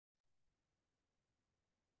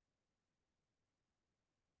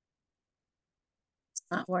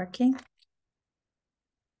Not working.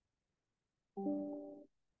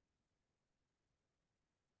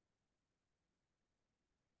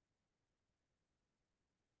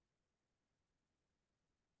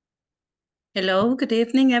 Hello, good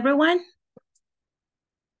evening, everyone.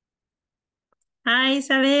 Hi,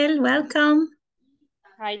 Isabel, welcome.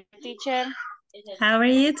 Hi, teacher. How are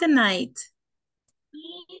you tonight?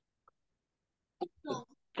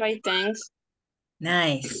 Great, thanks.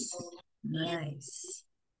 Nice, nice.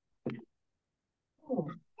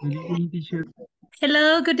 Good evening, teacher.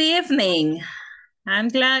 Hello, good evening. I'm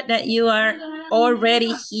glad that you are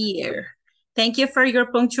already here. Thank you for your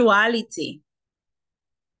punctuality.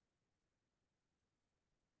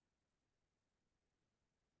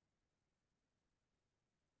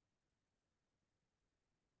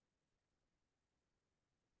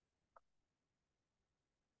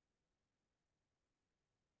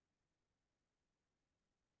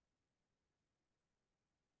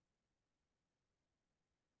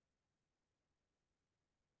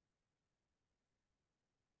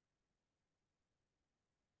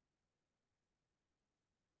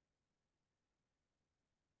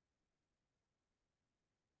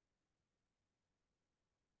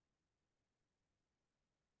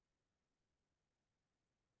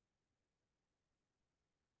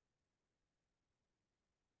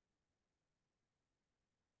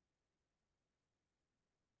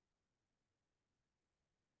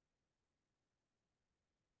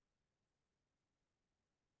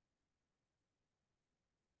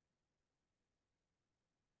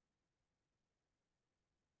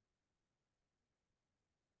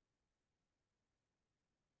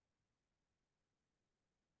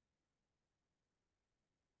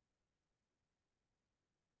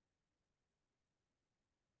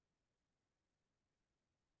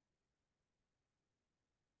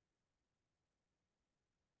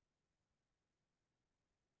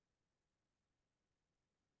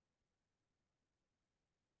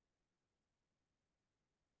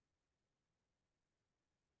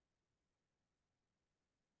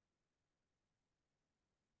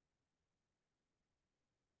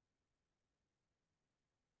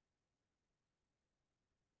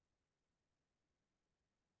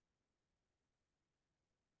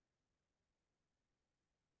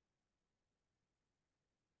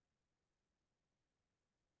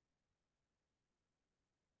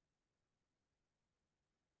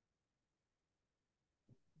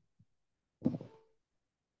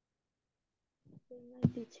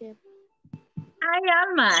 Teacher. Hi,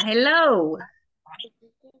 Alma. Hello.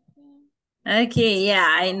 Okay, yeah,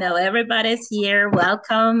 I know everybody's here.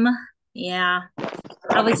 Welcome. Yeah,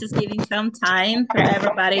 I was just giving some time for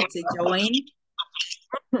everybody to join.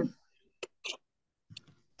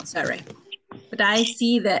 Sorry. But I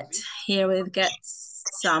see that here we've got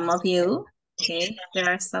some of you. Okay, there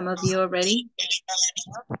are some of you already.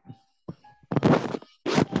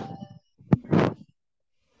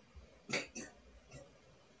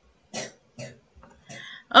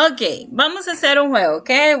 Okay, vamos a hacer un juego,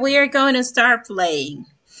 okay? We are going to start playing.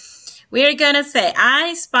 We are going to say,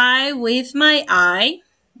 I spy with my eye.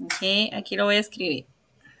 Okay, aquí lo voy a escribir.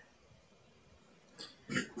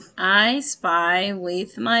 I spy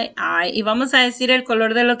with my eye. Y vamos a decir el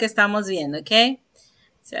color de lo que estamos viendo, okay?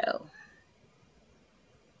 So,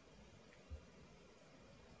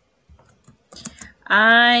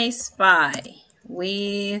 I spy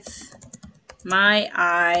with my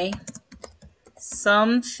eye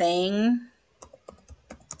something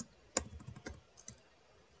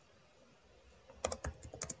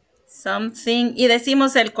y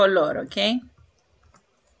decimos el color, ¿ok?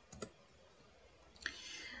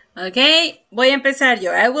 Ok, voy a empezar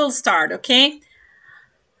yo. I will start, ¿ok?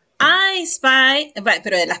 I spy,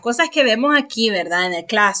 pero de las cosas que vemos aquí, ¿verdad? En el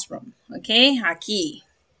classroom, ¿ok? Aquí.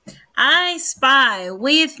 I spy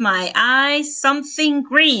with my eye something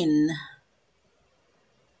green.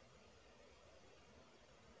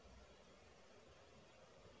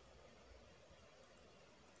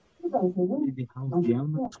 The house, the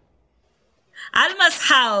Alma. Alma's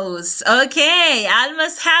house. Okay,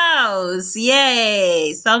 Alma's house.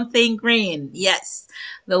 Yay, something green. Yes,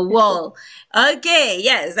 the wall. Okay,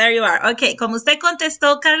 yes, there you are. Okay, como usted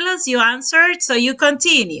contestó, Carlos, you answered, so you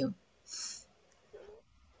continue.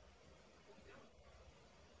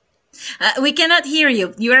 We cannot hear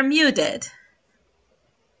you. You are muted.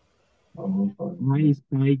 I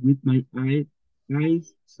spy with my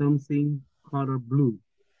eyes something color blue.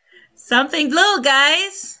 Something blue,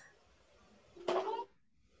 guys.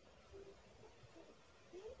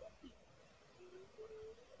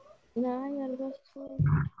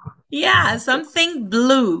 Yeah, something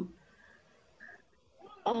blue.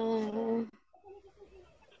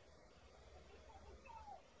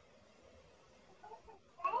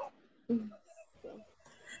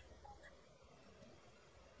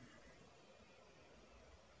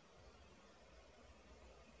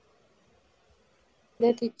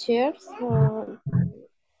 The teachers,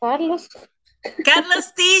 Carlos.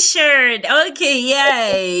 Carlos t-shirt. Okay,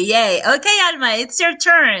 yay, yay. Okay, Alma, it's your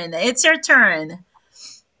turn. It's your turn.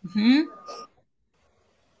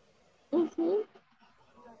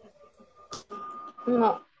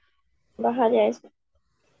 No, bajaría eso.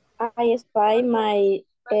 I spy my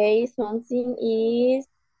A something is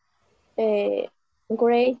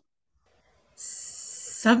great.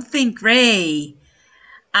 Something gray.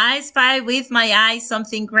 I spy with my eyes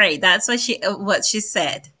something gray. That's what she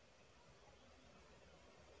said.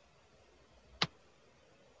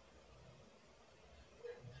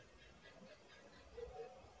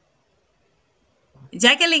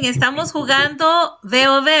 Jacqueline, estamos jugando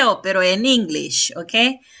veo, pero en English,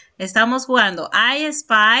 ¿ok? Estamos jugando I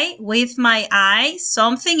spy with my eye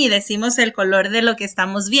something y decimos el color de lo que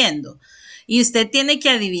estamos viendo. Y usted tiene que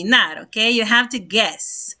adivinar, ¿ok? You have to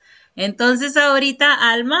guess. Entonces ahorita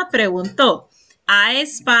Alma preguntó, I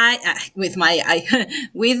spy with my eye,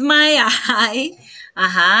 with my eye,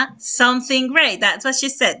 something great. That's what she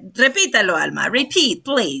said. Repítalo, Alma. Repeat,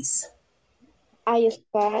 please. I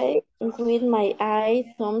spy with my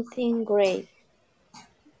eye something great.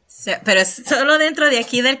 Pero solo dentro de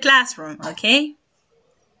aquí del classroom, ¿ok? Dice,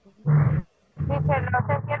 no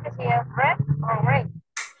se entiende si es red o gray.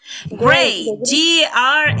 Gray,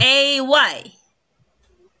 G-R-A-Y.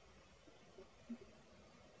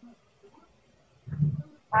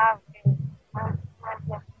 Ah, ok. No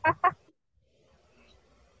entiendo.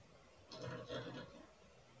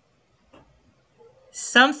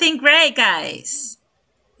 Something gray, guys.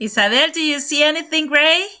 Isabel, do you see anything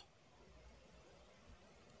gray?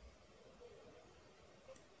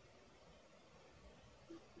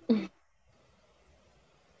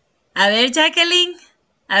 A ver, Jacqueline.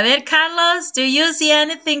 A ver, Carlos, do you see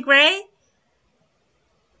anything gray?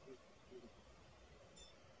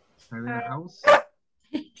 House.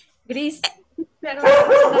 Gris. Pero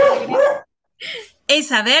no, gris.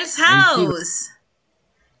 Isabel's house.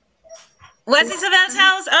 What's Isabel's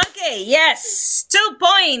house? Okay, yes. 2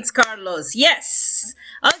 points, Carlos. Yes.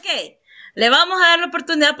 Okay. Le vamos a dar la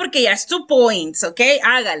oportunidad porque ya es 2 points, ¿ok?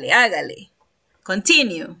 Hágale.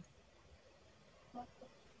 Continue.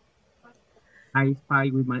 I spy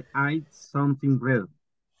with my eyes something red.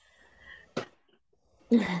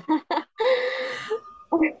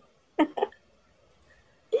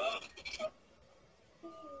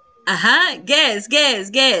 Ajá, guess.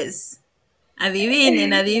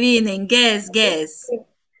 Adivinen, guess.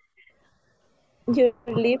 Your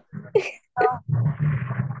lip.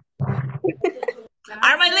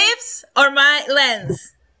 Are my lips or my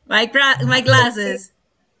lens? My glasses?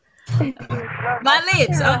 My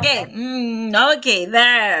lips, okay. Okay,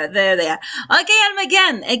 there they are. Okay, Alma,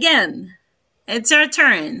 again. It's your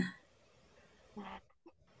turn.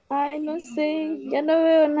 Ay, no sé, ya no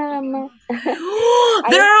veo nada más.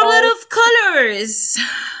 There are a lot of colors.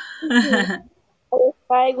 I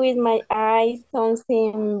spy with my eyes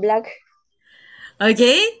something black.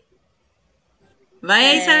 Okay.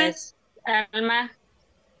 Vaya, Isabel. Alma.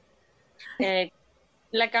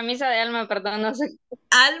 La camisa de Alma, perdón, no sé.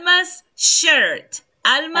 Alma's shirt.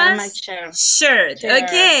 Alma's shirt.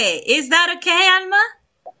 Okay. Is that okay, Alma?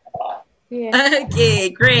 Yeah. Okay,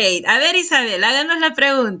 great. A ver, Isabel, háganos la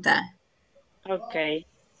pregunta. Okay.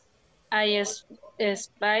 I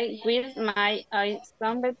spy with my eyes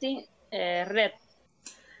something red.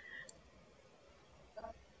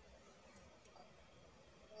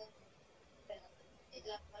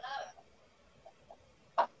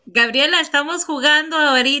 Gabriela, estamos jugando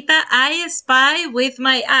ahorita I spy with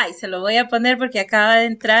my eye. Se lo voy a poner porque acaba de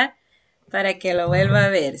entrar para que lo vuelva a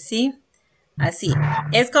ver, ¿sí? Así.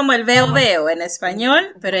 Es como el veo en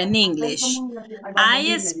español, pero en English.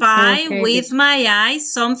 I spy with my eye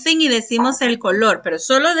something y decimos el color, pero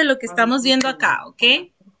solo de lo que estamos viendo acá, ¿ok?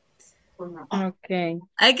 Okay.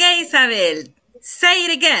 Okay, Isabel. Say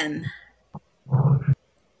it again.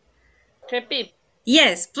 Repeat.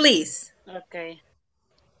 Yes, please. Okay.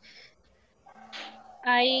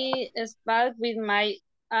 I spy with my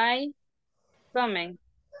eye something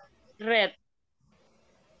red.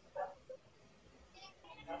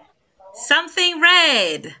 Something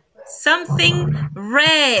red. Something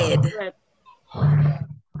red. Red.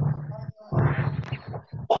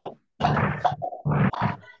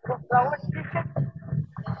 The flowers teacher.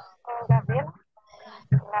 Gabriela.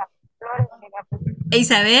 Las flores de Gabriela.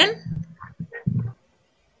 Isabel.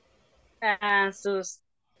 Sus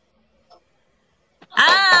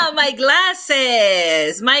Ah, my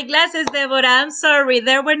glasses. My glasses, Deborah. I'm sorry.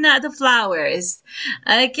 There were not the flowers.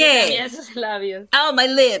 Okay. También sus labios. Oh, my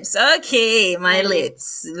lips. Okay, my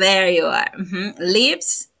lips. There you are.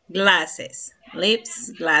 Lips, glasses.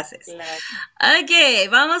 Lips, glasses. Claro. Ok,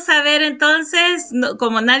 vamos a ver entonces,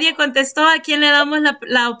 como nadie contestó, ¿a quién le damos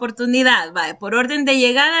la oportunidad? Vale, por orden de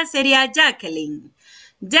llegada sería Jacqueline.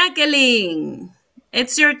 Jacqueline,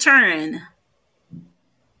 it's your turn.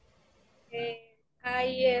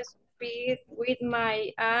 I speak with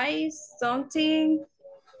my eyes something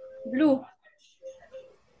blue.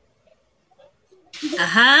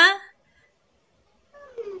 Ajá.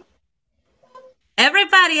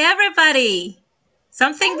 Everybody.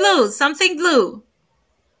 Something blue, something blue.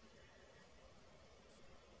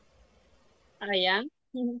 Allá.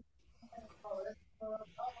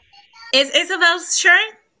 Is Isabel sure?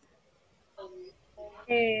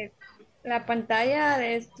 La pantalla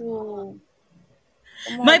de tu...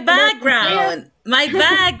 My background. My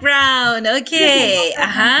background. Okay.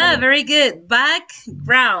 Ajá, very good.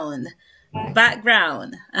 Background.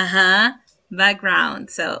 Background. Ajá. Background.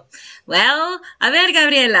 So, well, a ver,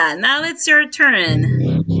 Gabriela, now it's your turn.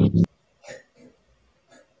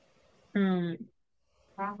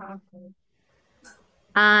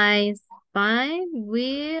 I spy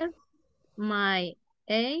with my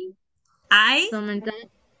A.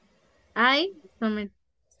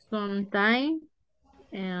 Sometimes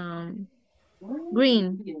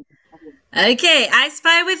green. Okay, I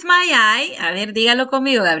spy with my eye. A ver, dígalo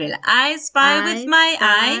conmigo, Gabriela. I spy with my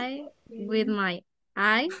eye. With my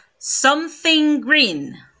eye. Something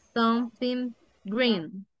green. Something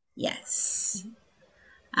green. Yes.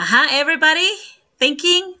 Ajá, everybody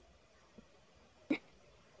thinking?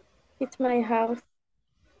 It's my house.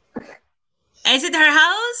 Is it her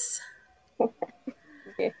house?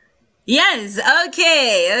 Yeah. Yes,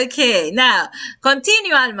 okay. Now,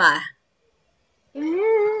 continue, Alma.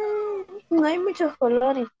 No hay muchos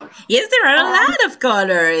colores. Yes, there are a lot of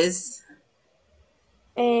colors.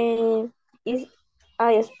 I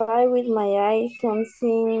spy with my eye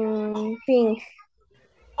something pink.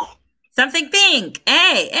 Something pink.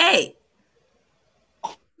 Hey.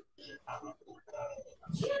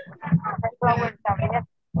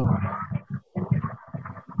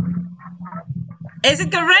 Is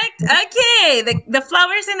it correct? Okay, the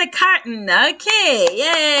flowers in the carton. Okay,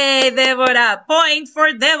 yay, Deborah. Point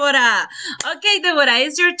for Deborah. Okay, Deborah,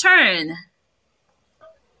 it's your turn.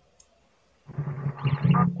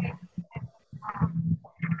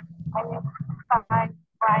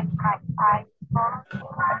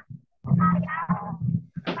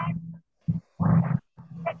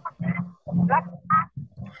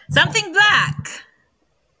 Something black.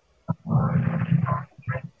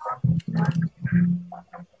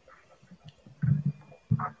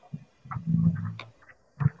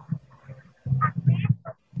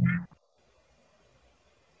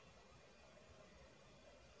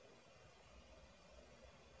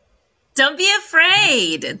 Don't be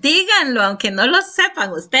afraid. Díganlo, aunque no lo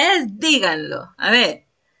sepan. Ustedes díganlo. A ver.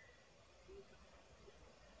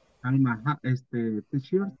 Alma,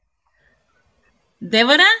 t-shirt.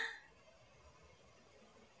 ¿Débora?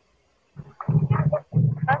 No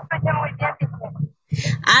escuché muy bien,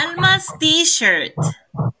 dice. Alma's t-shirt.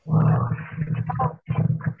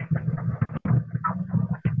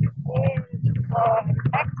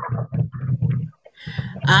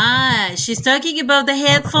 Ah, she's talking about the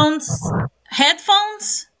headphones.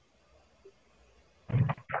 Headphones?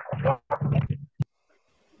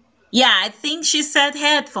 Yeah, I think she said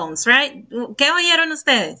headphones, right? ¿Qué oyeron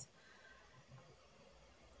ustedes?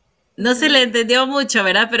 No se le entendió mucho,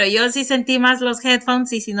 ¿verdad? Pero yo sí sentí más los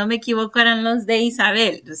headphones y si no me equivoco eran los de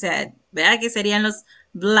Isabel. O sea, ¿verdad? Que serían los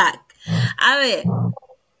black. A ver. Yo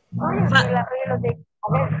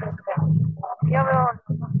veo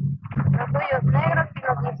los tuyos negros y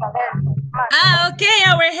los de Isabel. Ah, ok,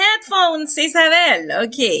 our headphones, Isabel.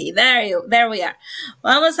 Ok, there we are.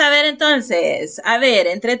 Vamos a ver entonces. A ver,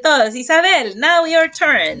 entre todos. Isabel, now your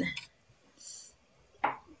turn.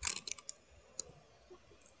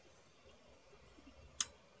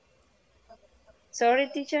 Sorry,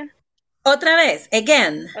 teacher. Otra vez,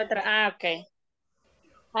 again. Otra, ok.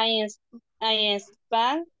 I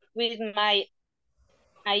spell with my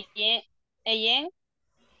again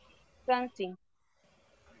something.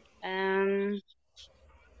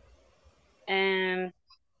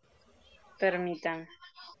 Permítanme.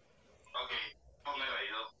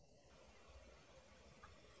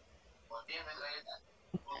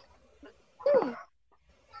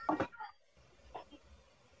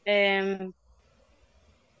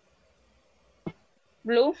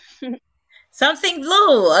 Blue. Something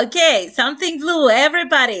blue. Okay, something blue,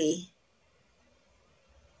 everybody.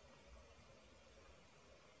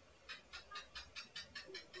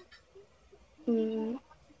 Mm,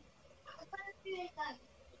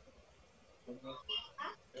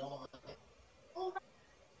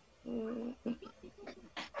 mm,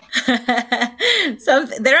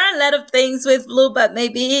 There are a lot of things with blue, but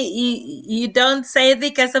maybe you don't say it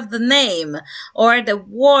because of the name or the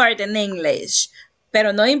word in English.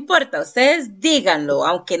 Pero no importa, ustedes díganlo,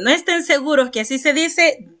 aunque no estén seguros que así se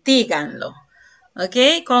dice, díganlo.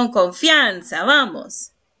 ¿Ok? Con confianza,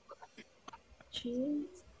 vamos.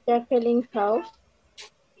 Jacqueline's house.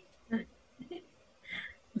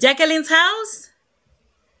 Jacqueline's house?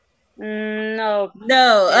 No.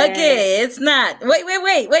 No, okay, it's not.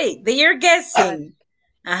 Wait. You're guessing.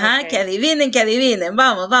 Ajá, Okay. que adivinen.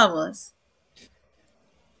 Vamos, vamos.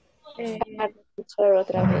 Teacher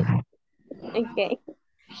otra vez. Okay.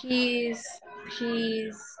 His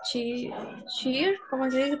cheer, ¿cómo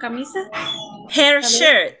se dice? Camisa. Her Isabel.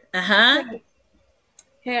 shirt. Ajá.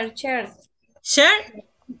 Her shirt. Shirt?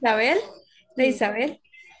 Isabel. De Isabel.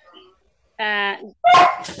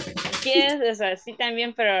 Yes, o sea, sí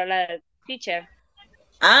también, pero la teacher.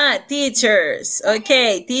 Ah, teachers.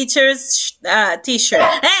 Okay, teachers t-shirt.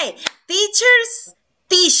 Hey, teachers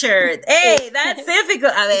t-shirt. Hey, that's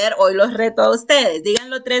difficult. A ver, hoy los reto a ustedes.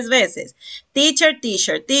 Díganlo 3 veces. Teacher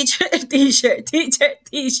t-shirt, teacher t-shirt, teacher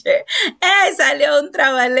t-shirt. Salió un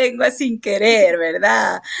trabalengua sin querer,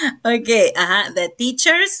 ¿verdad? Ok, ajá. The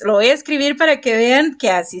teachers, lo voy a escribir para que vean que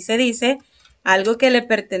así se dice algo que le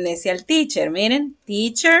pertenece al teacher. Miren,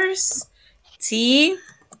 teachers t-shirt.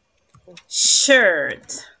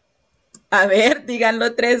 A ver,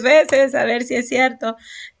 díganlo 3 veces, a ver si es cierto.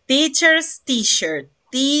 Teacher's t-shirt.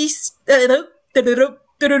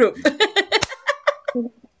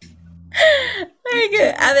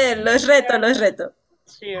 A ver, los reto.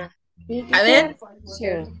 Sure. A ver.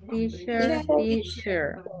 Teacher.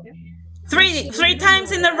 Three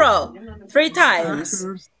times in a row. 3 times.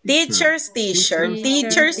 Teacher's t-shirt.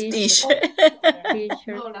 Teacher's t-shirt.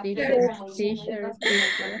 Teacher.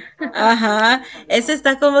 Ajá. Eso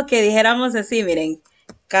está como que dijéramos así, miren.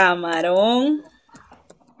 Camarón.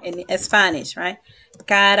 En Spanish, right?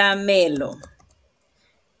 Caramelo.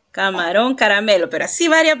 Camarón, caramelo. Pero así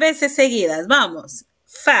varias veces seguidas. Vamos.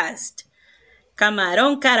 Fast.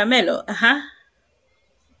 Camarón, caramelo. Ajá.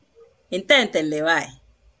 Inténtenle, bye.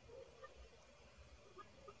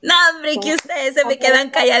 No, hombre, que ustedes se me quedan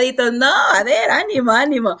calladitos. No, a ver,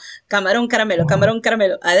 ánimo. Camarón, caramelo.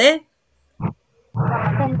 A ver.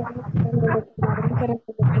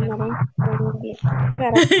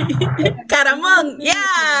 Caramón,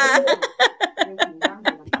 yeah.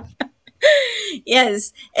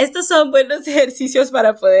 Yes, estos son buenos ejercicios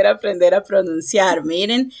para poder aprender a pronunciar.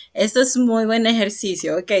 Miren, esto es muy buen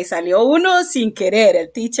ejercicio. Ok, salió uno sin querer,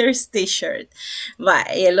 el teacher's t-shirt. Va,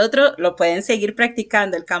 y el otro lo pueden seguir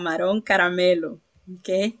practicando, el camarón caramelo.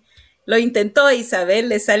 Ok, lo intentó Isabel,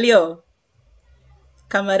 le salió.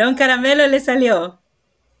 Camarón caramelo le salió.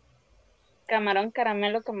 Camarón,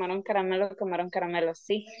 caramelo,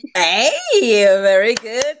 sí. Hey, very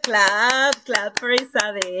good. Clap for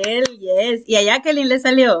Isabel. Yes. ¿Y a Jacqueline le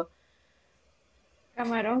salió?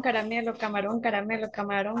 Camarón, caramelo.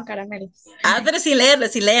 Ah, pero sin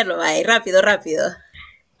leerlo. Ay, rápido.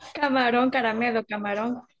 Camarón, caramelo.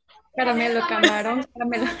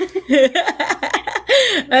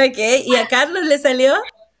 Ok, ¿y a Carlos le salió?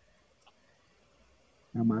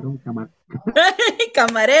 Camarón.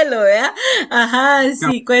 Camarelo, ¿verdad? Ajá,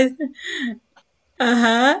 sí, pues.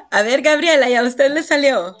 Ajá. A ver, Gabriela, ¿y a usted le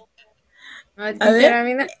salió? A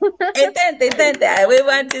ver. Intente. We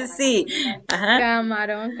want to see. Ajá.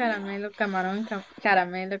 Camarón, caramelo.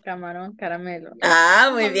 Ah,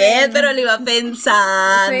 muy bien, pero lo iba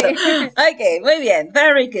pensando. Sí. Okay, muy bien,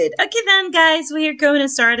 very good. Okay, then, guys, we are going to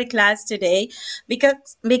start a class today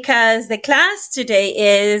because the class today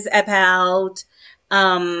is about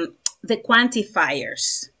the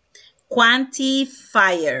quantifiers.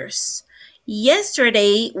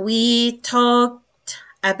 Yesterday, we talked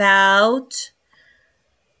about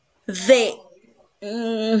the,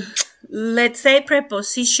 let's say,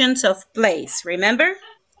 prepositions of place, remember?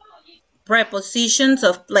 Prepositions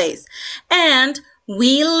of place. And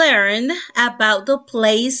we learned about the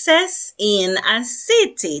places in a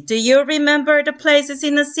city. Do you remember the places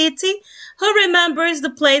in a city? Who remembers the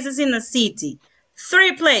places in a city?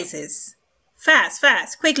 3 places. Fast,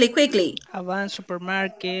 quickly. Avant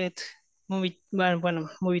supermarket, movie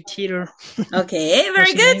theater. Okay,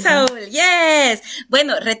 very good, Saúl. Yes.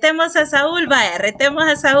 Bueno, retemos a Saúl, vaya, retemos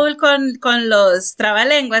a Saúl con los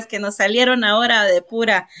trabalenguas que nos salieron ahora de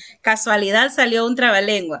pura casualidad, salió un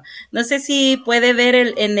trabalengua. No sé si puede ver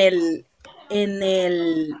en el,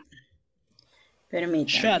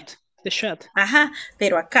 permítame. The shot. Ajá,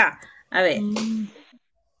 pero acá, a ver.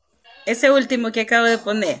 Ese último que acabo de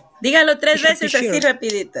poner. Dígalo 3 veces así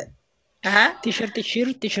rapidito. Ajá. T-shirt,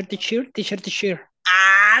 t-shirt, t-shirt, t-shirt, t-shirt, t-shirt.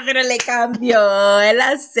 Ah, pero le cambió el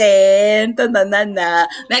acento. No.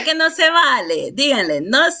 Vea que no se vale. Díganle,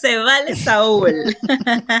 no se vale, Saúl.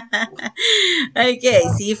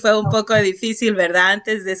 Ok, sí, fue un poco difícil, ¿verdad?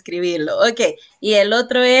 Antes de escribirlo. Ok, y el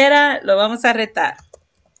otro era, lo vamos a retar.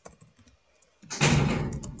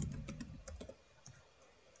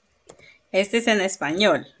 Este es en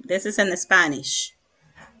español. This is in Spanish.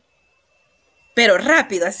 Pero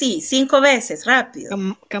rápido, así, 5 veces, rápido.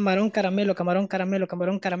 Camarón caramelo, camarón caramelo,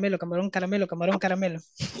 camarón caramelo, camarón caramelo, camarón caramelo.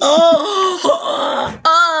 Oh,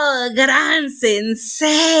 gran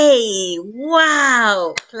sensei.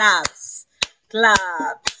 Wow. Claps.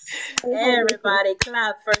 Everybody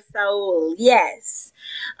clap for Saúl. Yes.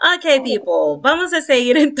 Ok, people, vamos a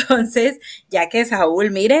seguir entonces, ya que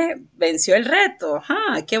Saúl, mire, venció el reto.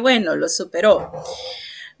 Qué bueno, lo superó.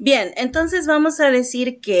 Bien, entonces vamos a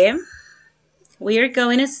decir que we are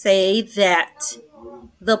going to say that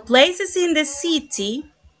the places in the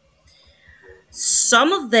city,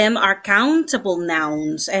 some of them are countable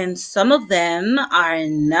nouns and some of them are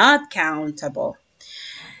not countable.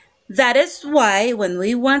 That is why when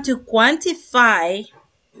we want to quantify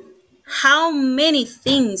how many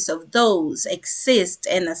things of those exist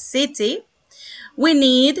in a city, we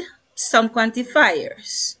need some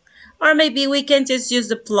quantifiers. Or maybe we can just use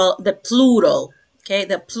the plural, okay,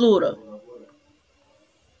 the plural.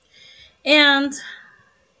 And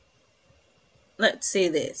let's see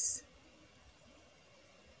this.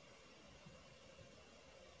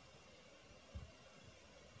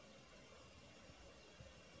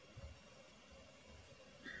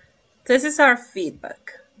 This is our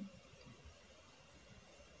feedback.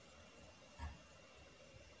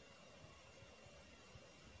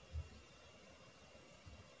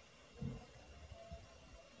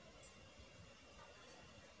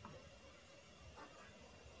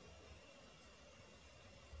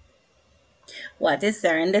 What is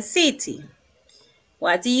there in the city?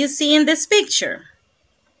 What do you see in this picture?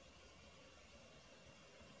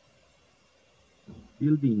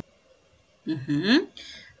 Building.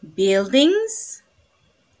 Buildings,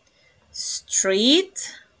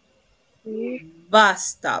 street, bus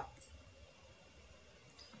stop.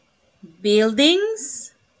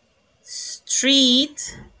 Buildings,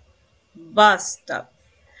 street, bus stop.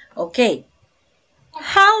 Okay.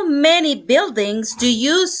 How many buildings do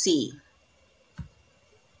you see?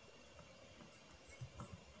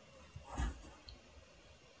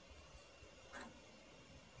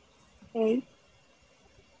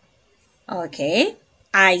 Okay,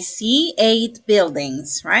 I see 8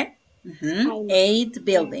 buildings, right? 8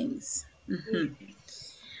 buildings.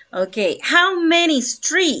 Okay, how many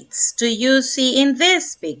streets do you see in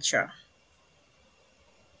this picture?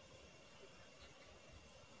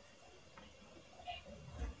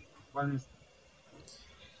 One.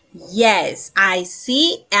 Yes, I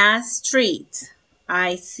see a street.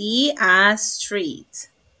 I see a street.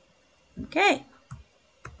 Okay.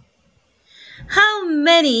 How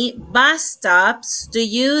many bus stops do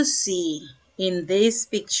you see in this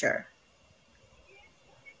picture?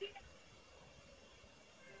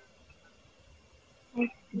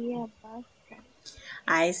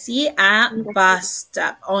 I see a bus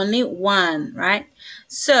stop, only one, right?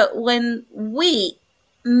 So when we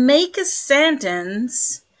make a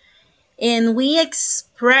sentence and we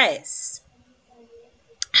express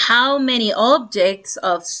how many objects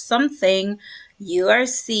of something you are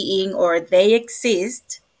seeing or they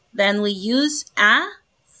exist, then we use a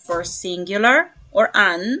for singular or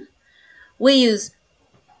an. We use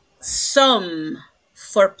some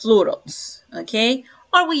for plurals, okay?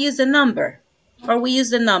 Or we use a number.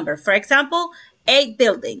 For example, 8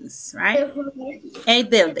 buildings, right? 8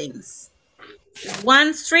 buildings.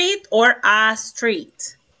 1 street or a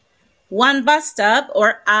street. 1 bus stop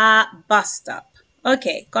or a bus stop.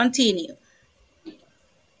 Okay, continue.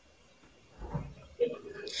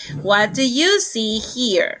 What do you see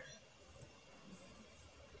here?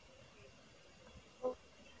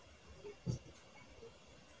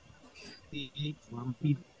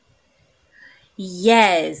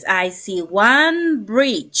 Yes, I see 1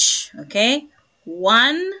 bridge, okay?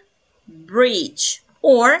 1 bridge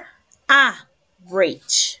or a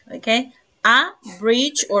bridge, okay? a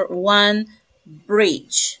bridge or one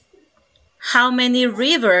bridge. How many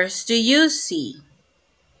rivers do you see?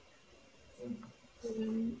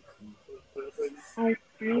 I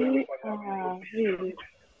see river.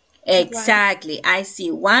 Exactly. I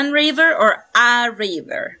see one river or a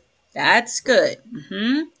river. That's good.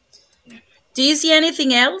 Do you see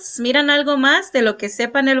anything else? ¿Miran algo más de lo que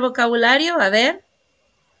sepan el vocabulario? A ver.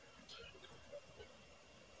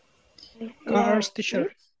 Cars,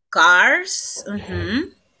 teacher. Cars.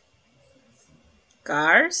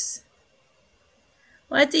 Cars.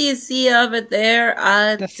 What do you see over there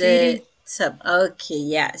at The city. top? Okay,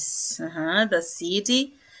 yes. The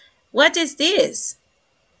city. What is this?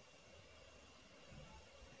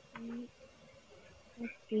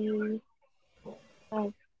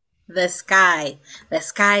 The sky. The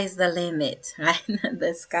sky is the limit, right?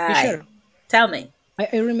 The sky. Teacher, Tell me.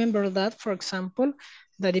 I remember that, for example,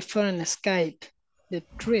 the different sky, the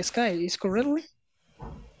three sky is correctly?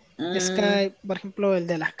 The sky, por ejemplo, el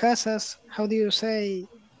de las casas, how do you say?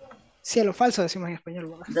 Cielo falso decimos en español,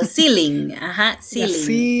 ¿verdad? The ceiling. Ceiling. The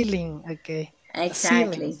ceiling, okay.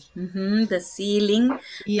 Exactly. The ceiling.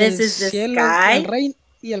 Y This el is the cielo, sky.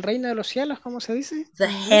 ¿Y el reino de los cielos, cómo se dice? The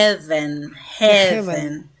heaven.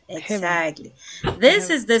 Heaven. Exactly. This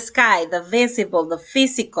is the sky, the visible, the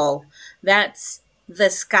physical. That's the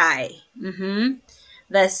sky.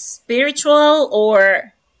 The spiritual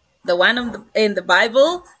or the one in the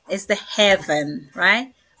Bible is the heaven,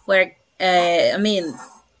 right? Where,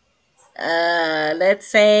 let's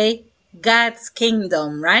say God's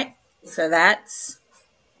kingdom, right? So that's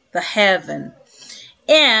the heaven.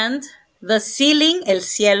 And the ceiling, el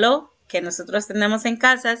cielo, que nosotros tenemos en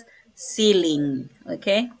casas, ceiling,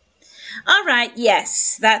 okay? All right,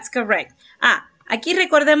 yes, that's correct. Aquí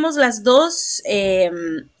recordemos las dos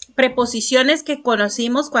preposiciones que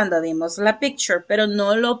conocimos cuando vimos la picture, pero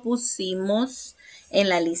no lo pusimos en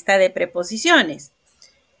la lista de preposiciones.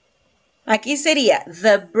 Aquí sería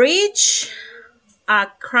the bridge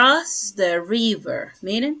across the river.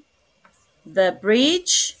 Miren. The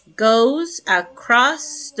bridge goes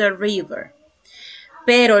across the river.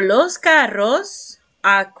 Pero los carros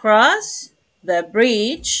across the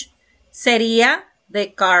bridge sería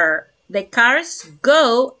the cars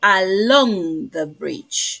go along the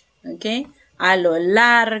bridge. ¿Ok? A lo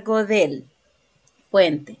largo del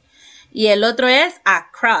puente. Y el otro es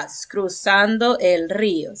across, cruzando el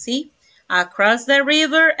río, ¿sí? Across the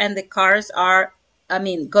river and the cars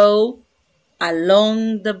go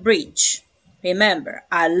along the bridge. Remember,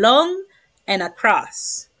 along and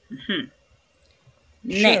across.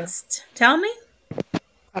 Next, tell me.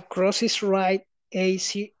 Across is right,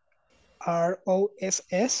 A-C-R-O-S-S.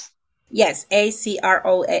 Yes, A-C-R-O-S-S.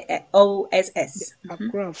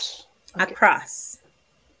 Across. Okay. Across.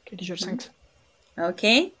 Okay, teacher, thanks.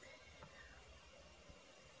 Okay.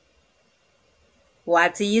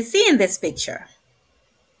 What do you see in this picture?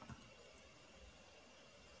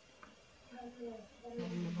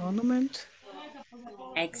 Monument.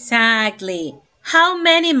 Exactly. How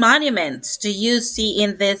many monuments do you see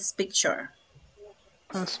in this picture?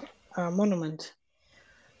 A monument.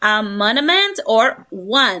 A monument or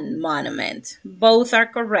one monument. Both are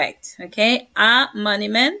correct, okay? A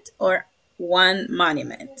monument or one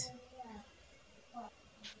monument.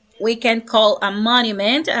 We can call a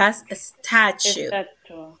monument as a statue.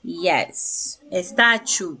 Yes, a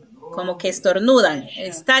statue. Como que estornudan.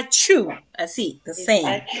 A statue. Así, the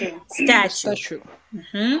same. Statue.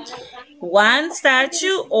 One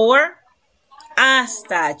statue or a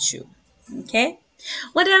statue. Okay?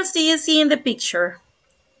 What else do you see in the picture?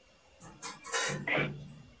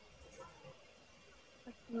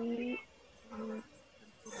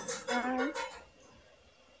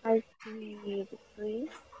 I see the tree.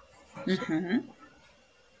 I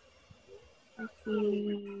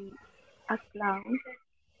see a cloud.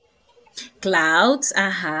 Clouds,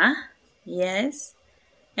 yes.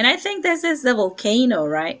 And I think this is the volcano,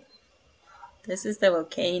 right? This is the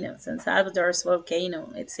volcano, San Salvador's volcano,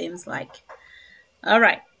 it seems like. All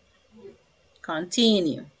right,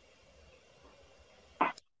 continue.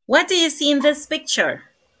 What do you see in this picture?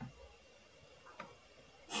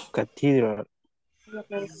 Cathedral.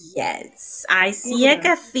 Yes, I see a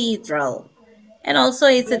cathedral. And also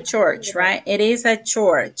it's a church, right? It is a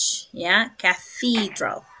church, yeah?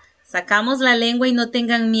 Cathedral. Sacamos la lengua y no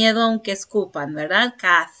tengan miedo aunque escupan, ¿verdad?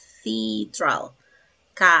 Cathedral.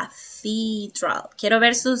 Cathedral. Quiero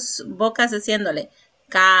ver sus bocas haciéndole.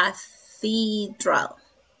 Cathedral.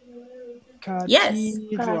 Yes.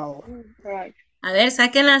 Cathedral. A ver,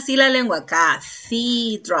 sáquenla así la lengua.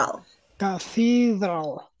 Cathedral.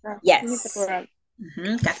 Cathedral. Yes.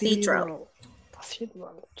 Cathedral.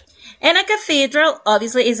 Cathedral. And a cathedral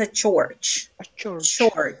obviously is a church. A church.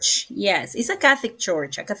 Church, yes. It's a Catholic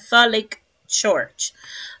church, a Catholic church.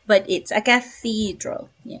 But it's a cathedral.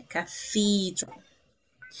 Yeah, cathedral.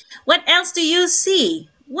 What else do you see?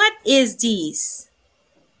 What is this?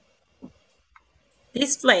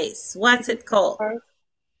 This place, what's it called?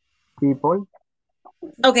 People.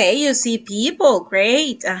 Okay, you see people.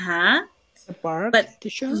 Great. Uh-huh. A park, But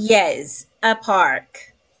teacher. yes, a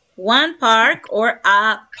park. One park or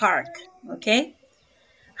a park. Okay.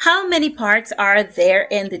 How many parks are there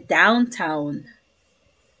in the downtown?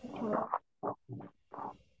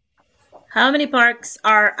 How many parks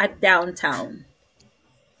are at downtown?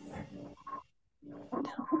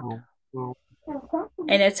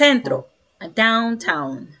 En el centro, a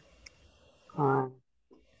downtown.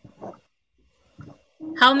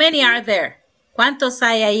 How many are there? ¿Cuántos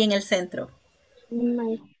hay ahí en el centro?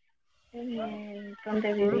 ¿Dónde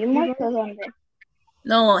vivimos o dónde?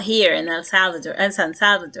 No, here in El Salvador, en San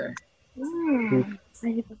Salvador.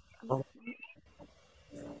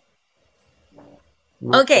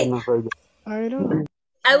 Okay. I don't know.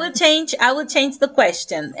 I will change the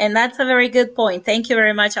question, and that's a very good point. Thank you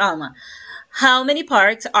very much, Alma. How many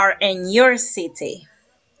parks are in your city?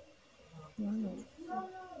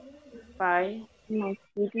 5. My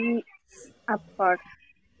city, a park.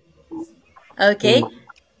 Okay.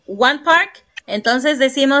 One park. Entonces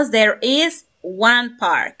decimos there is one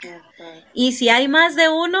park. Y si hay más de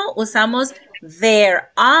uno, usamos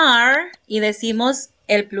there are y decimos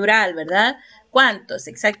el plural, ¿verdad? ¿Cuántos?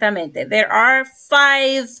 Exactamente. There are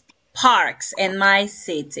 5 parks in my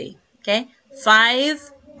city. Okay.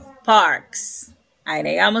 5 parks.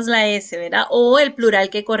 Agregamos la S, ¿verdad? O el plural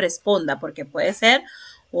que corresponda, porque puede ser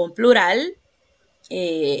un plural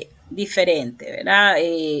diferente, ¿verdad?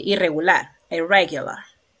 Irregular, irregular.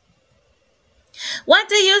 What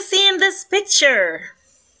do you see in this picture?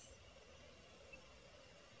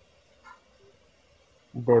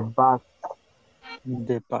 The bus.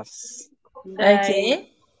 The bus. Okay.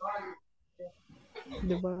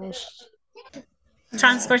 The bus.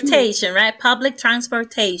 Transportation, right? Public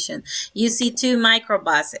transportation. You see 2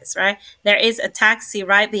 microbuses, right? There is a taxi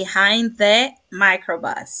right behind the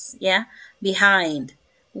microbus. Yeah, behind.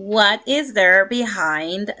 What is there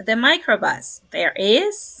behind the microbus? There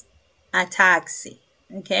is a taxi.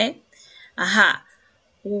 Okay. Aha.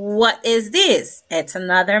 What is this? It's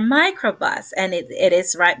another microbus, and it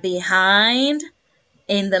is right behind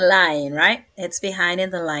in the line, right? It's behind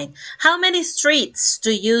in the line. How many streets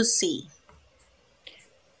do you see?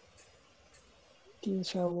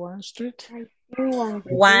 These are one street.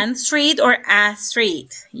 One street or a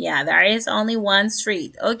street? Yeah, there is only one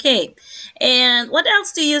street. Okay. And what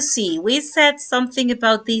else do you see? We said something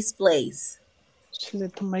about this place. See the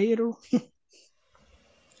tomato.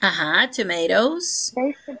 Tomatoes.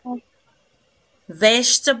 Vegetable.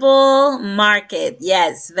 Vegetable market.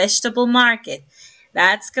 Yes, vegetable market.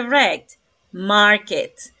 That's correct.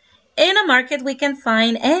 Market. In a market, we can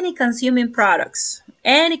find any consuming products.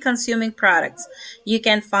 Any consuming products. You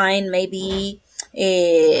can find maybe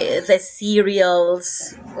the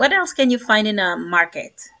cereals. What else can you find in a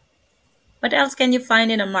market? What else can you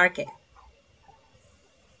find in a market?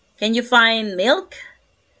 Can you find milk?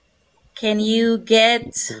 Can you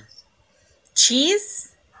get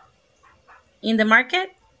cheese in the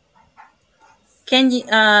market? Can you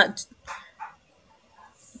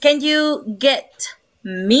get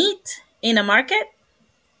meat in a market?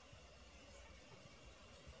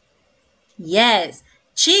 Yes.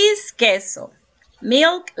 Cheese, queso.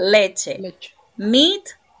 Milk, leche.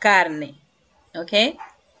 Meat, carne. Okay.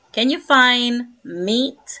 Can you find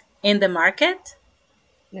meat in the market?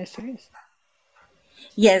 Yes, it is.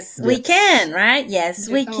 Yes, we can, right? Yes,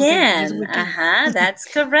 we Okay, can. yes, we can. That's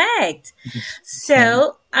correct.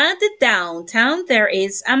 So at the downtown, there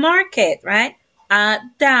is a market, right?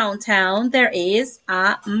 At downtown, there is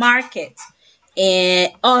a market.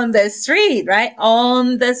 And on the street, right?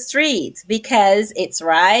 On the street, because it's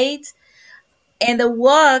right in the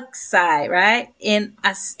walk side, right? In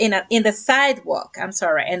the sidewalk. I'm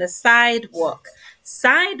sorry, in the sidewalk.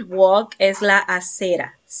 Sidewalk es la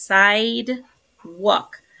acera.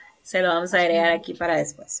 Sidewalk. Se lo vamos a agregar aquí para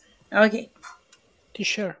después. Okay.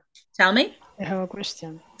 Teacher. Tell me. I have a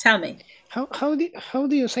question. Tell me. How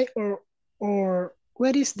do you say or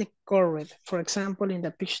where is the correct? For example, in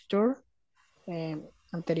the picture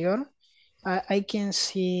anterior, I can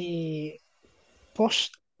see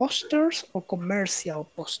posters or commercial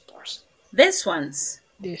posters. This ones.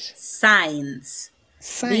 This. Signs.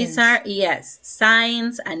 These are, yes,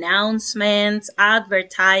 signs, announcements,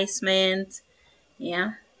 advertisements.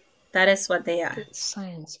 Yeah, that is what they are.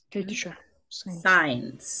 Signs. Okay, teacher.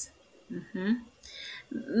 Signs.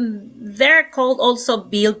 They're called also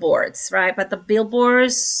billboards, right? But the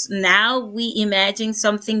billboards, now we imagine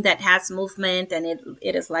something that has movement and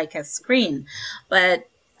it is like a screen, but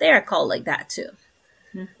they are called like that too.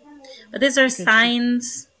 But these are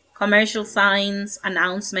signs, commercial signs,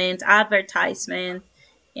 announcement, advertisement.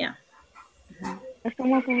 Yeah. Es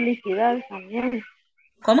como publicidad también.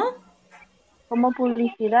 ¿Cómo? Como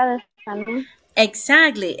publicidades también.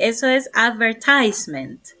 Exactly. Eso es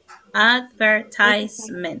advertisement.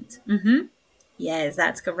 Advertisement. Yes,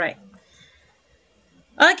 that's correct.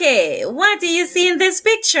 Okay, what do you see in this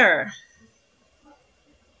picture?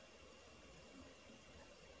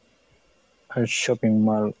 A shopping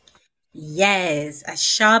mall. Yes, a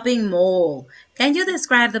shopping mall. Can you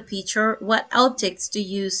describe the picture? What objects do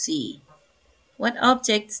you see? What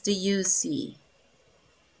objects do you see?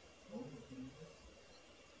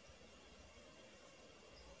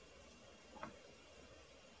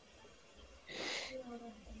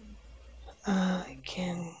 I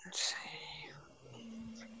can say.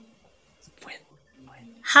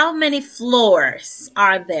 How many floors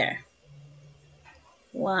are there?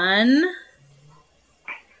 1,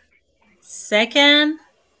 2nd,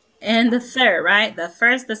 and the 3rd, right? The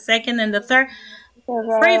 1st, the 2nd, and the 3rd.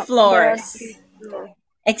 3 floors.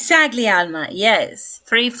 Exactly, Alma. Yes,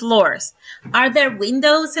 3 floors. Are there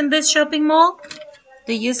windows in this shopping mall?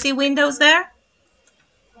 Do you see windows there?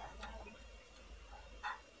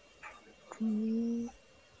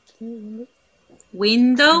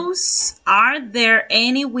 Windows? Are there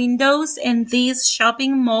any windows in this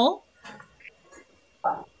shopping mall?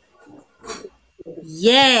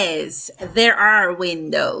 Yes, there are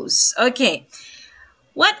windows. Okay.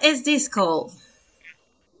 What is this called?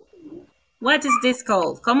 What is this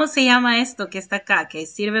called? ¿Cómo se llama esto que está acá? Que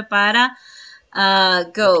sirve para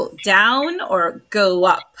go down or go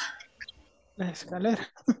up. La escalera.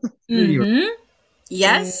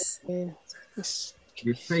 Yes.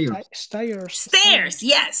 Stairs. Stairs,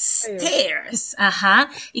 yes. Stairs. Ajá.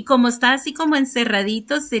 Y como está así como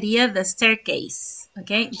encerradito, sería the staircase.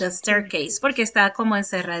 Ok, the staircase. Porque está como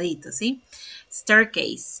encerradito, ¿sí?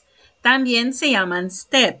 Staircase. También se llaman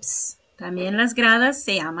steps. También las gradas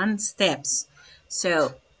se llaman steps.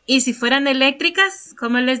 So, y si fueran eléctricas,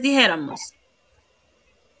 ¿cómo les dijéramos?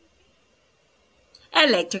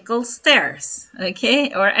 Electrical stairs,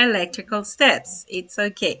 okay? Or electrical steps. It's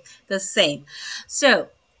okay. The same. So,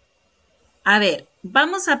 a ver,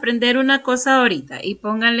 vamos a aprender una cosa ahorita y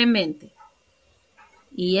pónganle en mente.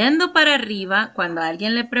 Yendo para arriba, cuando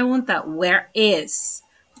alguien le pregunta, where is?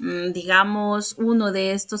 Digamos, uno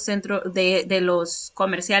de estos centros de los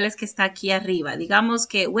comerciales que está aquí arriba. Digamos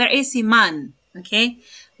que, where is Simán? Okay?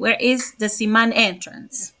 Where is the Simán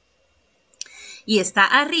entrance? Y está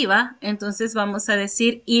arriba, entonces vamos a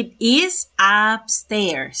decir, it is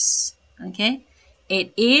upstairs. Okay?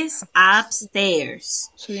 It is upstairs.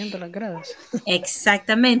 Subiendo las gradas.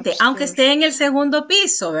 Exactamente, aunque esté en el segundo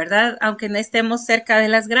piso, ¿verdad? Aunque no estemos cerca de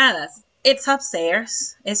las gradas. It's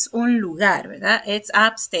upstairs, es un lugar, ¿verdad? It's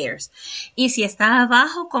upstairs. Y si está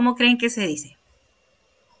abajo, ¿cómo creen que se dice?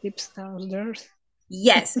 It's downstairs.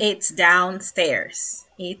 Yes, it's downstairs.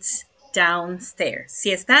 It's downstairs.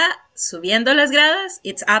 Si está subiendo las gradas,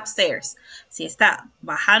 it's upstairs. Si está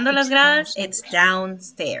bajando las gradas, it's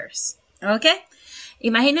downstairs. ¿Ok?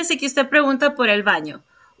 Imagínense que usted pregunta por el baño.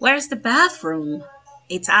 Where's the bathroom?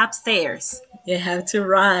 It's upstairs. You have to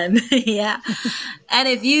run. Yeah. And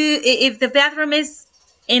if the bathroom is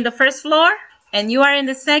in the first floor and you are in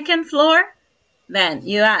the second floor, then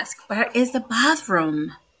you ask, where is the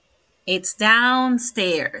bathroom? It's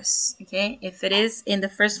downstairs. Okay. If it is in the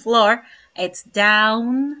first floor, it's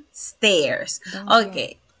downstairs.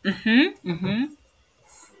 Okay.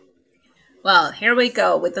 Well, here we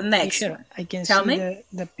go with the next one. I can Tell see me.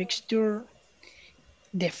 the picture.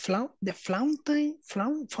 The fountain.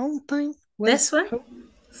 This one?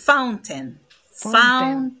 Fountain.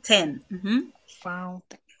 Fountain.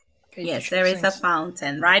 Fountain. Okay, Yes, there is a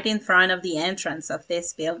fountain right in front of the entrance of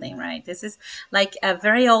this building, right? This is like a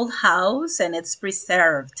very old house and it's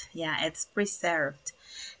preserved. Yeah, it's preserved.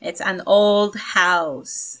 It's an old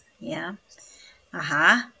house. Yeah.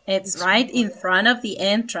 It's right in front of the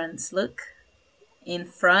entrance. Look. In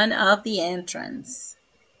front of the entrance.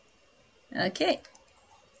 Okay.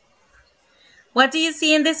 What do you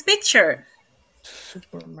see in this picture?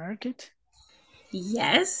 Supermarket.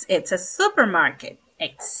 Yes, it's a supermarket.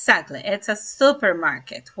 Exactly, it's a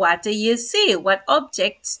supermarket. What do you see? What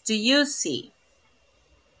objects do you see?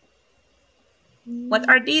 What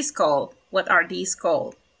are these called? What are these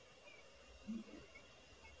called?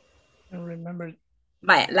 I don't remember.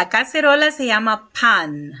 Vaya, la cacerola se llama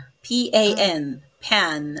pan. P-A-N,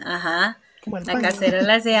 pan, ajá. Como el La pan.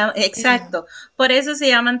 cacerola se llama, exacto, por eso se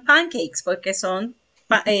llaman pancakes, porque son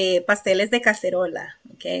pasteles de cacerola,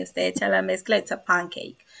 ¿ok? Usted echa la mezcla, it's a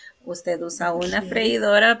pancake. Usted usa una Okay.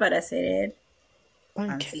 freidora para hacer el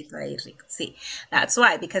Pancake. pancito ahí rico, sí. That's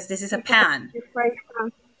why, because this is a pan.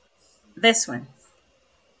 This one.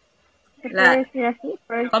 ¿Se La- puede decir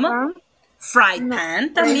así? ¿Cómo? Pan. Fried No, pan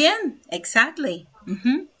fried. también, exactly.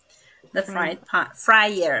 Ujú. The fried pan,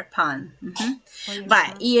 fryer pan. Ujú. Fire Va,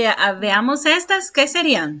 pan. y veamos estas, ¿qué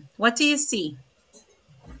serían? What do you see?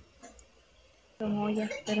 Como ya,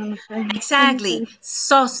 pero no sé. Exactly,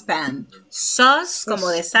 saucepan. Sauce como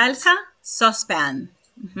de salsa, saucepan.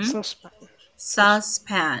 Ujú. Saucepan.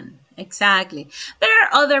 Saucepan, exactly. There are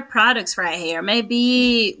other products right here.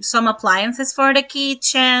 Maybe some appliances for the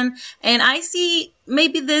kitchen. And I see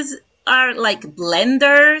maybe these are like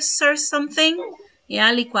blenders or something.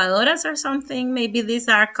 Yeah, licuadoras or something. Maybe these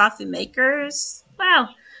are coffee makers.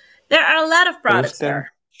 Well, there are a lot of products Toaster.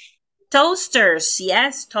 there. Toasters,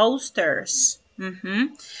 yes, toasters.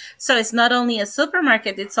 So it's not only a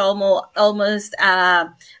supermarket, it's almost a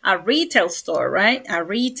retail store, right? A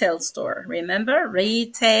retail store. Remember?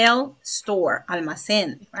 Retail store.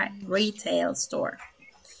 Almacén, right? Retail store.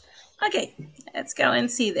 Okay, let's go and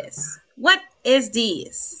see this. What is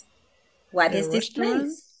this? What A is this restaurant?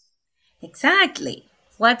 place? Exactly.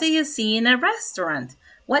 What do you see in a restaurant?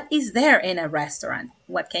 What is there in a restaurant?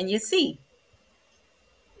 What can you see?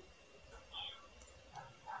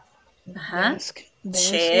 Desk.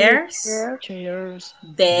 Chairs. Chairs.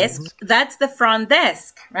 Desk. That's the front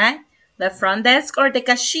desk, right? The front desk or the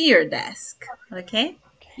cashier desk. Okay?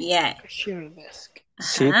 Yeah. Cashier desk.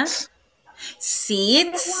 Seats.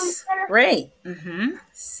 Seats. Great.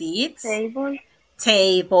 Seats. Table.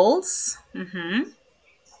 Tables.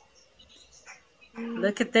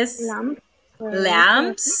 Look at this. Lamp.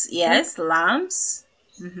 Lamps. Yes, lamps.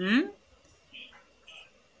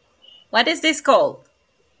 What is this called?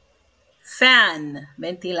 Fan.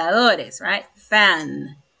 Ventiladores, right?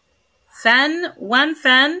 Fan. Fan, one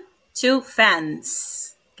fan, two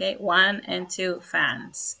fans. Okay, one and two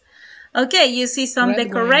fans. Okay, you see some Red wine,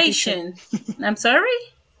 decoration. I'm sorry?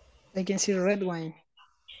 I can see red wine.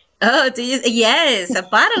 Oh, do you? Yes, a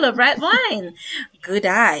bottle of red wine. Good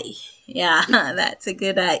eye. Yeah, that's a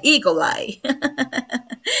good eye. Eagle eye.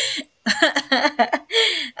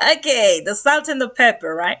 Okay, the salt and the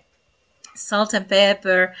pepper, right? Salt and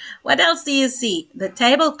pepper. What else do you see? The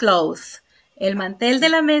tablecloth. El mantel de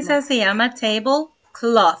la mesa se llama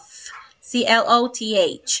tablecloth.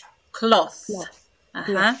 C-L-O-T-H. Cloth.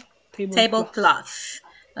 Ajá. Tablecloth.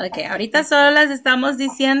 Ok, ahorita solo las estamos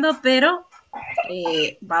diciendo, pero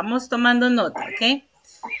vamos tomando nota, ok?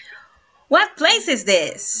 What place is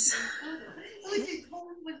this?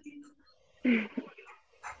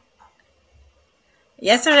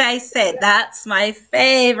 Yesterday I said, that's my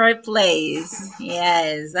favorite place.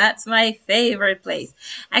 Yes, that's my favorite place.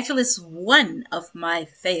 Actually, it's one of my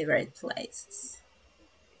favorite places.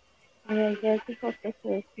 Ya dijo que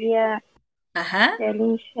se decía Ajá.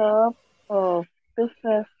 selling shop of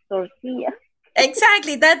tortillas.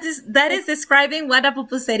 Exactly, that is describing what a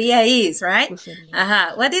pupusería is, right?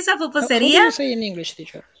 Ajá. What is a pupusería? How do you say in English,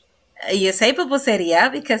 teacher? You say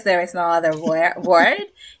pupusería because there is no other word.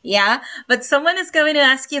 Yeah, but someone is going to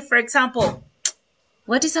ask you, for example,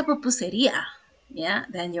 what is a pupusería? Yeah,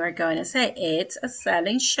 then you are going to say it's a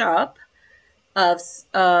selling shop of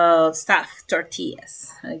stuffed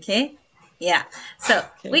tortillas. Okay. Yeah, so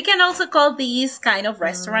we can also call these kind of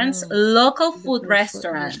restaurants local food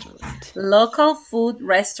restaurant. Local food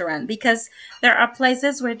restaurant, because there are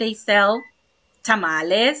places where they sell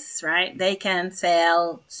tamales, right? They can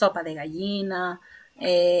sell sopa de gallina,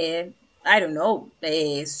 I don't know,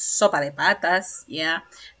 sopa de patas. Yeah,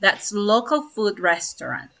 that's local food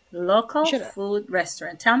restaurant. Local food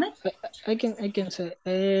restaurant. Tell me. I can say.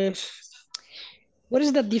 What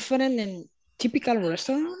is the difference in typical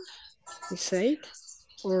restaurant? We say,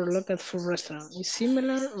 or local food restaurant? Is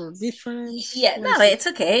similar or different? Yeah, no, it's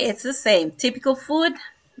okay. It's the same. Typical food,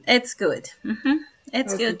 it's good.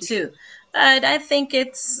 It's good too. But I think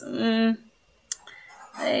it's well,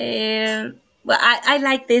 I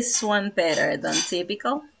like this one better than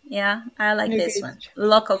typical. Yeah, I like this one.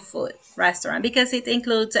 Local food restaurant, because it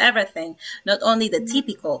includes everything, not only the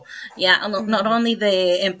typical. Yeah, not only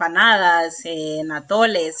the empanadas and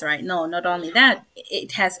atoles, right? No, not only that.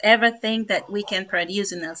 It has everything that we can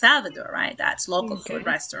produce in El Salvador, right? That's local food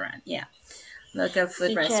restaurant. Yeah. Local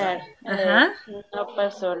food Teacher, restaurant. Ajá. no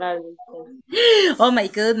pasó la lista. Oh my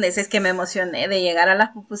goodness, es que me emocioné de llegar a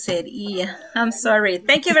la pupusería. I'm sorry.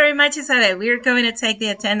 Thank you very much, Isabel. We're going to take the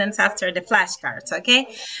attendance after the flashcards, okay?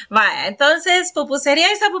 Vaya, entonces, pupusería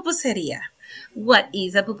es a pupusería. What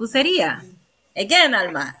is a pupusería? Again,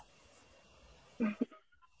 Alma.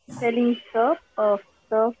 Selling shop of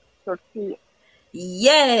soft tortillas.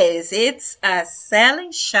 Yes, it's a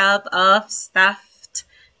selling shop of stuffed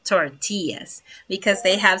tortillas because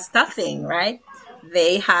they have stuffing, right?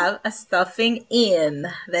 They have a stuffing in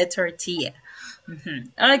the tortilla.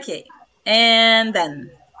 Okay, and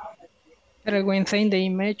then, Pero when saying the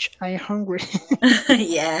image, I'm hungry.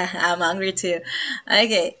 yeah, I'm hungry too.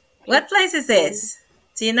 Okay, what place is this?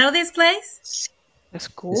 Do you know this place? A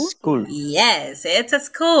school? School. Yes, it's a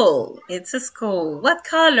school. It's a school. What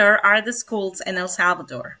color are the schools in El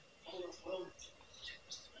Salvador?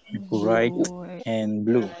 Bright and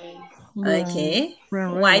blue. Okay,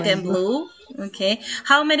 Red, white and blue. Okay,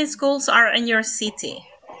 how many schools are in your city?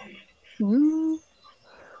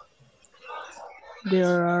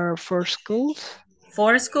 There are 4 schools.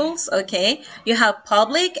 4 schools. Okay, you have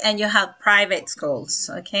public and you have private schools.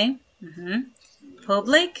 Okay,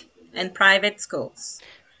 public and private schools.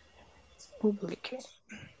 Public.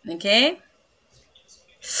 Okay.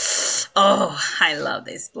 Oh, I love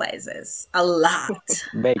these places a lot.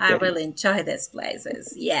 I Bakery. really enjoy these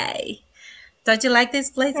places. Yay. Don't you like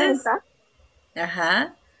these places? Uh-huh.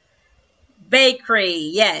 Bakery,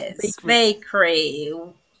 yes, bakery.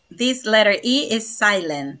 This letter E is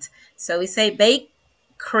silent. So we say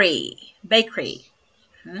bakery, bakery,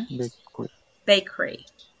 Bakery. bakery,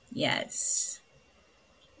 yes.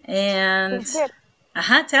 And, Teacher,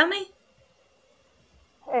 tell me.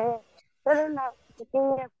 solo una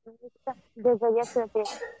pequeña pregunta desde ya que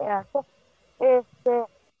te hace.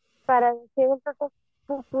 Para decir entonces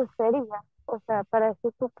pupusería, o sea, para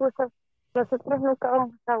decir pupusas, nosotros nunca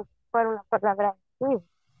vamos a ocupar una palabra así.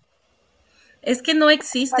 Es que no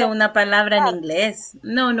existe Para una palabra en explicar, inglés.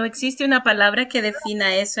 No, no existe una palabra que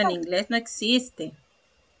defina eso en inglés. No existe.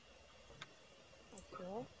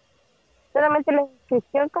 ¿ok? Solamente la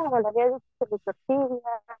inscripción, como la había dicho, de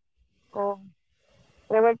tortilla, con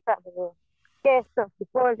revuelta de queso,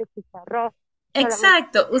 frijoles, chicharrón.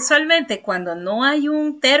 Exacto, usualmente cuando no hay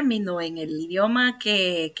un término en el idioma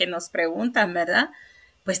que nos preguntan, ¿verdad?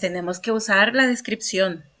 Pues tenemos que usar la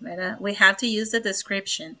descripción, ¿verdad? We have to use the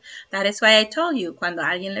description. That is why I told you, cuando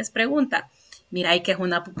alguien les pregunta, mira, ¿y qué es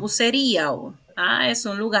una pupusería? O, es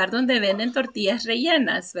un lugar donde venden tortillas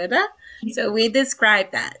rellenas, ¿verdad? So we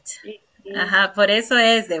describe that. Ajá, por eso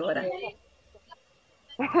es, Débora.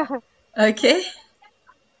 Okay.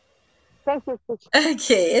 Thank you, teacher.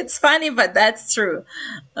 Okay, it's funny, but that's true.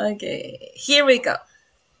 Okay, here we go.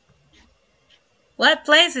 What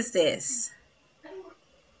place is this?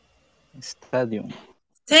 Stadium.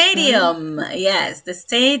 Stadium. Yes, the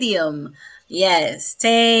stadium. Yes,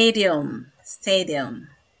 stadium. Stadium.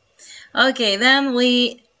 Okay, then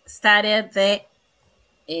we started the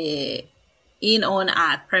in, on,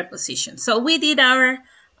 at preposition. So we did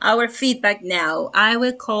our feedback now. I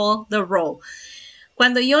will call the roll.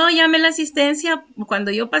 Cuando yo llame la asistencia,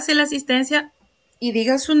 cuando yo pase la asistencia y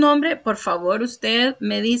diga su nombre, por favor, usted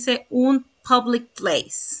me dice un public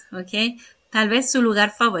place, ¿ok? Tal vez su lugar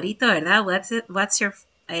favorito, ¿verdad? What's your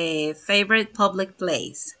favorite public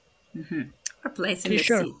place? Or place in the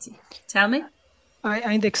city. Tell me.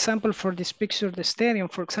 I'm the example for this picture, the stadium.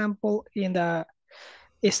 For example, in the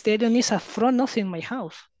stadium is a front of in my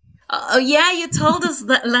house. Oh, yeah, you told us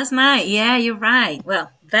that last night. Yeah, you're right. Well,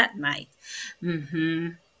 that night.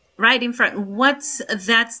 Right in front. What's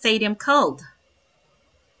that stadium called?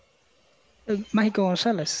 Mágico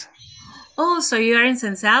González. Oh, so you are in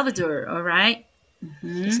San Salvador, all right?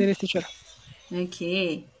 Serious teacher.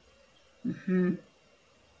 Okay.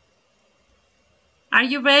 Are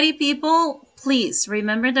you ready, people? Please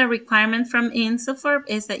remember the requirement from ISSSS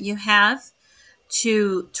is that you have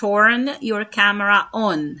to turn your camera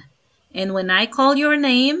on. And when I call your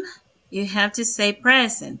name, you have to say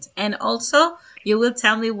present. And also, you will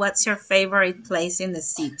tell me what's your favorite place in the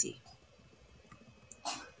city.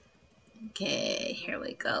 Okay, here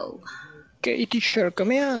we go. Okay, teacher,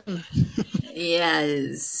 come in.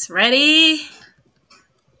 Yes, ready?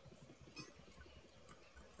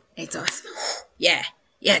 Entonces, yeah,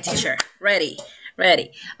 teacher, ready.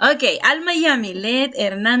 Okay, Alma Yamilet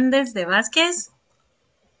Hernández de Vázquez.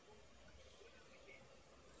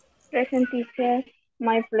 Present, teacher.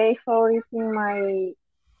 My place favorite in my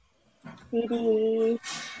city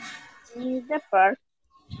is the park.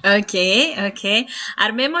 Ok, ok.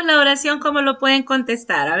 Armemos la oración como lo pueden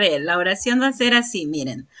contestar. A ver, la oración va a ser así,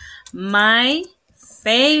 miren. My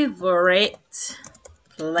favorite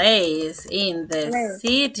place in the Place.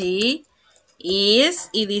 city is,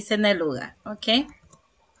 y dicen el lugar, ¿ok?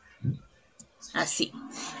 Así.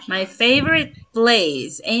 My favorite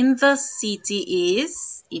place in the city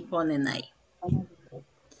is, y ponen ahí.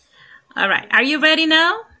 All right, are you ready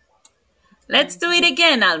now? Let's do it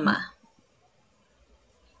again, Alma.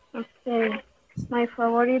 Okay. My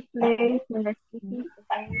favorite place in the city is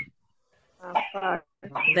park.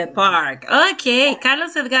 The park. Ok,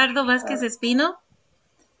 Carlos Edgardo Vázquez Espino.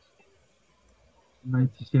 My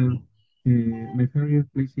teacher, my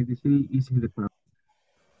favorite place in the city is in the park.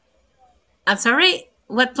 I'm sorry,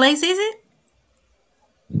 what place is it?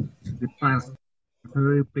 The park. My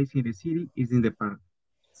favorite place in the city is in the park.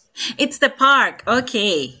 It's the park.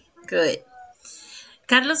 Okay, good.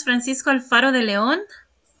 Carlos Francisco Alfaro de León.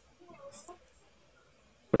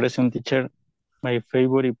 Present teacher, my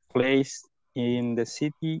favorite place in the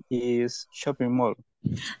city is shopping mall.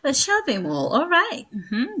 The shopping mall. All right.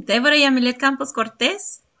 Débora Yamilet Campos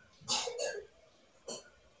Cortés.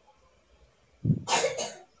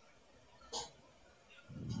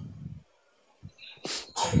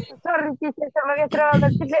 Sorry, teacher, se me había trabado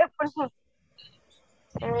el teléfono.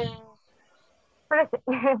 Present.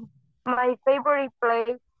 My favorite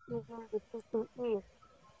place in the city is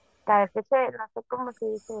KFC, no sé cómo se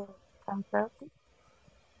dice Kentucky,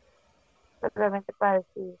 simplemente para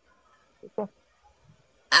decir. ¿Qué?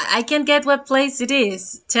 I can't get what place it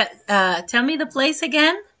is. Tell me the place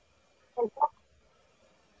again.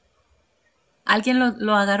 ¿Alguien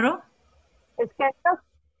lo agarró? Es Kentucky.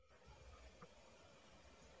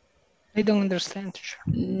 I don't understand, teacher.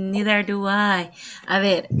 Neither do I. A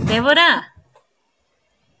ver, Débora,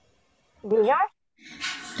 Dígame.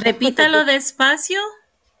 repítalo despacio.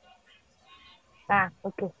 Ah,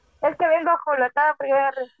 ok. Es que vengo ajolotada porque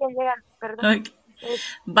vengo recién llegando, perdón. Okay.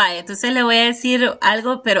 Vaya, entonces le voy a decir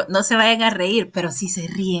algo, pero no se vayan a reír, pero sí se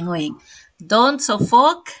ríen, oyen. Don't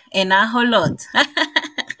suffoque en ajolot.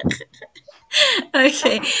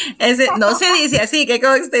 Ok, ese no se dice así, que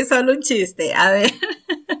conste, es solo un chiste. A ver.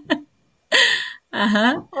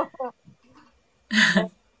 Ajá.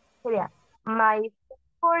 Sería, my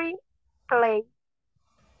favorite place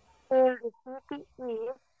in the city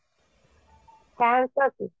is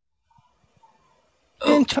Kentucky.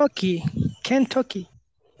 Kentucky. Kentucky.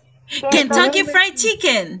 Kentucky Fried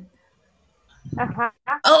Chicken. Ajá.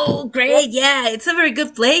 Oh, great. Yeah, it's a very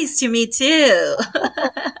good place to me, too.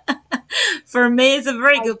 For me, it's a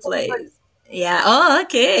very good place. Yeah. Oh,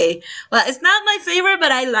 okay. Well, it's not my favorite,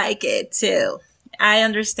 but I like it, too. I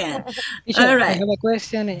understand. Teacher, All I right. have a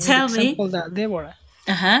question in the Tell me. example that Deborah.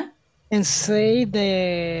 Uh-huh. And say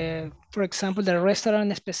for example, the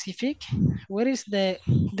restaurant specific. What is the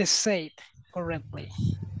say correctly?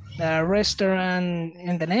 The restaurant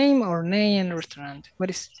in the name or name and restaurant?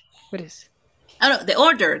 What is? Oh, no, the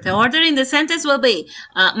order. The order in the sentence will be,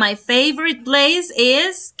 my favorite place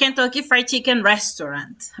is Kentucky Fried Chicken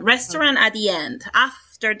Restaurant. Restaurant at the end,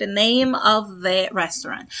 after the name of the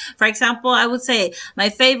restaurant. For example, I would say, my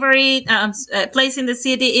favorite place in the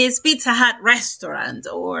city is Pizza Hut Restaurant,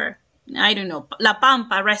 or, I don't know, La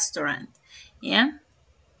Pampa Restaurant. Yeah?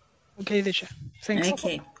 Okay, teacher. Thanks.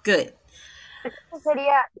 Okay, good.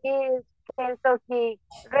 Sería is Kentucky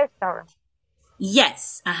restaurant.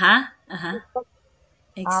 Yes.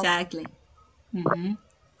 Exactly.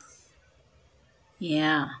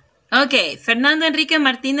 Yeah. Okay, Fernando Enrique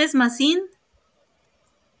Martínez Macín.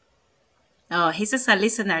 Oh, he's a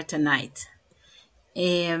listener tonight.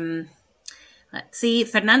 Let's see,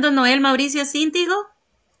 Fernando Noel Mauricio Cíntigo.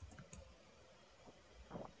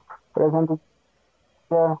 Present.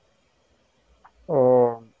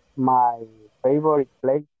 My favorite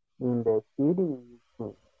place in the city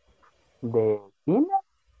is the cine.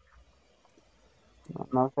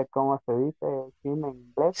 No sé cómo se dice cine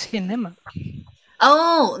en inglés. Cinema.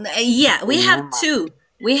 Oh, yeah, we have Cinema. two.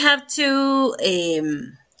 We have two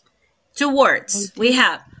words. We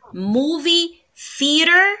have movie,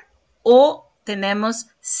 theater, o tenemos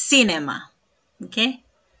cinema. Okay.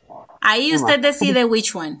 Ahí Cinema. usted decide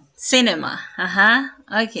which one. Cinema.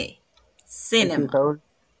 Okay. Cinema.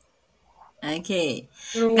 Okay.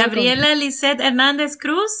 Gabriela Lisette Hernández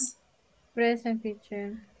Cruz. Present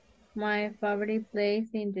teacher. My favorite place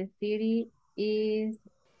in the city is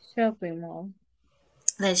shopping mall.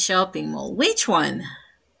 The shopping mall. Which one?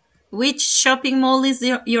 Which shopping mall is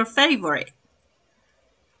your favorite?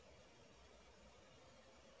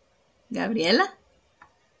 Gabriela?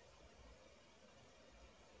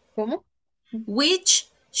 ¿Cómo? Which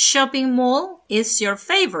shopping mall is your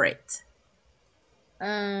favorite?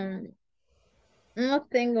 No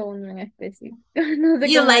tengo uno en específico. No sé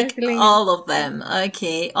You cómo like decirlo en all of them.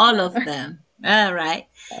 Okay, all of them. All right,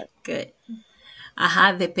 good.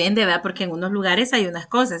 Ajá, depende, ¿verdad? Porque en unos lugares hay unas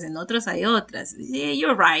cosas, en otros hay otras. Yeah,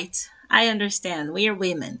 you're right. I understand. We are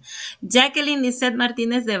women. Jacqueline Lisette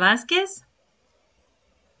Martínez de Vázquez.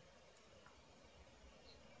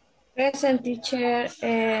 Present teacher.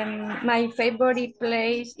 My favorite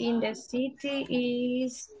place in the city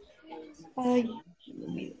is. Ay,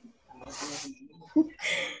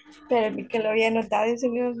 espérame que lo había anotado y se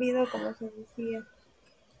me olvidó cómo se decía.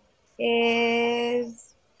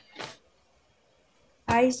 Es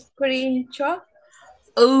ice cream shop.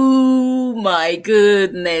 Oh my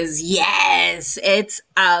goodness, yes, it's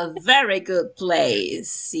a very good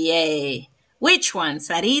place. Yay. Which one?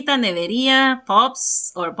 Sarita, Nevería,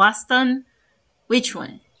 Pops, or Boston? Which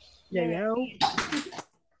one?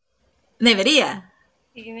 Nevería.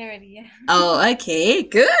 Sí, debería. Oh, okay,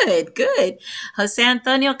 good, good. José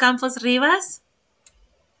Antonio Campos Rivas.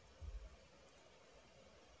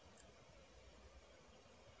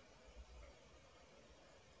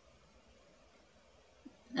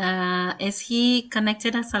 Is he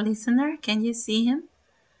connected as a listener? Can you see him?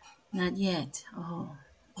 Not yet. Oh,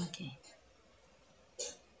 okay.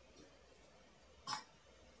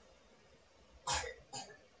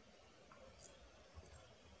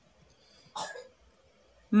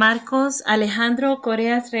 Marcos Alejandro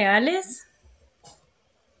Correas Reales.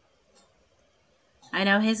 I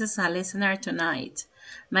know he's a listener tonight.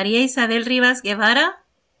 María Isabel Rivas Guevara.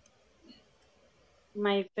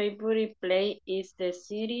 My favorite place is the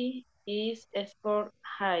city is Sport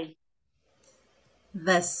High.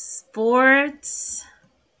 The sports.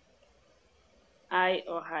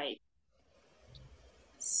 High.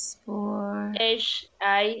 Sport.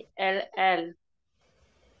 Hill.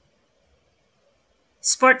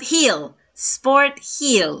 Sport Hill. Sport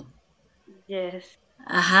Hill. Yes.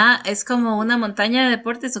 Ajá, es como una montaña de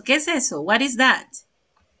deportes. ¿O qué es eso? What is that?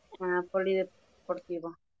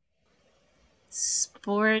 Polideportivo.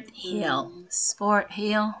 Sport Hill. Sport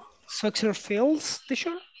Hill. Soccer fields,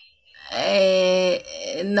 teacher?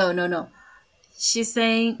 No. She's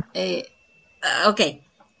saying, okay,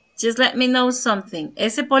 just let me know something.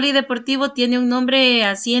 ¿Ese polideportivo tiene un nombre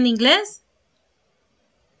así en inglés?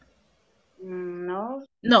 No.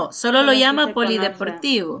 No, solo lo llama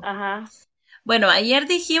polideportivo. Ajá. Bueno, ayer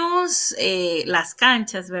dijimos las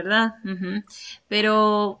canchas, ¿verdad?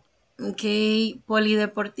 Pero, ok,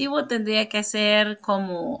 polideportivo tendría que ser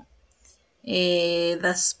como the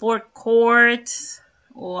sport court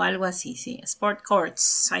o algo así, sí. Sport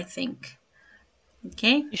courts, I think.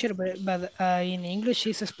 Okay. Sure, but in English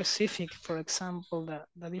is specific, for example,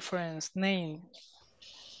 the difference name.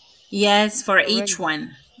 Yes, for each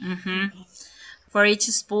one. For each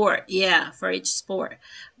sport, yeah, for each sport.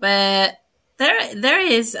 But there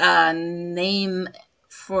is a name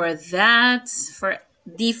for that, for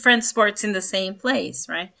different sports in the same place,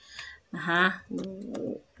 right?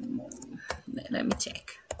 Let me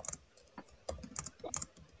check.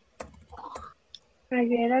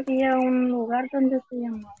 Ayer había un lugar donde se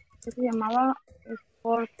llamaba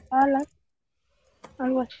Sport Palace,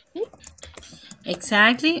 algo así.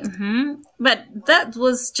 Exactly. But that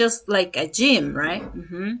was just like a gym, right?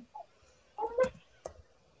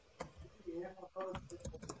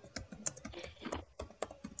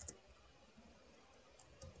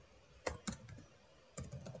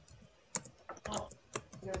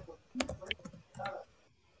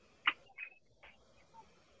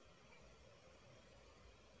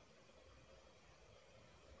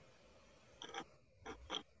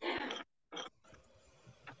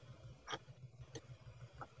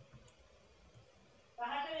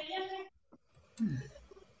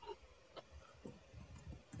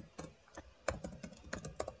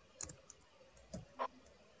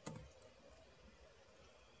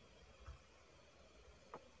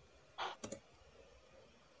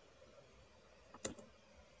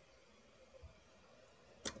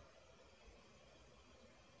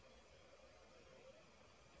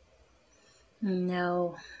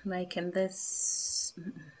 No, like in this.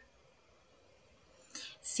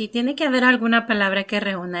 Sí, tiene que haber alguna palabra que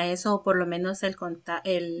reúna eso, o por lo menos el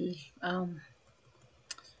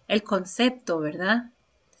concepto, ¿verdad?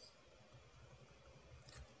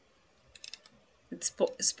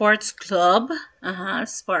 Sports club. Ajá,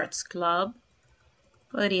 sports club.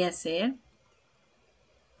 Podría ser.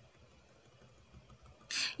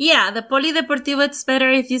 Yeah, the polideportivo, it's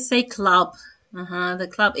better if you say club. The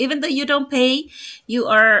club. Even though you don't pay, you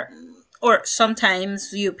are, or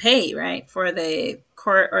sometimes you pay, right, for the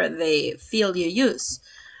court or the field you use.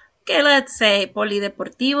 Okay, let's say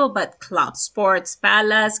polideportivo, but club, sports,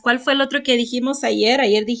 palace. ¿Cuál fue el otro que dijimos ayer?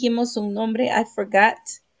 Ayer dijimos un nombre, I forgot.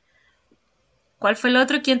 ¿Cuál fue el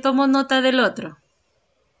otro? ¿Quién tomó nota del otro?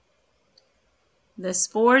 The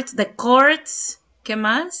sports, the courts. ¿Qué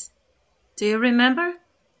más? Do you remember?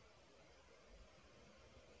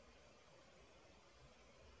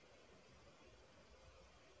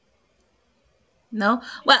 No?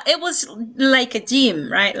 Well, it was like a gym,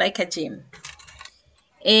 right? Like a gym.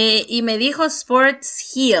 Y me dijo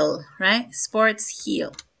Sports Hill, right? Sports Hill.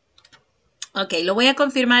 Ok, lo voy a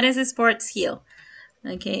confirmar, es Sports Hill.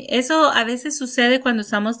 Okay. Eso a veces sucede cuando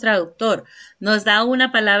usamos traductor. Nos da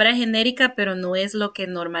una palabra genérica, pero no es lo que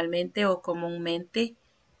normalmente o comúnmente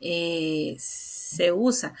se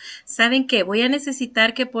usa. ¿Saben qué? Voy a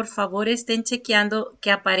necesitar que por favor estén chequeando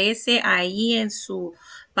que aparece ahí en su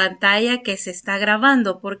pantalla que se está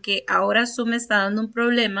grabando, porque ahora Zoom me está dando un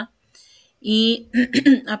problema y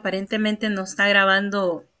aparentemente no está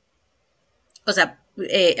grabando, o sea,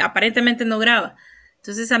 aparentemente no graba.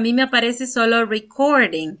 Entonces a mí me aparece solo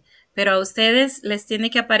recording, pero a ustedes les tiene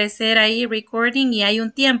que aparecer ahí recording y hay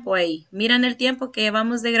un tiempo ahí. ¿Miran el tiempo que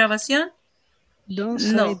llevamos de grabación? Don't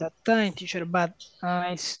say that time, teacher, but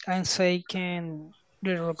I'm saying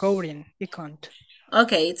the recording icon.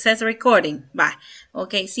 Ok, it says recording. Va.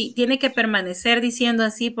 Ok, sí, tiene que permanecer diciendo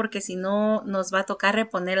así porque si no nos va a tocar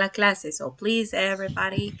reponer la clase. So please,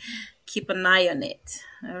 everybody, keep an eye on it.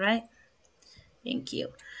 All right? Thank you.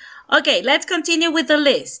 Okay, let's continue with the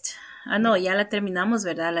list. Ah, no, ya la terminamos,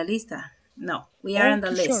 ¿verdad? La lista. No, we are on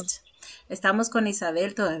the list. Estamos con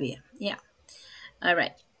Isabel todavía. Yeah. All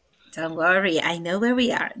right. Don't worry. I know where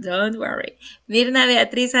we are. Don't worry. Mirna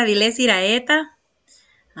Beatriz Avilés Iraeta.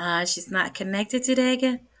 She's not connected today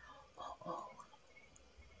again.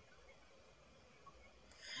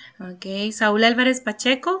 Okay. Saúl Álvarez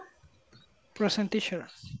Pacheco. Present, teacher.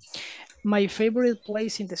 My favorite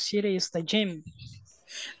place in the city is the gym.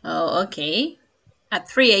 Oh, okay. At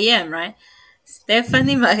 3 a.m., right?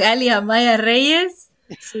 Stephanie Magali Amaya Reyes.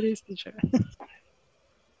 Yes, it is, teacher.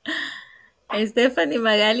 Stephanie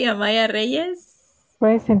Magali Amaya Reyes.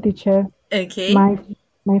 Present, teacher. Okay.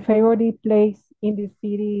 My favorite place in the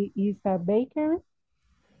city is a bakery.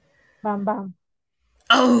 Bam Bam.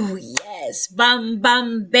 Oh, yes. Bam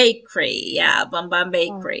Bam Bakery. Yeah, Bam Bam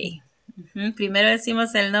Bakery. Okay. Primero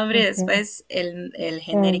decimos el nombre y después el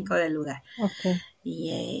genérico del lugar. Okay.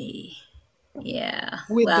 Yay. Yeah.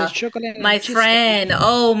 With well, the chocolate my and friend. cheesecake.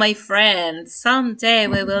 Oh, my friend. Someday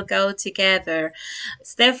we will go together.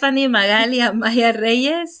 Stephanie Magali Amaya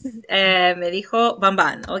Reyes me dijo Bam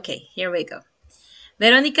Bam. Okay, here we go.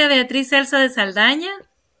 Verónica Beatriz Celso de Saldaña.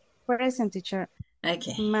 Present, teacher.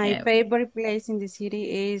 Okay. My favorite place in the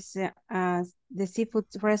city is the seafood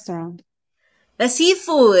restaurant. The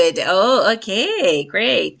seafood. Oh, okay.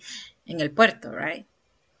 Great. En el puerto, right?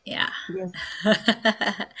 Yeah. Yes.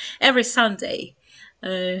 Every Sunday.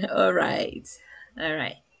 All right. All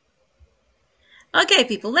right. Okay,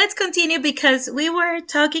 people, let's continue because we were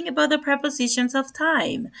talking about the prepositions of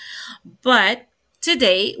time. But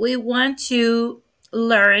today we want to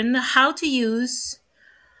learn how to use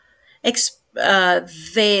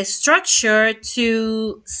the structure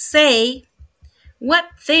to say what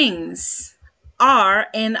things are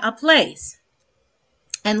in a place.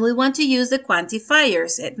 And we want to use the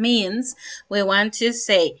quantifiers. It means we want to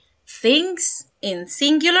say things in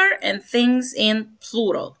singular and things in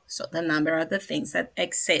plural. So the number of the things that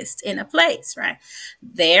exist in a place, right?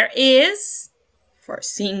 There is for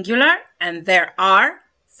singular and there are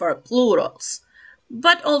for plurals.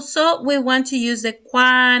 But also we want to use the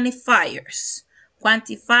quantifiers.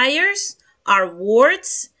 Quantifiers are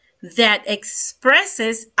words that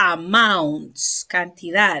expresses amounts,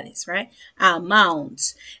 cantidades, right?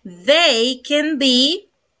 Amounts. They can be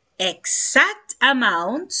exact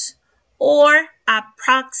amounts or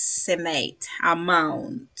approximate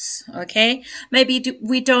amounts, okay? Maybe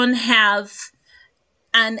we don't have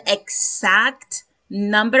an exact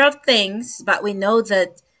number of things, but we know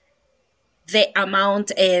that the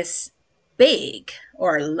amount is big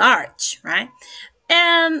or large, right?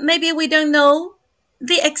 And maybe we don't know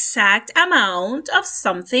the exact amount of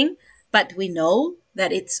something, but we know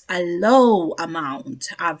that it's a low amount,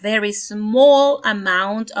 a very small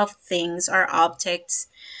amount of things or objects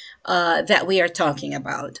that we are talking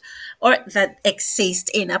about or that exist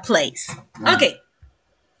in a place. Okay,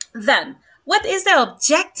 then what is the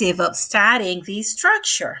objective of studying this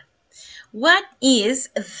structure? What is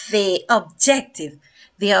the objective?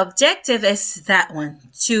 The objective is that one,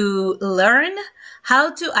 to learn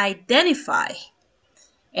how to identify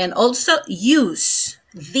and also use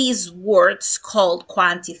these words called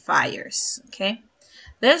quantifiers, okay?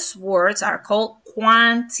 These words are called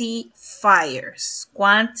quantifiers.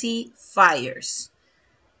 Quantifiers.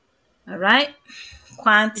 All right?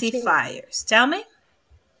 Quantifiers. Tell me.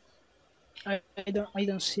 I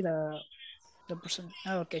don't see the person.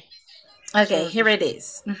 Oh, okay. Okay, Sorry. here it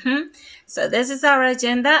is. So this is our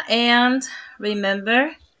agenda, and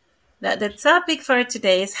remember that the topic for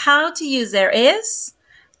today is how to use there is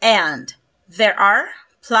and there are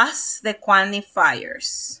plus the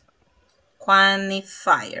quantifiers.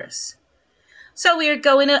 Quantifiers. So we are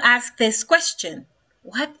going to ask this question.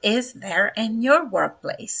 What is there in your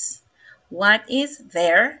workplace? What is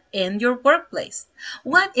there in your workplace?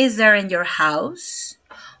 What is there in your house?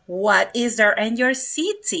 What is there in your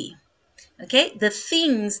city? Okay, the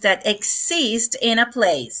things that exist in a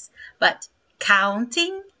place, but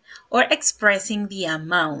counting or expressing the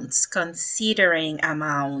amounts, considering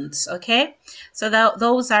amounts, okay? So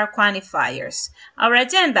those are quantifiers. Our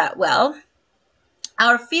agenda, well,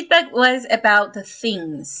 our feedback was about the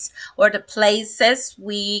things or the places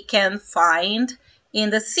we can find in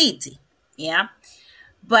the city, yeah?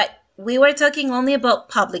 But we were talking only about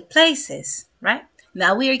public places, right?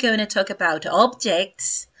 Now we are going to talk about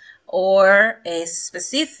objects or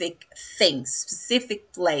specific things, specific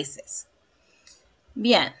places.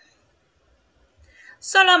 Bien.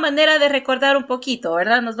 Solo a manera de recordar un poquito,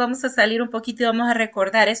 ¿verdad? Nos vamos a salir un poquito y vamos a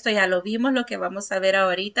recordar. Esto ya lo vimos, lo que vamos a ver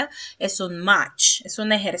ahorita es un match. Es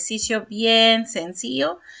un ejercicio bien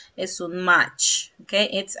sencillo. Es un match, okay?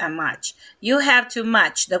 It's a match. You have to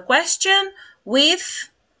match the question with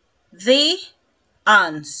the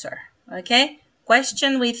answer, okay?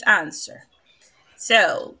 Question with answer.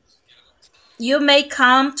 So, you may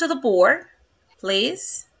come to the board,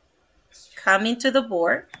 please. Come into the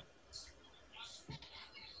board.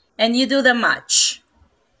 And you do the match.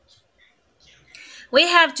 We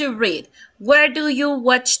have to read. Where do you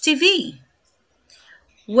watch TV?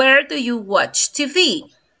 Where do you watch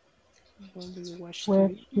TV? Where do you watch Where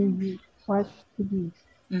TV? do you watch TV?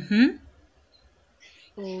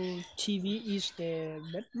 Oh, TV is the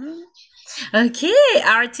bedroom. Okay,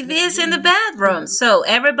 our TV is in the bedroom. So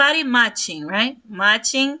everybody matching, right?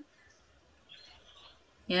 Matching.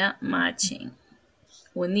 Yeah, matching.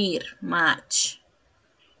 Unir, match.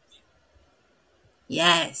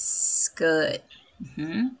 Yes, good.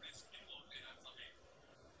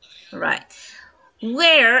 Right.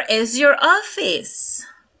 Where is your office?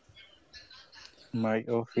 My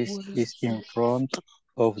office is in front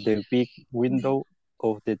of the big window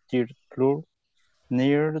of the third floor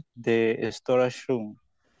near the storage room.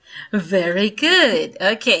 Very good.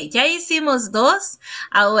 Ok, ya hicimos dos.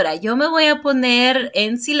 Ahora yo me voy a poner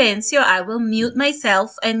en silencio. I will mute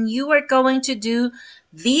myself and you are going to do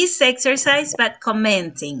this exercise but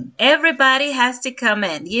commenting. Everybody has to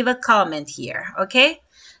comment. Give a comment here, ok?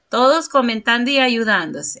 Todos comentando y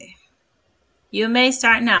ayudándose. You may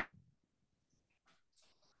start now.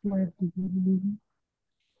 Where do you live?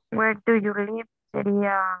 Where do you live?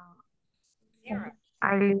 Sería,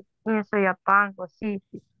 I live in Soyapango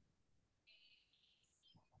City.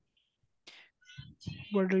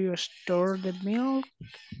 Where do you store the milk?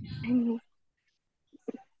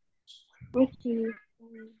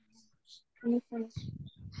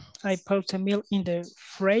 I put the milk in the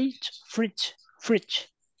fridge.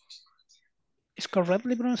 Is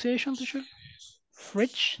correctly pronunciation, teacher?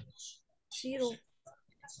 Fridge. Zero.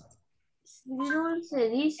 Zero se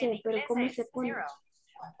dice, pero ¿cómo se pone?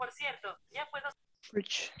 Por cierto, ya puedo.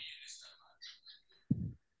 Fridge.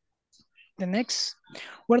 The next,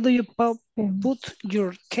 where do you put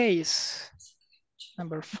your case?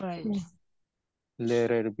 Number 5.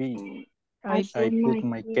 Letter B. I put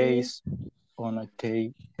my case on a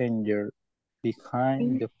key hanger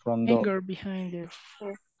behind the front door. Hanger behind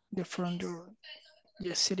the front door.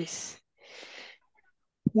 Yes, it is.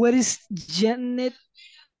 Where is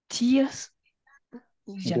Janetia's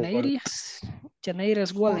wallet?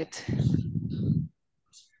 Janeiras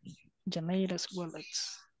wallet.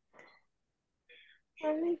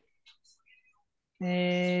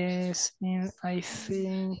 Is in, I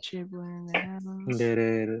think,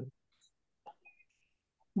 Letter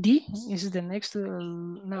D is the next.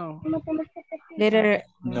 No. Letter.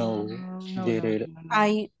 No. No.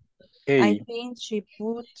 I think she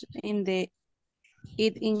put it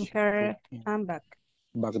in her handbag.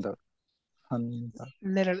 Handbag.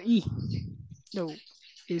 Letter E. No,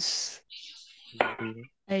 is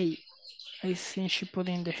A. I think she put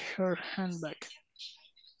in her handbag.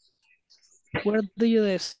 Where do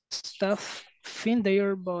you staff find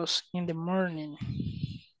their boss in the morning?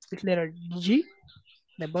 It's letter G.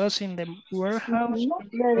 The boss in the warehouse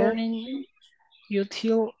morning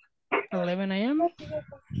until 11 a.m.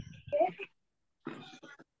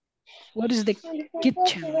 What is the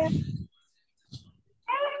kitchen?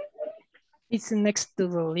 It's next to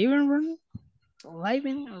the living room.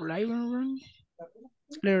 Living room.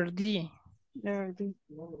 Letter D. Letter D.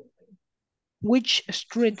 Which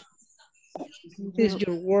street is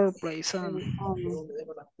your workplace on?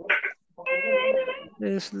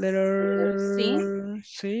 This letter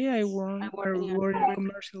C. I work in a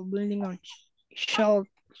commercial building on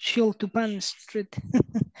Chiltupan Street.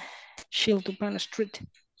 Chiltupan Street.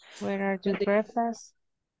 Where are your breakfast?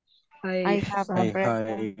 I have a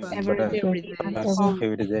breakfast every day at home.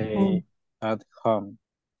 Every day at home.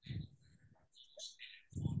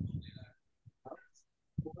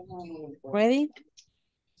 Ready?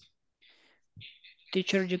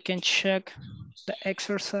 Teacher, you can check the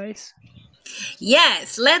exercise.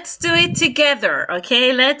 Yes, let's do it together,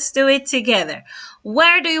 okay? Let's do it together.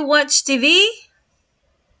 Where do you watch TV?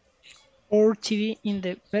 Or TV in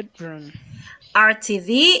the bedroom. Our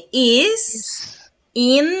TV is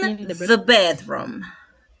in the bedroom.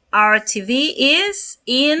 Our TV is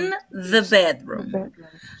in the bedroom.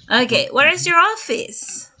 Okay, where is your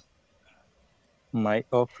office? My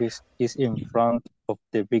office is in front of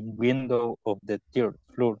the big window of the third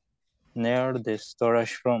floor, near the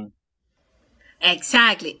storage room.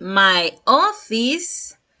 Exactly. My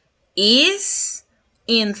office is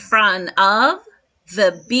in front of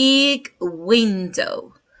the big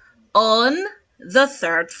window on the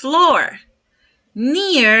third floor,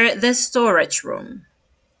 near the storage room.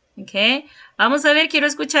 Okay, vamos a ver, quiero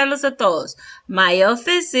escucharlos a todos. My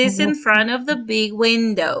office is in front of the big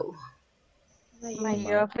window. My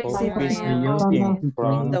office is in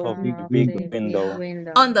front of the big window.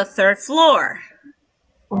 On the third floor.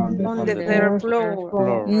 On the third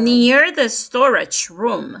floor. Near the storage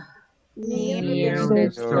room. Near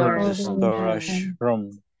the storage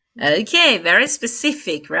room. Okay, very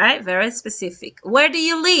specific, right? Very specific. Where do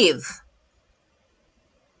you live?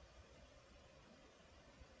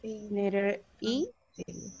 Letter E.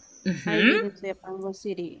 I live in Soyapango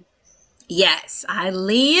City. Yes, I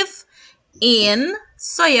live in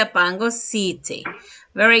Soyapango City.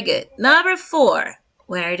 Very good. Number 4.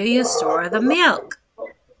 Where do you store the milk?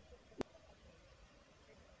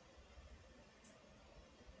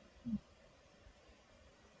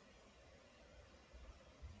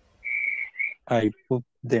 I put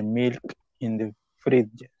the milk in the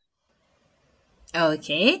fridge.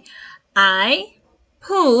 Okay. I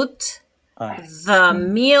put the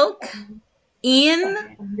milk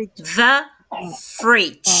in the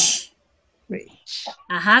fridge.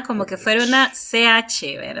 Ajá, como que fuera una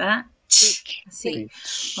CH, ¿verdad? Así,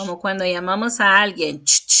 como cuando llamamos a alguien,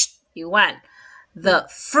 igual. The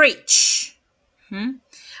fridge.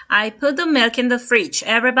 I put the milk in the fridge.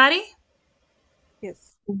 Everybody?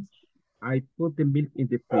 Yes. I put the milk in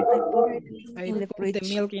the fridge. I put the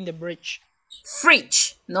milk in the fridge.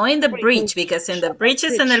 Fridge, no in the bridge, because in the bridge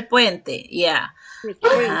es en el puente. Yeah.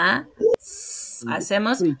 Ajá.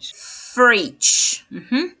 Hacemos fridge.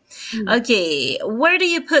 Okay, where do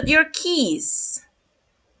you put your keys?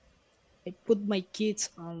 I put my keys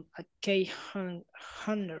on a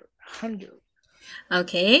K100.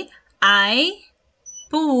 Okay, I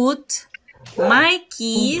put my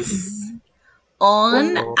keys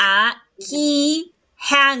on a key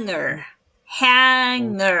hanger.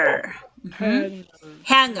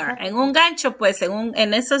 Hanger, en un gancho, pues,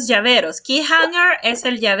 en esos llaveros. Key hanger es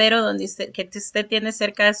el llavero donde que usted tiene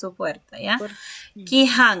cerca de su puerta, ¿ya? Key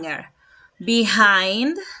hanger,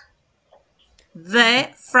 behind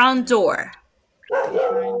the front door.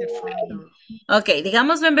 Ok,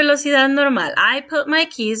 digámoslo en velocidad normal. I put my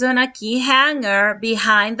keys on a key hanger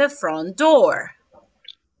behind the front door.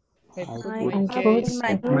 I put my keys on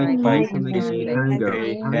a key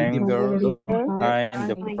hanger behind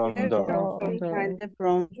the front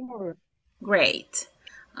door. Great.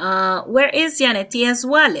 Where is Janetia's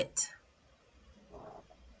wallet?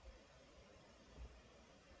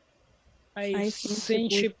 I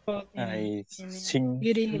think she put I think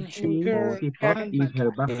it in her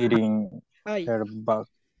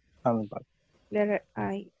handbag. Letter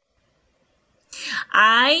I.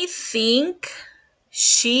 I think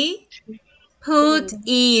she put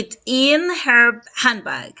it in her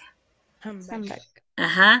handbag.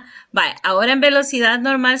 Ajá. Vale, ahora en velocidad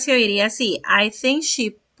normal se oiría así. I think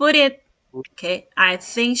she put it, okay, I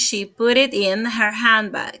think she put it in her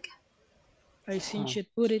handbag. I think she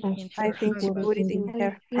put it in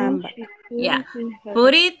her handbag. Yeah,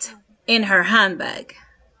 put it in her handbag.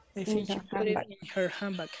 I think she put it in her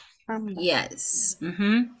handbag. Yes.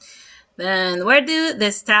 Then where do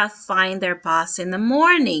the staff find their boss in the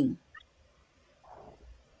morning?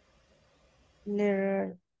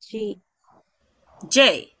 Letter G.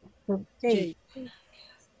 J. J.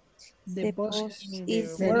 The boss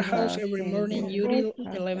is in the warehouse every morning until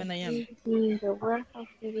 11 a.m. In the warehouse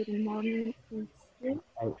every morning.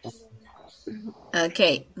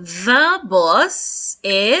 Okay, the boss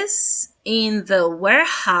is in the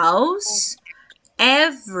warehouse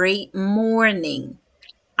every morning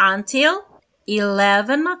until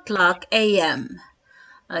 11 o'clock a.m.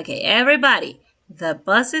 Okay, everybody. The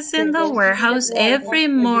bus is in the warehouse every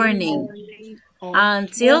morning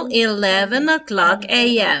until 11 o'clock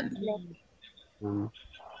a.m.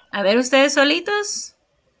 A ver, ustedes solitos.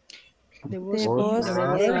 The The boss boss in in the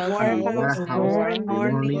the warehouse warehouse every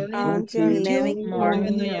morning until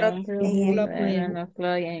 11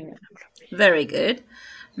 o'clock a.m. Very good.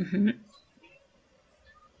 Mhm.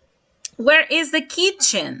 Where is the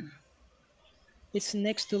kitchen? It's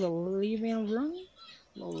next to the living room.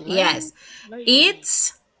 Yes,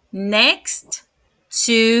 it's next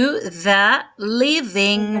to the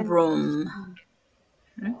living room.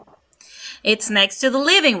 It's next to the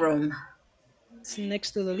living room. It's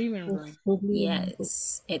next to the living room.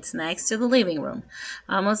 Yes, it's next to the living room.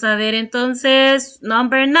 Vamos a ver entonces,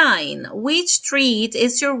 number 9. Which street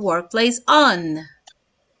is your workplace on?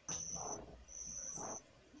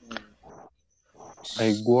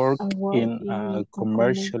 I work in a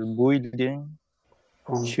commercial building,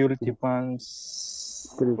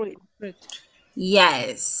 Street.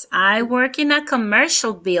 Yes, I work in a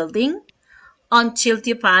commercial building on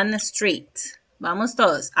Chiltipan Street. Vamos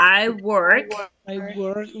todos. I work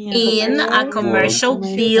in a commercial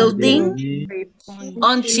building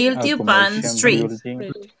on Chiltipan Street.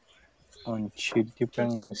 On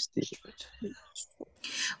Chiltipan Street.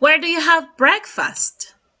 Where do you have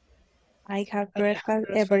breakfast? I have breakfast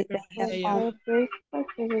every day at home.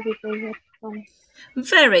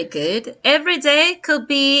 Very good. Every day could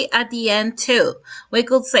be at the end too. We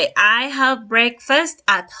could say, I have breakfast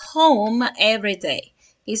at home every day.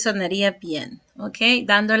 Y sonaría bien, ¿ok?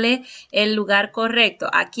 Dándole el lugar correcto.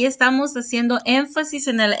 Aquí estamos haciendo énfasis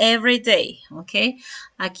en el everyday, ¿ok?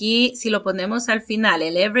 Aquí, si lo ponemos al final,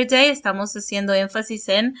 el everyday, estamos haciendo énfasis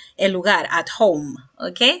en el lugar, at home,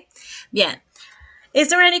 ¿ok? Bien. Is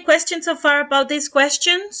there any question so far about these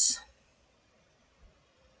questions?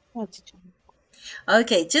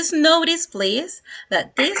 Okay, just notice, please,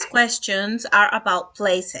 that these questions are about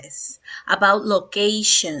places, about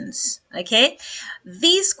locations, okay?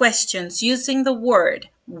 These questions using the word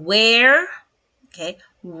where, okay,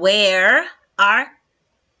 where are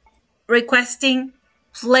requesting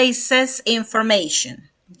places information,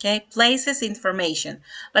 okay? Places information.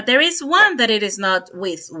 But there is one that it is not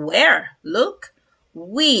with where. Look,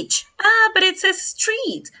 which. But it says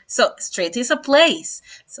street. So street is a place.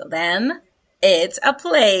 So then it's a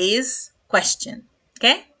place question,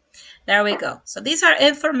 okay? There we go. So these are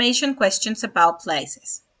information questions about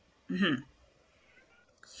places. And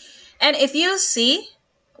if you see,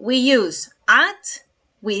 we use at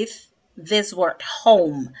with this word,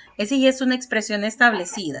 home. Esa ya es una expresión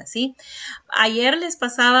establecida, ¿sí? Ayer les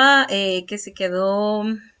pasaba que se quedó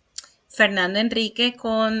Fernando Enrique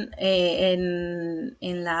con,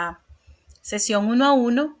 en la sesión 1 a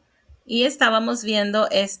 1 y estábamos viendo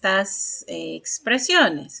estas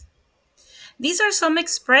expresiones. These are some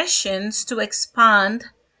expressions to expand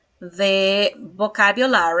the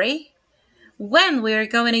vocabulary when we're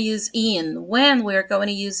going to use in, when we're going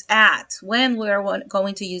to use at, when we're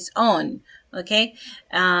going to use on, okay?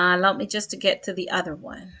 Allow me just to get to the other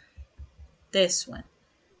one, this one.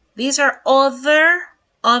 These are other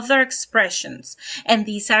expressions, and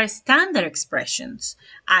these are standard expressions.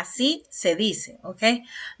 Así se dice, ¿ok?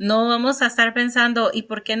 No vamos a estar pensando, ¿y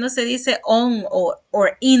por qué no se dice on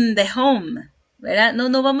or in the home? ¿Verdad?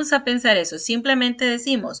 No vamos a pensar eso. Simplemente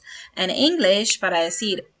decimos, en English, para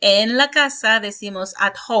decir en la casa, decimos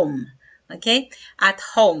at home, ¿ok? At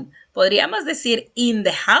home. Podríamos decir in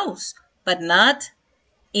the house, but not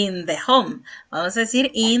in the home. Vamos a decir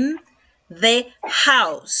in the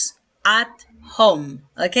house, at home,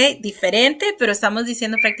 ¿ok? Diferente, pero estamos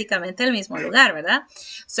diciendo prácticamente el mismo lugar, ¿verdad?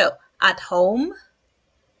 So, at home,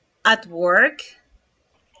 at work,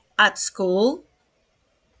 at school,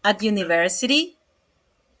 at university,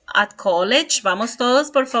 at college. Vamos todos,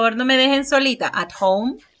 por favor, no me dejen solita. At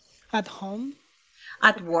home. At home.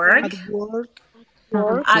 At work. At work.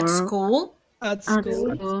 At school. At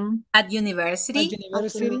school. At university. At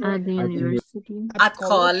university. At the university. At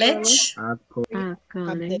college. At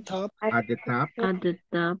the top. At the top. At the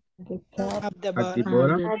top. At the At the bottom.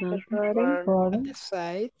 bottom. At the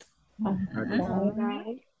side. At the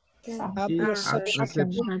side. At reception.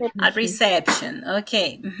 At reception.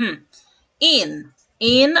 Okay. In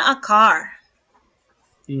a car.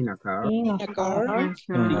 In a car. In In a car.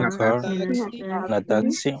 In a car. In a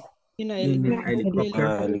taxi. In a In a helicopter.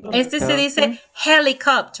 helicopter. Este se dice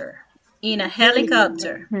helicopter. In a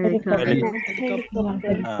helicopter. helicopter.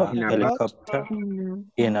 In a Helicopter.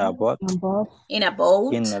 In a boat. In a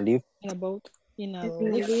boat. In a lift. In a boat. In a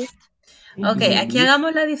lift. Ok, aquí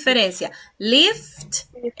hagamos la diferencia. Lift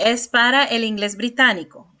es para el inglés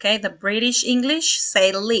británico. Ok, the British English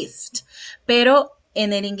say lift. Pero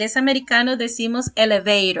en el inglés americano decimos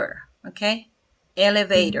elevator. Ok,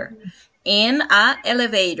 elevator. In a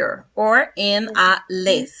elevator or in a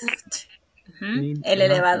lift. El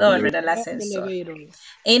elevador, ¿verdad? El ascensor.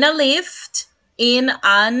 In a lift, in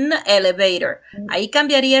an elevator. Ahí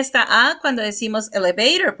cambiaría esta A cuando decimos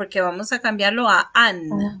elevator, porque vamos a cambiarlo a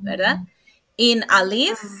an, ¿verdad? In a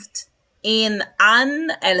lift, in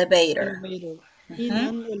an elevator. In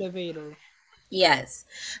an elevator. Yes.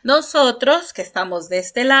 Nosotros, que estamos de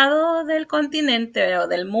este lado del continente o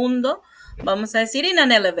del mundo, vamos a decir in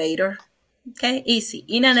an elevator. Okay, easy.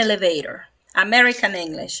 In an elevator. American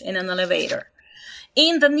English, in an elevator.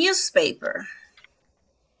 In the newspaper.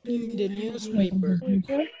 In the newspaper.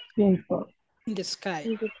 In the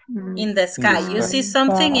sky. In the sky. You see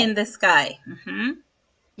something in the sky.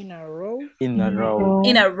 In a row. In a row.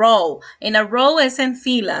 In a row. In a row es en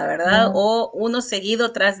fila, ¿verdad? O uno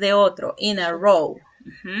seguido tras de otro. In a row.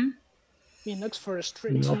 In Oxford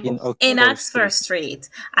Street. In Oxford Street.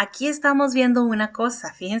 Aquí estamos viendo una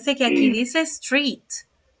cosa. Fíjense que aquí dice street,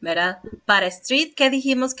 ¿verdad? Para street, ¿qué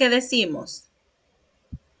dijimos que decimos?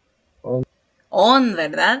 On,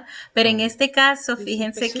 ¿verdad? Pero en este caso,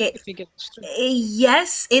 fíjense que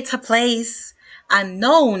yes, it's a place, a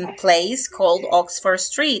known place called Oxford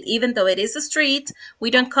Street. Even though it is a street, we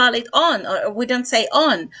don't call it on, or we don't say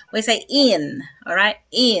on, we say in, all right?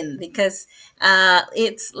 In, because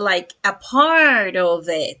it's like a part of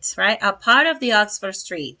it, right? A part of the Oxford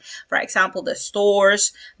Street. For example, the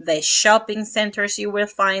stores, the shopping centers you will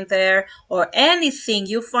find there, or anything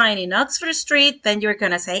you find in Oxford Street, then you're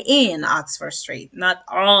going to say in Oxford Street, not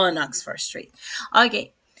on Oxford Street.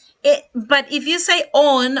 Okay. But if you say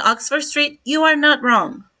on Oxford Street, you are not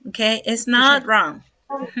wrong. Okay. It's not wrong.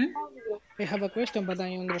 I have a question, but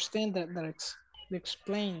I understand that it's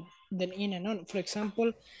explained the in and on. For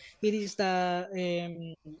example, it is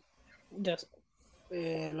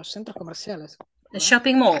los centros comerciales. The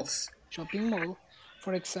shopping malls. Shopping mall.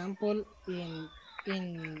 For example, in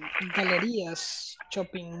Galerías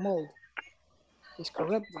shopping mall. Is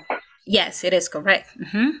correct? Yes, it is correct.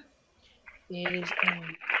 It is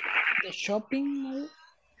in the shopping mall.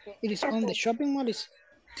 It is on the shopping mall.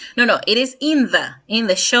 No, it is in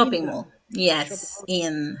the shopping mall. Yes,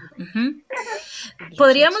 in.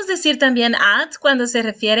 Podríamos decir también at cuando se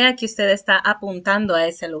refiere a que usted está apuntando a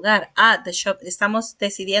ese lugar. At the shop. Estamos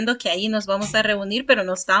decidiendo que ahí nos vamos a reunir, pero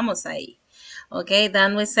no estamos ahí. Okay,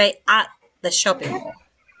 then we say at the shopping mall.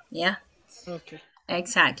 Yeah. Okay.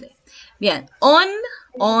 Exactly. Bien.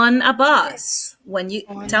 On a bus. When you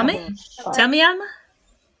tell me, Alma.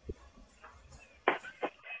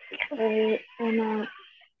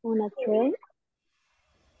 On a train.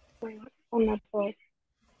 On a bus.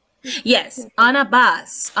 Yes, on a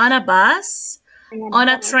bus, on a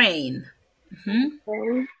train,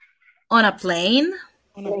 on a plane,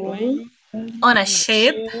 on a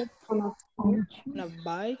ship, on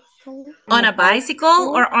a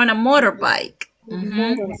bicycle, or on a motorbike.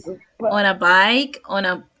 On a bike, on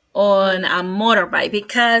a motorbike,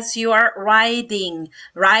 because you are riding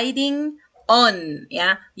on,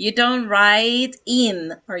 yeah. You don't ride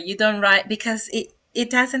in, or you don't ride because it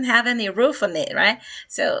doesn't have any roof on it, right?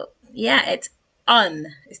 So, yeah, it's on.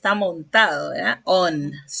 Está montado, ¿verdad?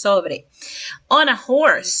 On, sobre. On a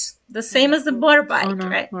horse, the same as the motorbike,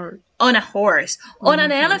 right? On a horse. On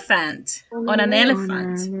an elephant. On an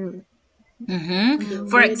elephant.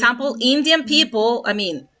 For example, Indian people,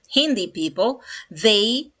 Hindi people,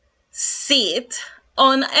 they sit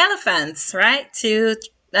on elephants, right?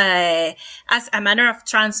 As a matter of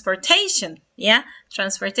transportation, yeah,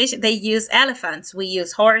 transportation. They use elephants. We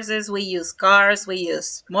use horses. We use cars. We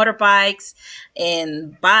use motorbikes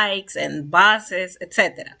and bikes and buses,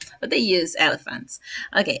 etc. But they use elephants.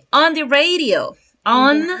 Okay, on the radio.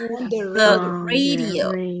 On the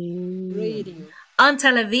radio. On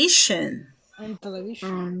television. On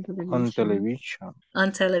television. On television.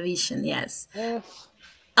 On television, yes.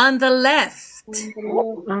 On the left.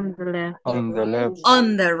 On the left. On the left.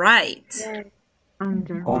 On the right. On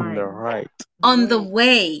the On the right. On the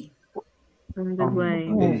way. On the way.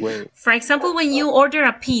 On the way. For example, when you order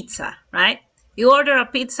a pizza, right? You order a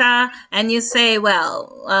pizza and you say,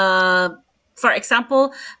 well, for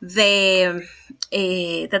example, the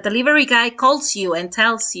delivery guy calls you and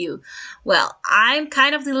tells you, well, I'm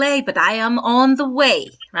kind of delayed, but I am on the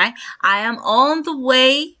way, right? I am on the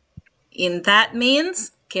way, and that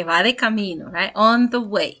means que va de camino, right? On the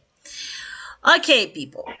way. Okay,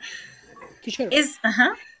 people. Teacher. Is,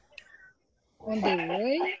 On the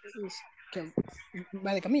way is que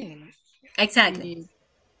va de camino, ¿no? Exactly. Y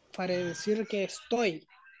para decir que estoy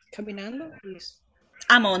caminando is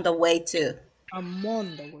I'm on the way too. I'm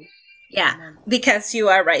on the way. Yeah, because you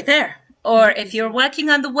are right there. Or if you're walking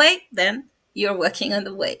on the way, then you're walking on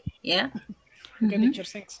the way. Yeah. Okay, teacher,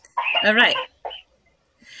 thanks. All right.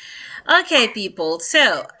 Okay, people.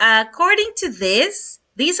 So according to this,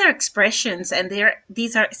 these are expressions, and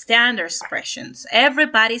these are standard expressions.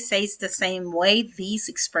 Everybody says the same way these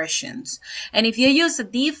expressions. And if you use a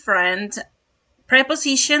different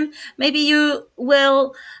preposition, maybe you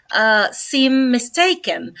will seem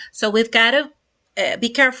mistaken. So we've got to be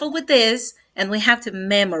careful with this, and we have to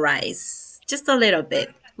memorize just a little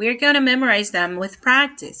bit. We're going to memorize them with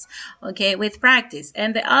practice, okay, with practice.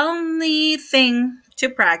 And the only thing to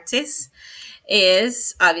practice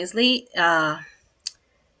is obviously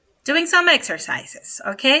doing some exercises,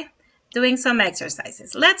 okay? Doing some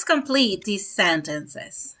exercises. Let's complete these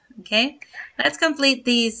sentences, okay? Let's complete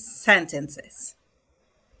these sentences.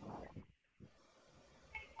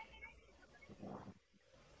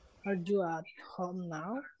 Are you at home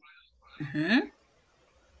now?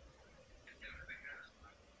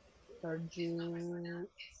 Are you in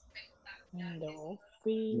the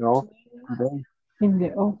office? No, today. In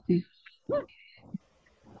the office.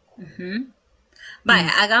 Vaya,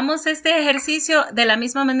 hagamos este ejercicio de la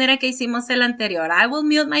misma manera que hicimos el anterior. I will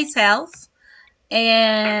mute myself.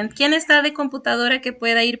 And ¿quién está de computadora que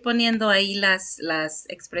pueda ir poniendo ahí las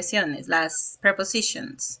expresiones, las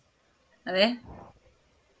prepositions? A ver.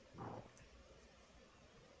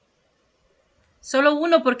 Solo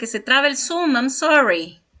uno porque se traba el Zoom, I'm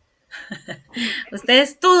sorry.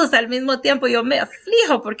 Ustedes todos al mismo tiempo, yo me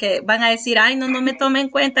aflijo porque van a decir, ay, no me tome en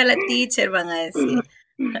cuenta la teacher, van a decir.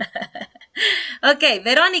 Ok,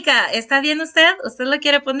 Verónica, ¿está bien usted? ¿Usted lo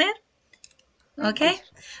quiere poner? Ok.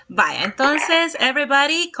 Vaya, entonces,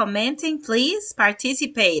 everybody commenting, please,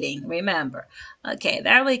 participating, remember. Okay,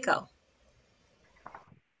 there we go.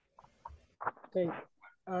 Okay,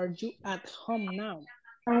 are you at home now?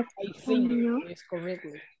 I think it's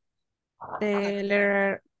correctly. The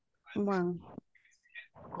letter one.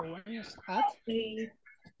 The one is at?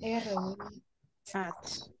 At.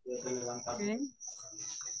 Okay.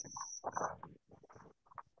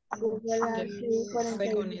 The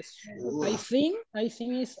second is, I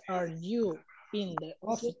think is, are you in the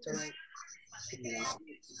office today?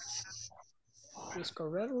 Is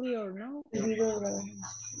correctly or no? You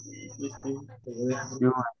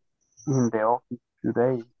in the office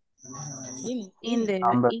today. In the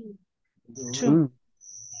Number two.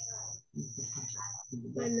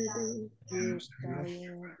 You start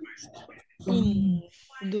in,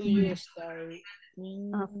 do you start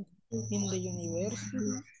in the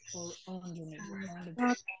university or on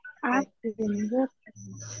university? At the university.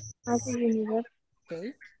 At the university.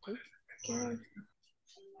 Okay.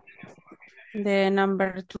 The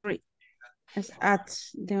number three is at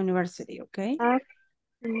the university, okay? At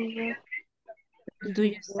the university. Do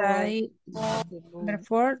you study? Number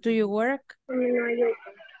four, do you work?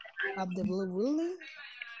 At the blue building?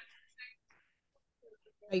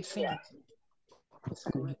 I think it's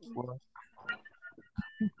correct.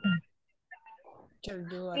 Can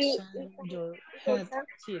you assign your head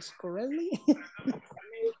is correctly?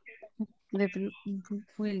 The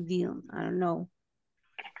building, I don't know.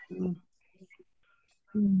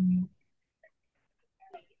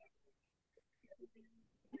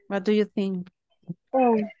 What do you think?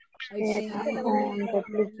 I think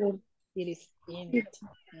it is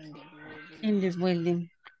in this building.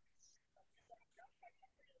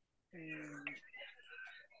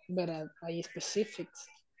 But I specifics.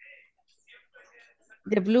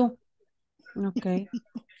 The blue. Okay.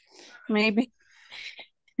 Maybe.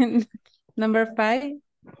 Number five.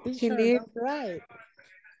 She lives. Right.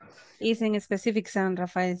 Is in specific San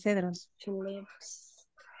Rafael Cedros. She lives.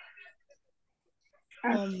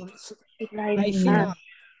 I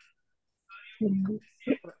think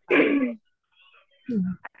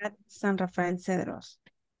at San Rafael Cedros.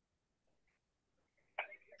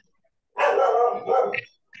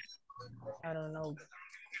 I don't know.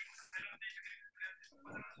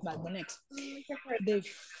 But the next. The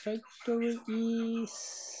factory is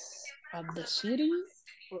at the city?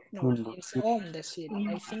 No, it's on the city.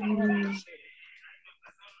 I think on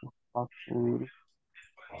the city.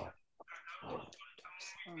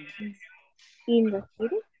 in the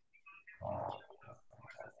city.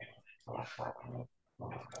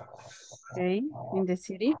 Okay, in the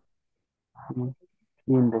city.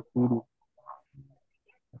 In the city.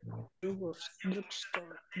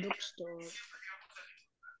 Drugstore.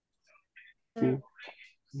 Sí.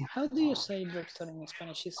 How do you say drugstore in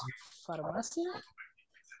Spanish? Is farmacia?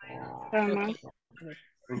 Farmacia.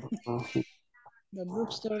 Okay. The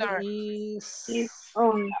drugstore is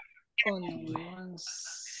on one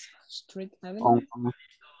street avenue.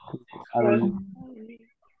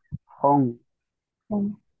 On.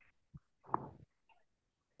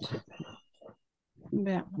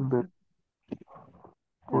 Veamos.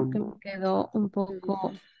 Creo que me quedó un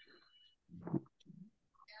poco.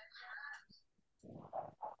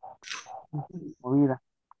 Movida.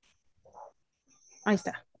 Ahí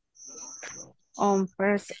está. On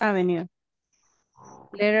First Avenue.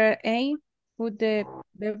 Letter A, put the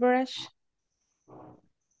beverage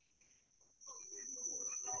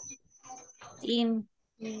in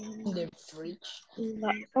the fridge.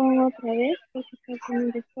 Otra vez, porque está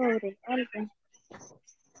poniendo sobre algo.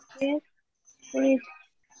 Yes, fridge.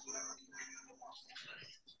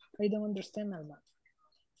 I don't understand, Alma.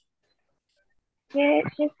 ¿Qué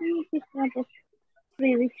significa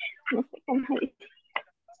fridge? No sé cómo dice.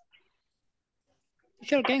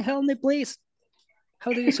 Sure, can you help me, please?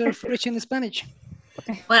 How do you say fridge in Spanish?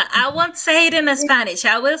 Well, I won't say it in Spanish.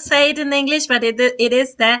 I will say it in English, but it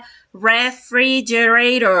is the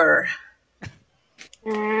refrigerator.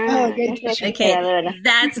 Okay,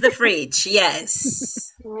 that's the fridge,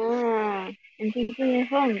 yes. Entonces es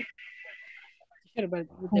home. Sure, but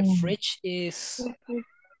the fridge is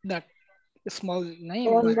the small name.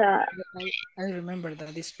 But I remember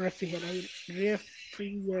that it's refrigerator.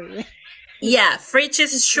 Yeah, fridge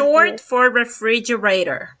is short for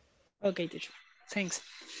refrigerator. Okay, teacher. Thanks.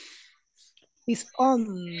 It's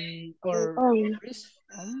on or is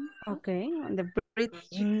on? Okay, on the bridge.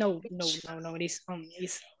 No. It is on.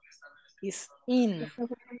 It's in.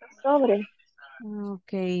 Sobre.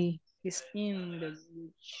 Okay. It's in the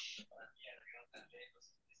bridge.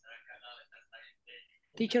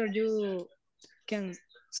 Teacher, you can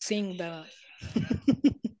sing the.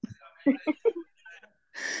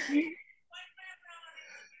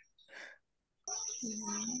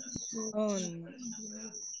 On.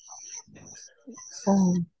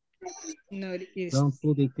 No, it is. Don't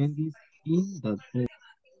put the candies in the bowl.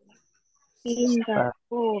 In the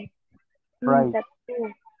bowl. Right.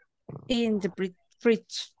 In the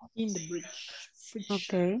fridge. In the bridge. Fridge.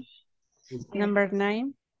 Okay. Number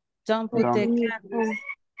 9. Don't put the candies.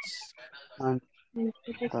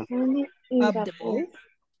 Up the bowl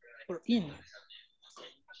or in?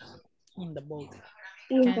 In the bowl. Candies.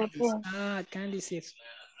 The bowl. Candies is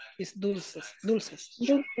dulces.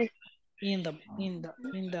 In the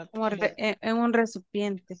En un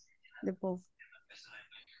recipiente de bowl.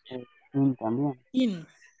 In también. In.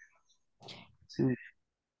 Sí.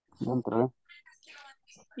 Dentro.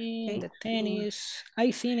 In the tennis.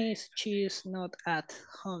 I finished. She's not at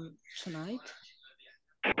home tonight.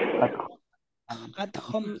 At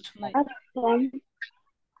home tonight. At home.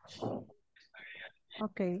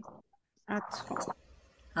 Okay. At home.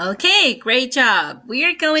 Okay, great job. We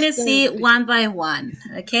are going to see one by one.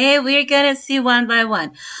 Okay, we're going to see one by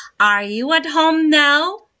one. Are you at home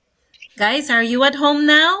now? Guys, are you at home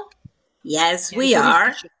now? Yes, we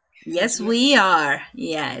are. Yes, we are.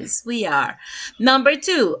 Yes, we are. Number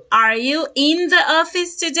 2, are you in the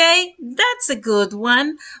office today? That's a good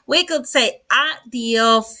one. We could say at the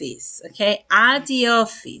office. Okay, at the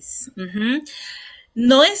office.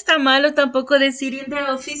 No está malo tampoco decir in the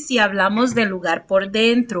office si hablamos del lugar por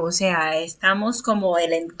dentro, o sea, estamos como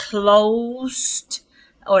el enclosed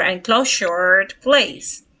or enclosured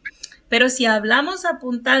place. Pero si hablamos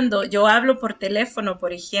apuntando, yo hablo por teléfono,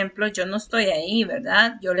 por ejemplo, yo no estoy ahí,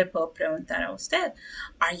 ¿verdad? Yo le puedo preguntar a usted,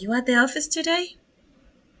 are you at the office today?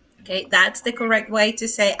 Okay, that's the correct way to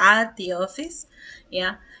say at the office.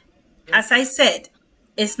 Yeah. As I said,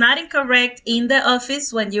 it's not incorrect in the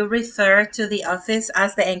office when you refer to the office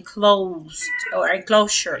as the enclosed or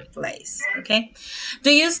enclosure place, okay?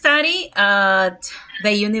 Do you study at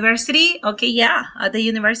the university? Okay, yeah, at the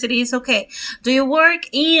university is okay. Do you work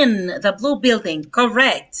in the blue building?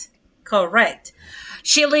 Correct.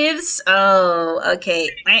 She lives, okay.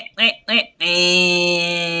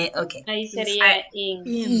 Okay. Ahí sería in.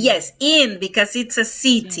 Yes, in, because it's a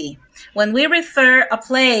city. When we refer a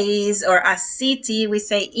place or a city, we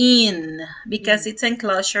say in, because it's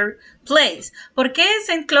enclosure place. ¿Por qué es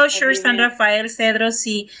enclosure San Rafael Cedros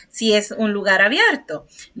si es un lugar abierto?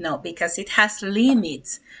 No, because it has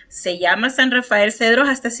limits. Se llama San Rafael Cedros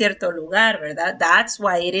hasta cierto lugar, ¿verdad? That's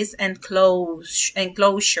why it is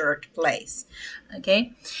enclosure place.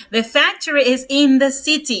 Okay. The factory is in the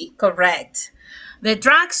city, correct. The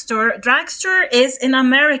drugstore is in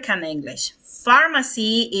American English.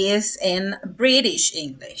 Pharmacy is in British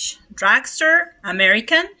English. Drugstore,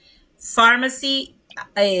 American. Pharmacy,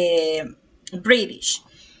 British.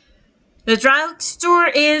 The drugstore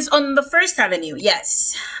is on the First Avenue,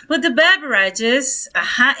 yes. But the beverages,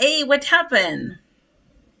 hey, what happened?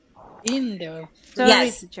 In the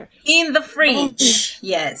yes, in the fridge.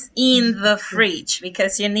 Yes, in the fridge,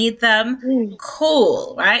 because you need them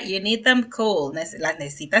cool, right? You need them cool. Las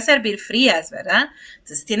necesitas servir frías, ¿verdad?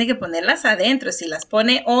 Entonces tiene que ponerlas adentro. Si las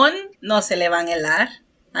pone on, no se le van a helar.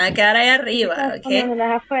 Van a quedar ahí arriba, okay?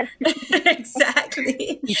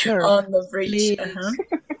 Exactly. Sure. On the fridge.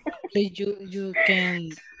 Please, you can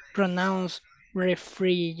pronounce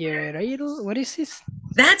refrigerator. What is this?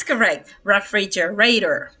 That's correct.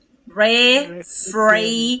 Refrigerator.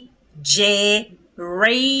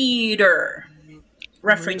 Refrigerator.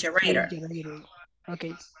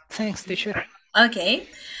 Okay, thanks, teacher. Okay,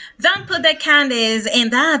 don't put the candies in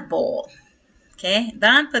that bowl. Okay,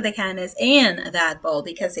 don't put the candies in that bowl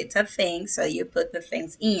because it's a thing, so you put the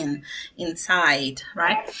things inside,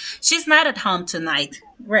 right? She's not at home tonight.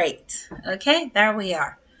 Great. Okay, there we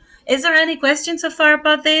are. Is there any question so far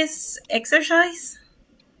about this exercise?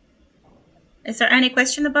 Is there any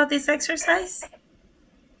question about this exercise?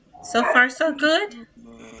 So far, so good?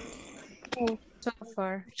 So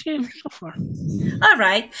far. All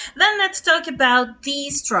right, then let's talk about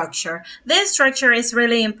the structure. This structure is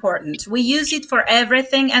really important. We use it for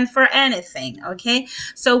everything and for anything, okay?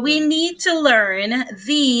 So we need to learn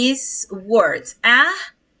these words,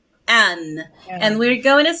 an, and we're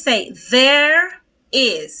going to say there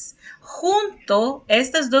is. Junto,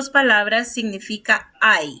 estas dos palabras significa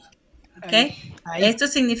hay. Okay, esto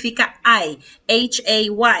significa hay,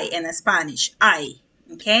 H-A-Y en Spanish, hay,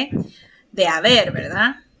 okay, de haber,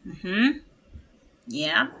 ¿verdad?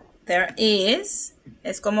 Yeah, there is,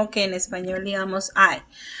 es como que en español digamos hay,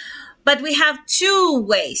 but we have two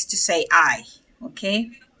ways to say I,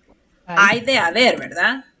 okay, hay de haber,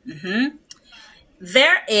 ¿verdad?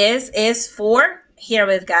 There is for, here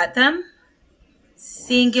we've got them,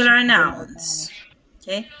 singular nouns,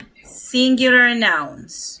 okay, singular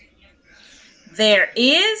nouns. There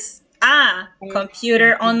is a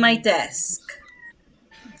computer on my desk.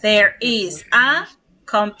 There is a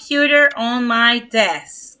computer on my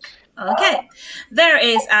desk. Okay. There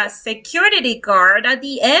is a security guard at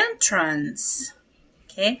the entrance.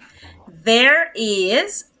 Okay. There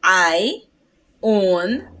is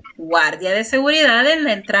un guardia de seguridad en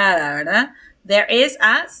la entrada, ¿verdad? There is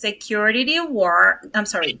a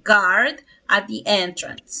guard at the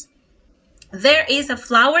entrance. There is a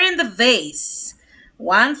flower in the vase.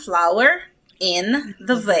 One flower in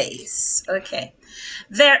the vase. Okay.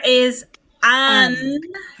 There is an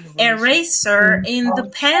eraser in the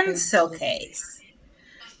pencil case.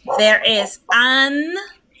 There is an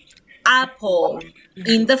apple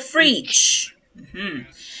in the fridge.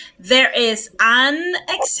 There is an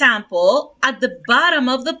example at the bottom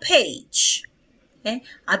of the page. Okay.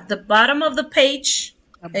 At the bottom of the page,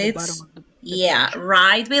 yeah,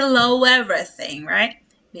 right below everything, right?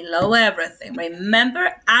 Below everything.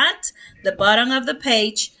 Remember, at the bottom of the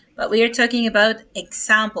page, but we are talking about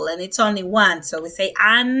example, and it's only one. So we say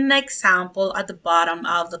an example at the bottom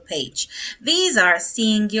of the page. These are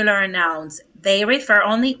singular nouns. They refer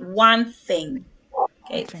only one thing.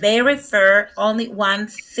 Okay, they refer only one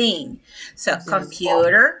thing. So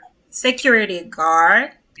computer, security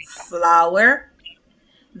guard, flower.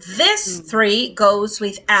 This three goes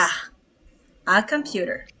with a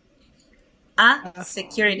computer, a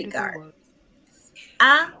security guard,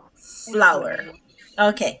 a flower.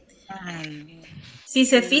 Ok. Si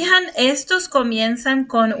se fijan, estos comienzan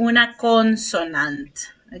con una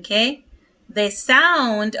consonant. Ok. The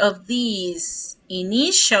sound of these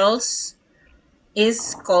initials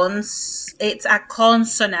is it's a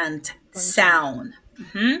consonant sound.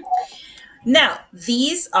 Now,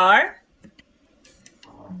 these are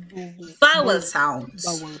vowel sounds.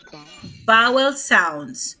 Vowel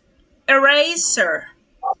sounds. Eraser,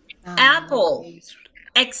 apple,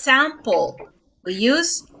 example. We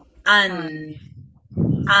use an.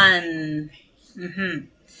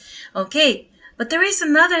 Okay, but there is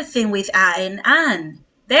another thing with a and an.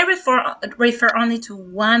 They refer only to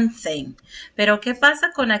one thing. Pero ¿qué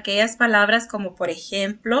pasa con aquellas palabras como por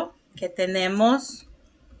ejemplo que tenemos?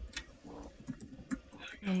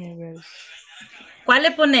 ¿Cuál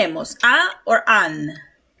le ponemos? ¿A o an?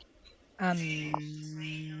 A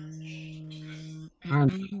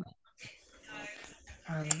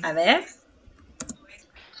ver.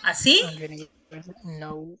 ¿Así?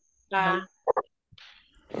 No. Ah.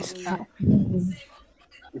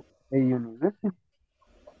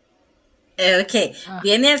 Ok,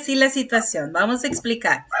 viene así la situación. Vamos a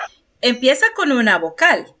explicar. Empieza con una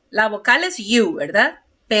vocal. La vocal es U, ¿verdad?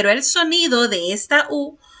 Pero el sonido de esta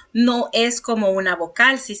U no es como una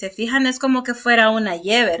vocal. Si se fijan, es como que fuera una Y,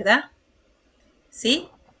 ¿verdad? ¿Sí?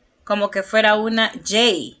 Como que fuera una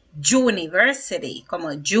J. University, como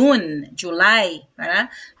June, July, ¿verdad?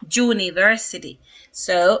 University.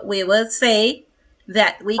 So we will say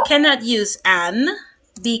that we cannot use an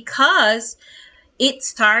because it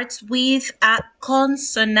starts with a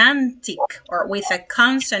consonantic or with a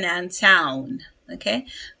consonant sound. ¿Ok?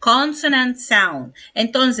 Consonant sound.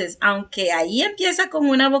 Entonces, aunque ahí empieza con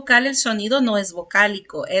una vocal, el sonido no es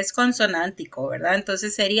vocálico, es consonántico, ¿verdad?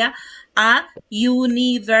 Entonces sería a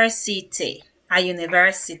university. A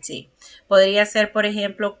university. Podría ser, por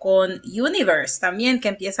ejemplo, con universe también, que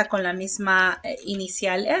empieza con la misma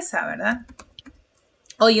inicial esa, ¿verdad?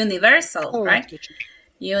 O universal, right?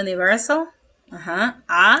 Universal.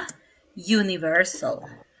 A universal.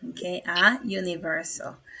 Okay, a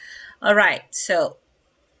universal. All right, so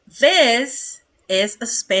this is a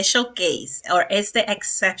special case, or is the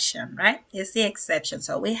exception, right? It's the exception.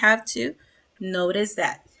 So we have to notice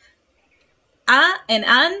that. A and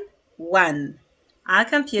an, one. A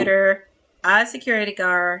computer, a security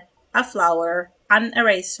guard, a flower, an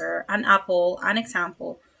eraser, an apple, an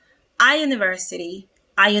example, a university,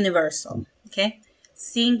 a universal. Okay,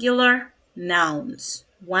 singular nouns,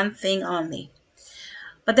 one thing only.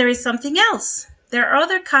 But there is something else. There are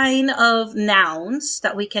other kind of nouns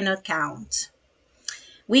that we cannot count.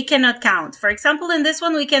 We cannot count. For example, in this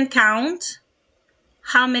one, we can count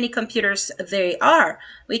how many computers there are.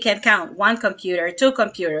 We can count 1 computer, 2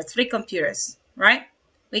 computers, 3 computers, right?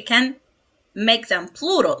 We can make them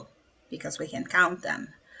plural because we can count them.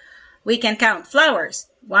 We can count flowers.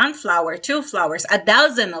 1 flower, 2 flowers,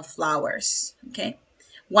 1,000 of flowers, okay?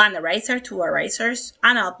 1 eraser, 2 erasers,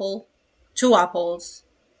 an apple, 2 apples,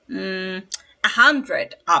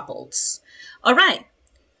 100 apples. All right.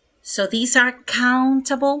 So these are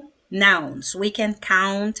countable nouns. We can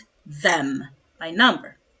count them by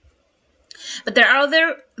number. But there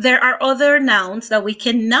are other nouns that we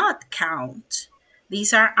cannot count.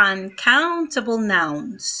 These are uncountable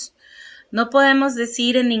nouns. No podemos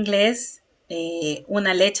decir en inglés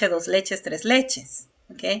una leche, 2 leches, 3 leches.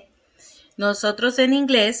 ¿Okay? Nosotros en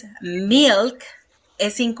inglés, milk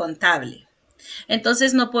es incontable.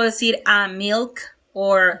 Entonces no puedo decir a milk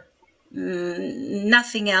or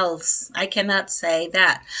nothing else. I cannot say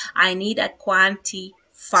that. I need a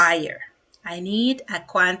quantifier. I need a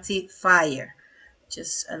quantifier.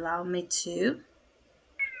 Just allow me to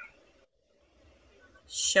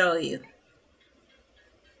show you.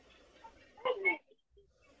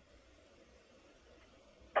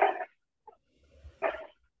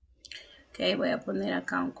 Ok, voy a poner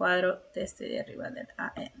acá un cuadro desde de arriba del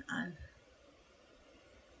an.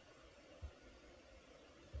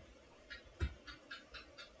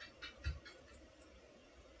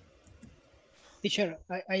 Teacher,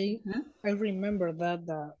 I remember that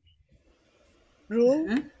the rule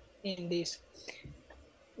in this,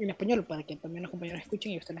 en español, para que también los compañeros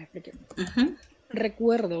escuchen y usted les explique.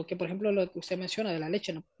 Recuerdo que, por ejemplo, lo que usted menciona de la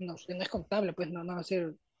leche no es contable, pues no va a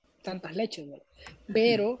ser tantas leches, ¿verdad?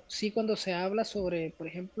 Pero sí cuando se habla sobre, por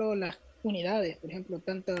ejemplo, las unidades, por ejemplo,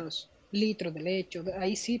 tantos litros de leche,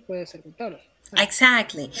 ahí sí puede ser contable.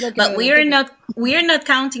 Exactly, but we are not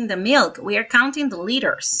counting the milk. We are counting the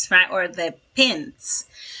liters, right, or the pints.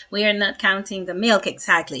 We are not counting the milk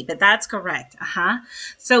exactly, but that's correct.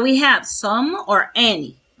 So we have some or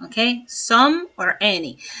any. Okay, some or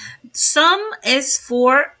any. Some is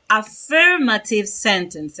for affirmative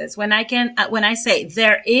sentences. When I say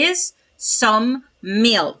there is some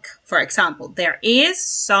milk, for example, there is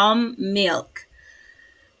some milk.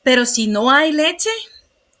 Pero si no hay leche,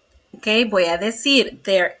 ok, voy a decir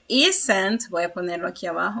there isn't, voy a ponerlo aquí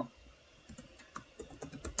abajo,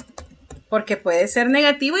 porque puede ser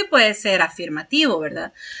negativo y puede ser afirmativo,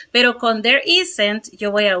 ¿verdad? Pero con there isn't yo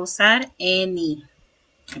voy a usar any,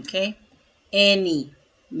 ok, any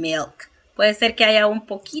milk. Puede ser que haya un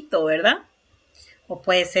poquito, ¿verdad? O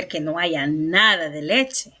puede ser que no haya nada de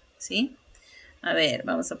leche, ¿sí? A ver,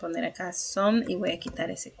 vamos a poner acá some y voy a quitar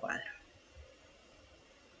ese cuadro.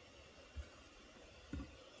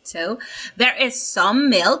 So, there is some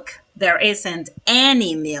milk, there isn't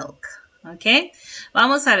any milk. ¿Ok?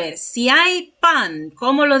 Vamos a ver, si hay pan,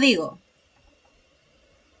 ¿cómo lo digo?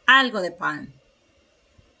 Algo de pan.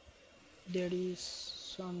 There is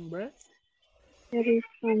some bread. There is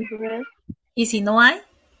some bread. ¿Y si no hay?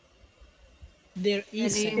 There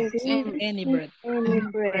isn't any bread. Any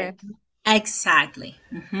bread. Exactly.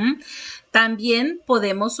 También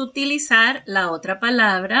podemos utilizar la otra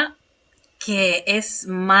palabra que es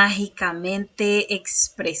mágicamente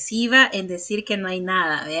expresiva en decir que no hay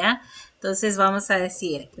nada, ¿vea? Entonces vamos a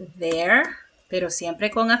decir there, pero siempre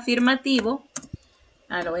con afirmativo.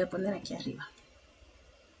 Lo voy a poner aquí arriba.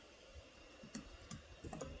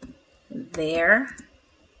 There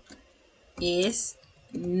is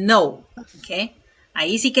no, ¿ok?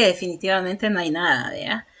 Ahí sí que definitivamente no hay nada,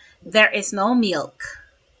 ¿vea? There is no milk,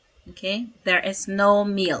 ¿ok? There is no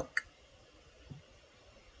milk.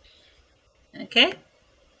 ¿Ok?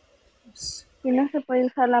 Y no se puede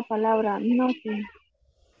usar la palabra nothing.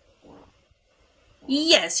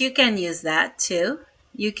 Yes, you can use that too.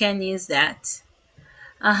 You can use that.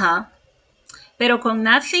 Ajá. Pero con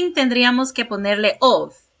nothing tendríamos que ponerle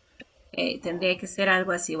of. Tendría que ser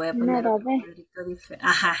algo así. Voy a poner otro cuadrito diferente.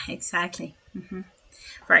 Ajá, exactly.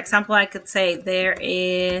 For example, I could say there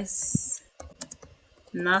is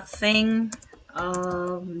nothing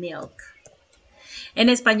of milk. En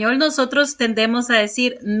español nosotros tendemos a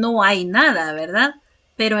decir no hay nada, ¿verdad?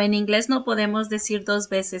 Pero en inglés no podemos decir dos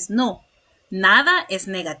veces no. Nada es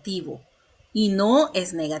negativo y no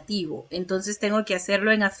es negativo. Entonces tengo que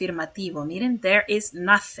hacerlo en afirmativo. Miren, there is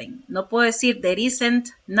nothing. No puedo decir there isn't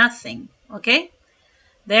nothing, ¿ok?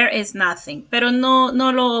 There is nothing. Pero no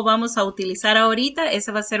lo vamos a utilizar ahorita.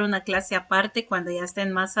 Esa va a ser una clase aparte cuando ya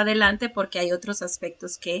estén más adelante porque hay otros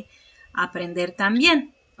aspectos que aprender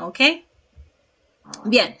también, ¿ok?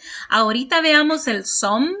 Bien, ahorita veamos el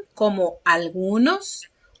some como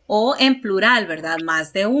algunos o en plural, ¿verdad?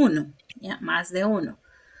 Más de uno, ¿ya? Más de uno.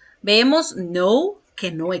 Vemos no,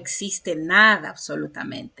 que no existe nada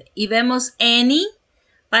absolutamente. Y vemos any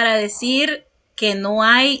para decir que no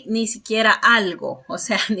hay ni siquiera algo, o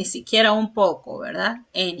sea, ni siquiera un poco, ¿verdad?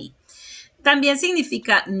 Any. También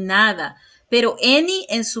significa nada. Pero any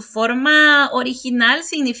en su forma original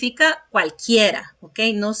significa cualquiera, ¿ok?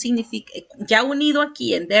 No significa, ya unido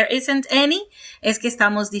aquí en there isn't any, es que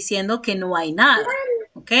estamos diciendo que no hay nada,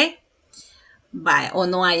 ¿ok? Vaya, o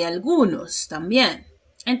no hay algunos también.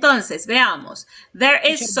 Entonces, veamos. There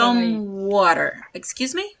is some water.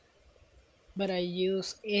 Excuse me? But I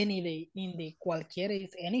use any in the cualquiera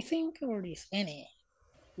is anything or is any?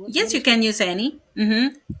 Yes, you can use any.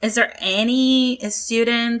 Is there any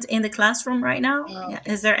student in the classroom right now? Yeah.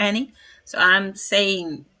 Is there any? So I'm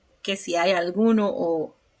saying que si hay alguno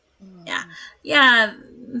o yeah.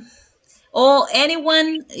 O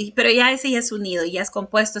anyone, pero ya ese ya es unido, ya es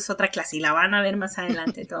compuesto, es otra clase y la van a ver más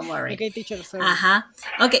adelante, don't worry. Okay, teacher, sorry.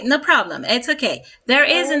 Okay, no problem. It's okay. There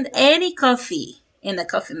isn't any coffee in the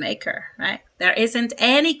coffee maker, right? There isn't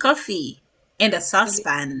any coffee in the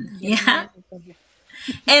saucepan. Yeah.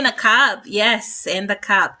 In a cup, yes, in the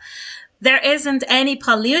cup. There isn't any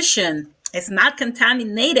pollution. It's not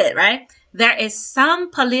contaminated, right? There is some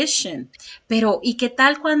pollution. Pero, ¿y qué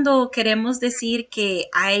tal cuando queremos decir que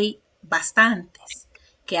hay bastantes?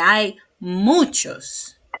 Que hay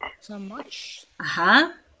muchos. So much.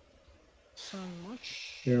 Ajá. So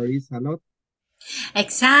much. There is a lot.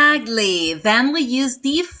 Exactly. Then we use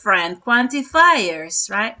different quantifiers,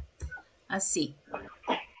 right? Así.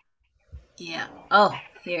 Yeah. Oh,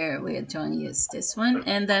 here we don't use this one.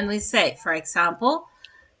 And then we say, for example,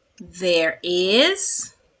 there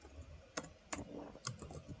is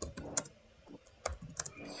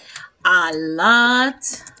a lot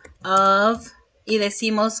of, y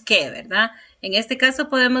decimos que, ¿verdad? En este caso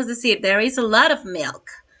podemos decir, there is a lot of milk.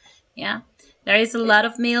 Yeah. There is a lot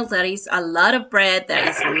of milk, there is a lot of bread, there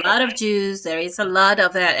is a lot of juice, there is a lot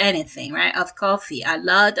of anything, right? Of coffee, a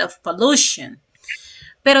lot of pollution.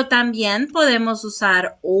 Pero también podemos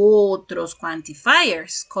usar otros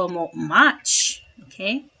quantifiers como much,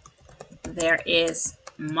 ¿ok? There is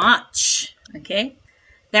much, ¿ok?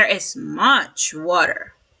 There is much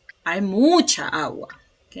water. Hay mucha agua,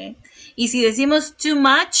 ¿ok? Y si decimos too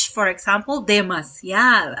much, for example,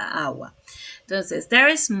 demasiada agua. Entonces, there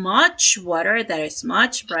is much water, there is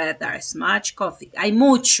much bread, there is much coffee. Hay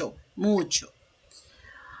mucho, mucho.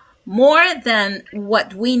 More than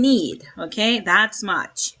what we need, okay? That's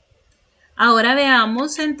much. Ahora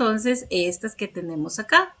veamos entonces estas que tenemos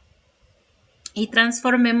acá. Y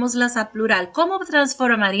transformémoslas a plural. ¿Cómo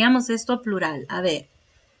transformaríamos esto a plural? A ver.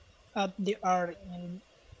 The R in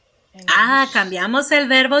cambiamos el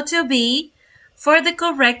verbo to be for the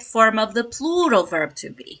correct form of the plural verb to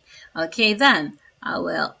be. Okay, then I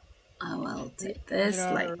will take this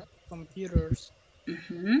There like are computers.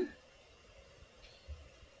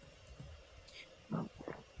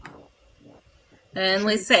 And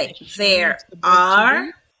we say there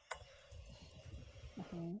are.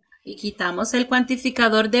 Y quitamos el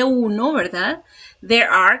cuantificador de 1, ¿verdad? There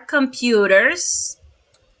are computers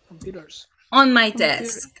on my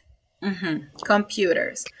desk.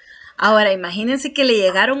 Computers. Ahora, imagínense que le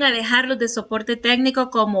llegaron a dejar los de soporte técnico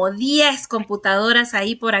como 10 computadoras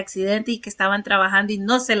ahí por accidente y que estaban trabajando y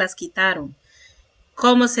no se las quitaron.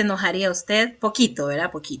 ¿Cómo se enojaría usted? Poquito, ¿verdad?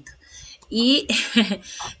 Poquito. Y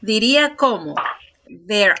diría como,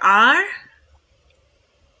 there are.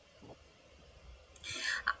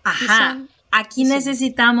 Ajá, aquí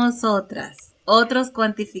necesitamos otros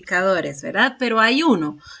cuantificadores, ¿verdad? Pero hay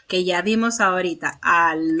uno que ya vimos ahorita,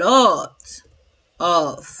 a lot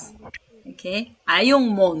of, ¿ok? Hay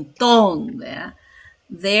un montón, ¿verdad?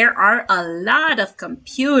 There are a lot of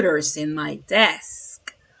computers in my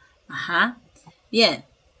desk. Ajá, bien.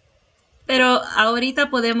 Pero ahorita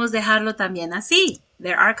podemos dejarlo también así.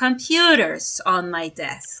 There are computers on my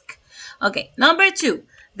desk. Okay, number 2.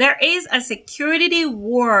 There is a security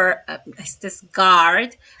guard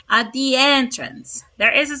at the entrance.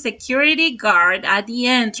 There is a security guard at the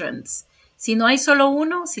entrance. Si no hay solo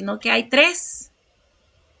uno, sino que hay 3.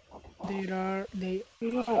 There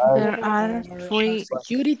are three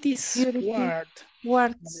securities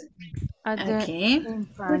guards at the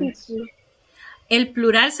entrance. El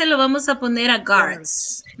plural se lo vamos a poner a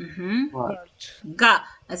guards.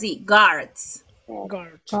 Así, guards.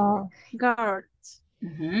 Guards.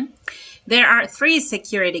 There are 3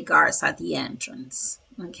 security guards at the entrance.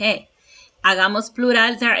 Okay. Hagamos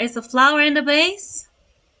plural. There is a flower in the vase.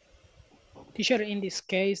 Teacher, in this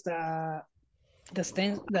case, the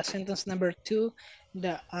sentence number 2,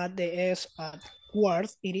 the at the s at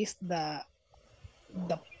guards, it is the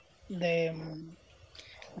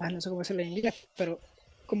no sé cómo decirlo en inglés, pero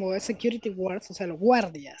como es security guards, o sea, los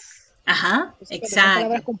guardias. Ajá, exacto. Las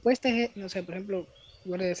palabras compuestas, no sé, por ejemplo,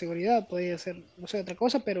 guardia de seguridad, podría ser, no sé, otra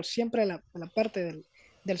cosa, pero siempre la parte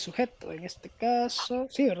del sujeto. En este caso,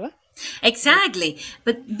 sí, ¿verdad? Exactly,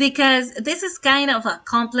 but because this is kind of a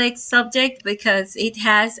complex subject because it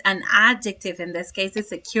has an adjective, in this case it's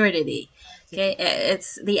security, okay?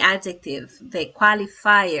 It's the adjective, the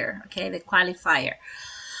qualifier, okay, the qualifier.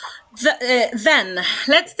 Then,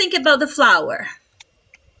 let's think about the flower.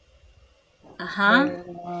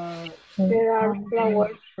 There are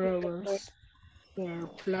flowers. There are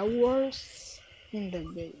flowers in the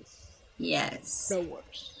vase. Yes.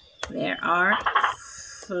 Flowers. There are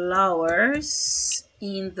flowers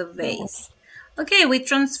in the vase. Okay, we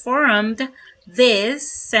transformed these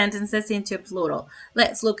sentences into plural.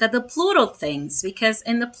 Let's look at the plural things because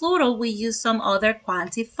in the plural we use some other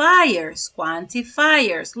quantifiers.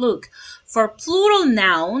 Quantifiers. Look, for plural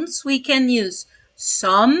nouns we can use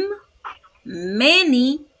some,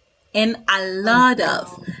 many, and a lot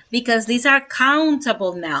of, because these are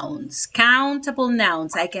countable nouns. Countable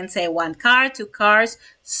nouns. I can say 1 car, 2 cars,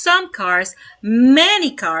 some cars,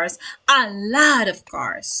 many cars, a lot of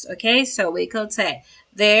cars. Okay, so we could say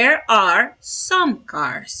there are some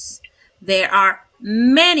cars. There are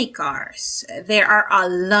many cars. There are a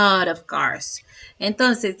lot of cars.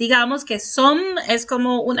 Entonces, digamos que some es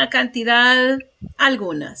como una cantidad,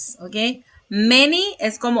 algunas, ¿ok? Many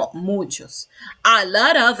es como muchos. A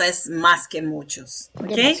lot of es más que muchos, ¿ok?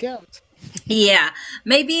 Demasiados. Yeah,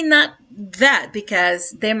 maybe not that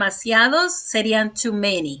because demasiados serían too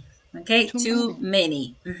many, ¿ok? Too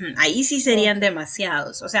many. Ahí sí serían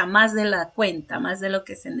demasiados, o sea, más de la cuenta, más de lo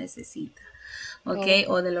que se necesita. Okay,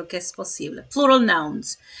 o de lo que es posible. Plural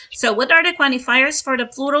nouns. So what are the quantifiers for the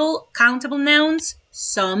plural countable nouns?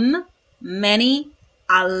 Some, many,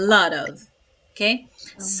 a lot of. Okay,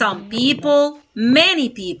 some people, many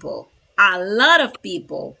people, a lot of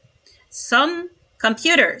people. Some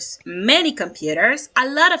computers, many computers, a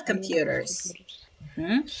lot of computers.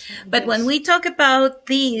 But when we talk about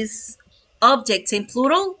these objects in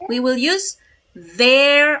plural, we will use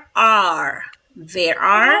there are. There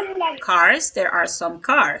are cars. There are some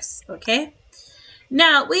cars. Okay.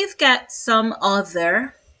 Now we've got some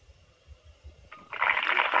other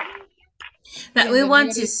that we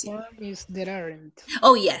want to see. Is there aren't.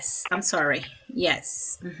 Oh yes, I'm sorry.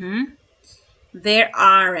 Yes. There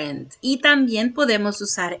aren't. Y también podemos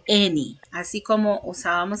usar any, así como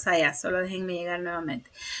usábamos allá. Solo déjenme llegar nuevamente.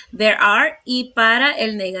 There are y para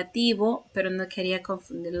el negativo, pero no quería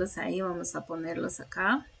confundirlos ahí. Vamos a ponerlos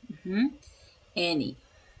acá. Any.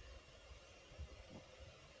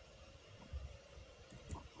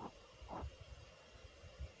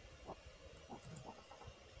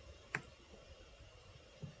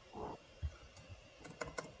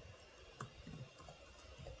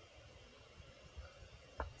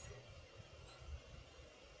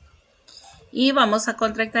 Y vamos a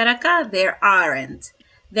contractar acá, there aren't.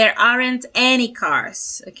 There aren't any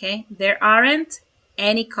cars, ¿ok? There aren't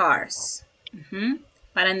any cars.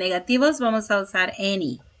 Para negativos vamos a usar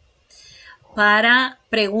any. Para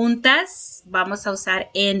preguntas vamos a usar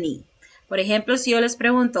any. Por ejemplo, si yo les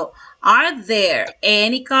pregunto, are there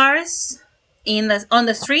any cars on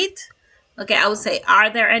the street? Okay, I would say, are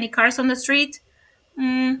there any cars on the street?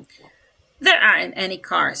 There aren't any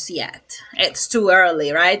cars yet. It's too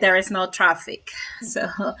early, right? There is no traffic. So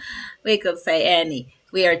we could say any.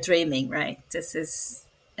 We are dreaming, right? This is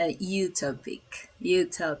a utopic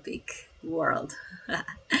world.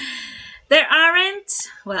 There aren't,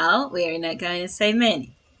 well, we are not going to say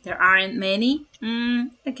many. There aren't many.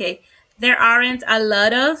 Okay. There aren't a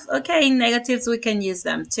lot of, okay, negatives, we can use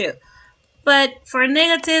them too. But for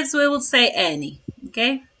negatives, we will say any,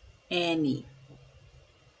 okay? Any.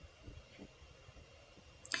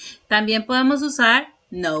 También podemos usar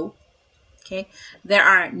no, okay? There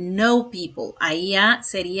are no people. Ahí ya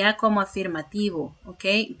sería como afirmativo,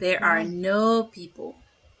 okay? There are no people.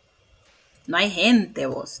 No hay gente,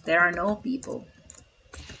 vos. There are no people.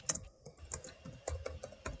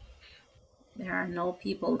 There are no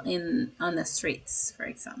people on the streets, for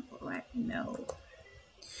example, right? No.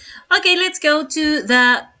 Okay, let's go to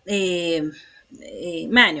the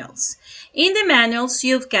manuals. In the manuals,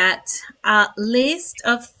 you've got a list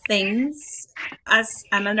of things as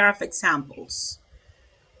a manner of examples.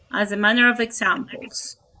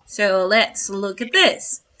 So let's look at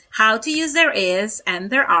this. How to use there is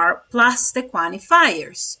and there are plus the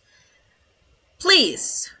quantifiers.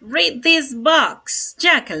 Please read this box,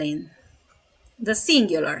 Jacqueline. The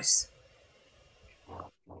singulars.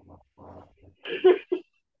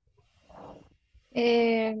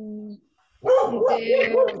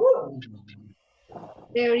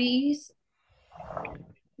 There is,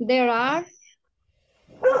 there are,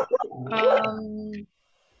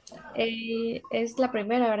 es la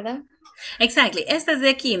primera, ¿verdad? Exactly. Esta es de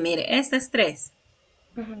aquí, mire, esta es 3.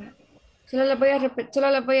 Solo la voy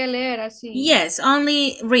a leer así. Yes,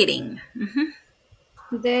 only reading.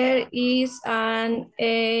 There is an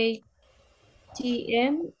ATM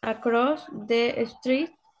across the street.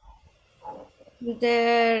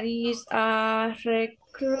 There is a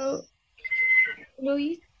recruitment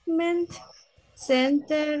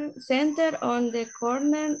center on the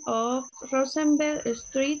corner of Rosenberg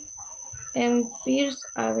Street and First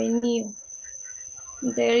Avenue.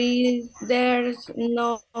 There's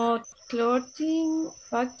no clothing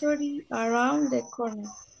factory around the corner.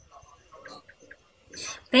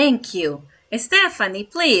 Thank you. Stephanie,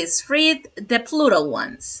 please read the plural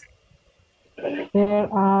ones. There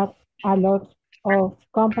are a lot of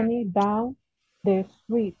companies down the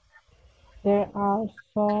street. There are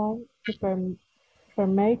some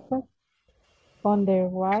supermarkets on the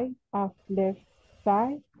right and left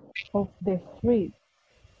side of the street.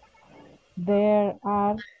 There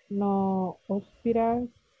are no hospitals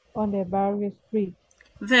on the various streets.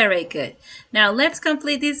 Very good. Now let's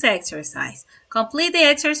complete this exercise. Complete the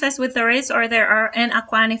exercise with there is or there are and a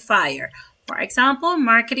quantifier. For example,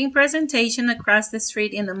 marketing presentation across the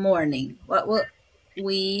street in the morning. What will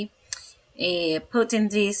we put in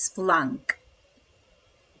this blank?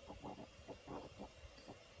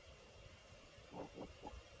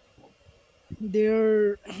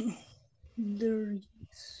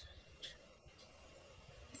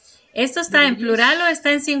 ¿Esto está en plural o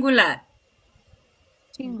está en singular?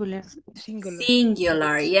 Singular.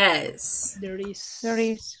 Singular, yes. There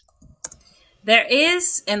is. There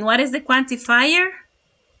is, and what is the quantifier?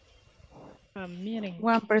 A meeting.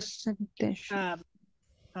 1%.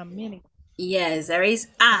 A meeting. Yes, there is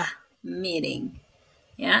a meeting.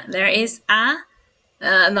 Yeah, there is a,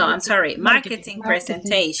 no, I'm sorry, marketing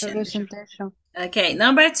presentation. Okay,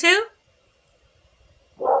 number 2.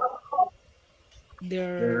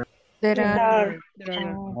 There are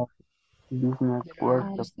business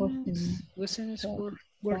workshops. Business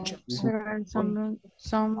workshops. There are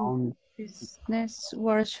some business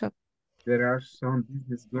workshops. There are some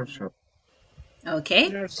business workshops. Okay.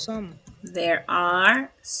 There are some. There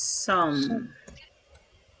are some.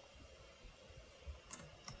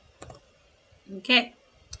 Okay.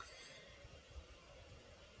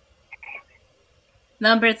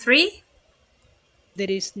 Number 3. There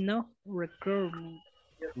is no recruitment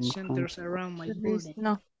centers around my building.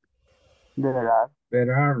 No.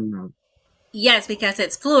 There are no. Yes, because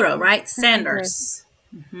it's plural, right? Centers.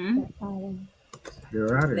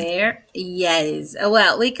 There are. There, yes.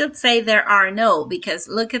 Well, we could say there are no, because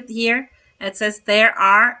look at here. It says there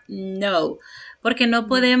are no. Porque no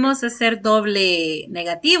podemos hacer doble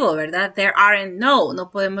negativo, ¿verdad? There aren't no. No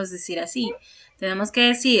podemos decir así. Tenemos que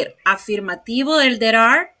decir afirmativo del there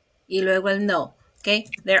are y luego el no. Okay,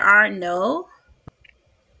 there are no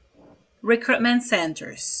recruitment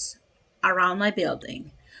centers around my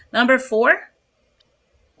building. Number 4.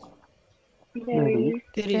 There is.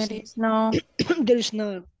 There is no there is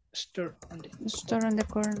no store on the store on the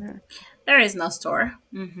corner. There is no store.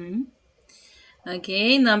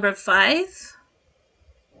 Okay, number 5.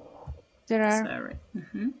 There are Sorry.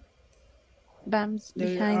 banks There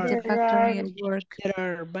behind are- the factory at work. There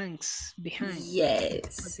are banks behind.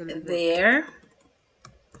 Yes, Factory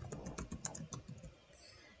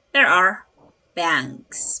there are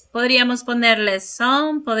banks. Podríamos ponerle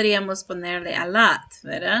some, podríamos ponerle a lot,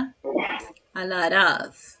 ¿verdad? A lot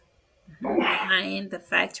of. Behind the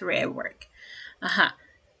factory at work. Ajá.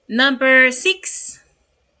 Number 6.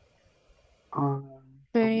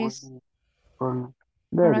 There is around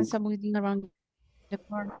building around the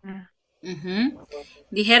corner.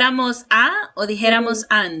 ¿Dijéramos a o dijéramos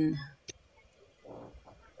an?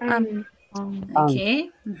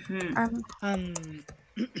 Okay.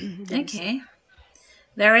 Okay.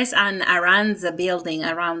 There is an Aranza building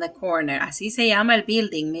around the corner. Así se llama el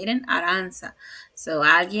building. Miren, Aranza. So,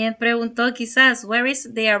 alguien preguntó quizás, where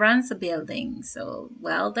is the Aranza building? So,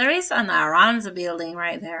 well, there is an Aranza building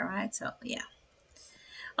right there, right? So, yeah.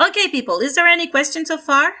 Okay, people, is there any question so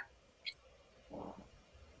far?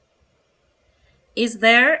 Is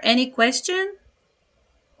there any question?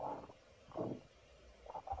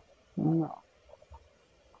 No.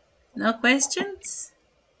 No questions?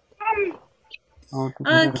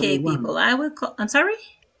 Okay, people, I will call. I'm sorry?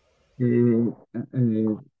 Yo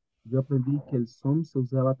aprendí que el some se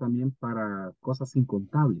usaba también para cosas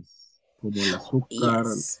incontables, como el azúcar.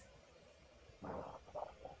 Yes.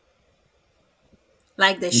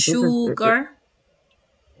 Like the Entonces, sugar.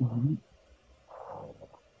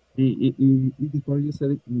 Before you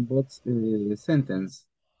said it in both sentence,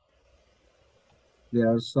 there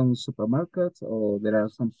are some supermarkets or there are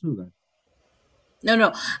some sugar.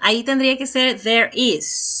 No, ahí tendría que ser there is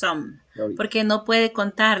some, porque no puede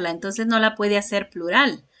contarla, entonces no la puede hacer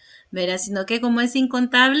plural, ¿verdad? Sino que como es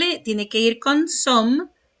incontable, tiene que ir con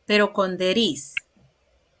some, pero con there is.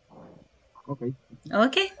 Okay.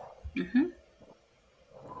 Okay.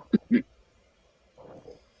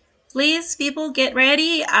 Please, people, get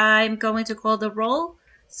ready. I'm going to call the roll.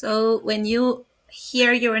 So when you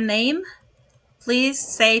hear your name, please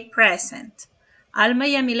say present. Alma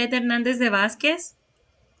Yamilet Hernández de Vázquez.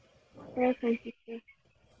 Present.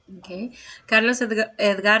 Okay. Carlos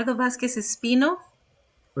Edgardo Vázquez Espino.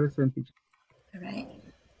 Present. All right.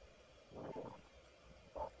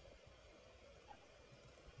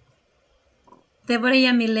 Débora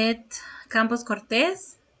Yamilet Campos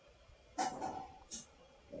Cortés.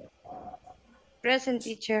 Present,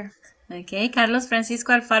 teacher. Okay. Carlos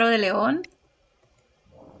Francisco Alfaro de León.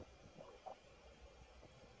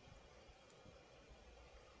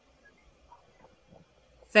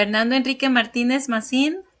 Fernando Enrique Martínez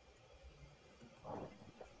Macín.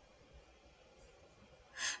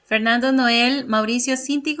 Fernando Noel Mauricio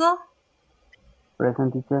Cíntigo.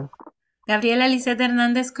 Present, teacher. Gabriela Lisette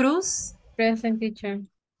Hernández Cruz. Present, teacher.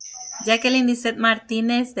 Jacqueline Lisette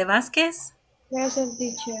Martínez de Vázquez. Present,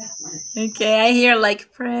 teacher. Okay, I hear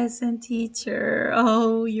like present, teacher.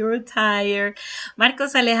 Oh, you're tired.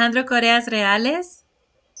 Marcos Alejandro Coreas Reales.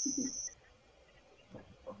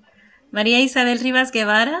 María Isabel Rivas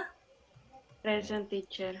Guevara. Present,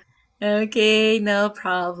 teacher. Okay, no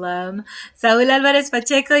problem. Saúl Álvarez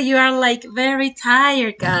Pacheco, you are like very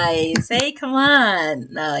tired, guys. Hey, come on.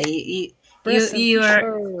 No, you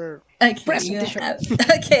are. Okay,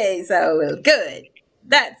 okay, Saúl, good.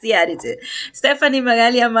 That's the attitude. Stephanie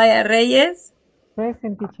Magalia Maya Reyes.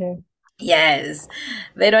 Present, teacher. Yes.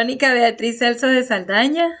 Verónica Beatriz Celso de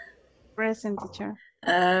Saldaña. Present, teacher.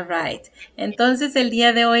 All right. Entonces, el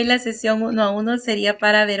día de hoy la sesión 1-1 sería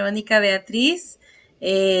para Verónica Beatriz.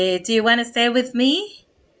 Do you want to stay with me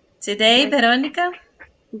today, Verónica?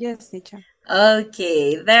 Yes, teacher.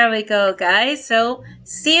 Okay, there we go, guys. So,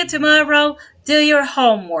 see you tomorrow. Do your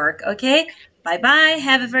homework, okay? Bye-bye.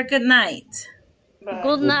 Have a very good night. Bye.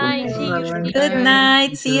 Good night. See you. Good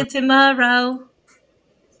night. See you tomorrow.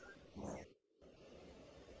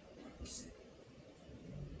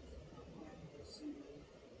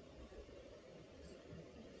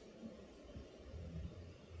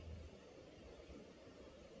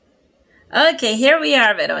 Okay, here we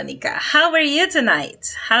are, Veronica. How are you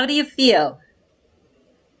tonight? How do you feel?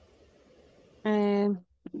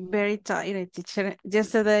 Very tired, teacher.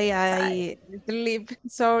 Yesterday I sleep.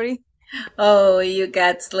 Sorry. Oh, you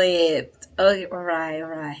got sleep. Okay, all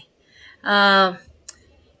right.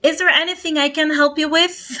 Is there anything I can help you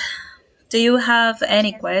with Do you have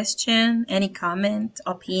any question, any comment,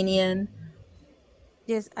 opinion?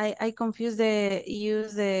 Yes, I confuse the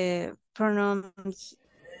use the pronouns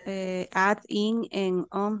at, in, and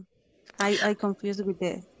on. I confuse with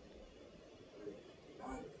the.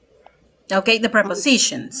 Okay, the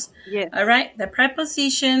prepositions. Yes. All right, the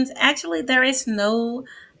prepositions. Actually, there is no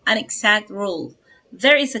an exact rule.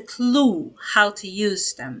 There is a clue how to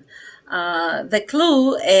use them. The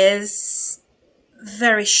clue is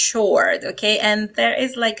very short, okay, and there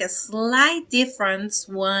is like a slight difference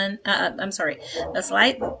a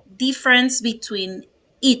slight difference between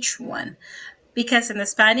each one, because in the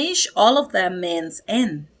Spanish all of them means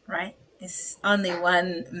in, right? It's only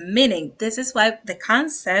one meaning. This is why the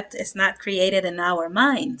concept is not created in our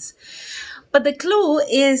minds. But the clue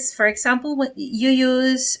is, for example, when you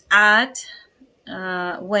use at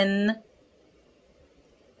when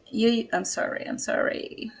you I'm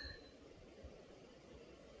sorry.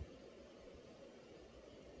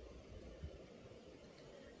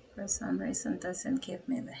 For some reason doesn't give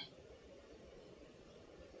me the.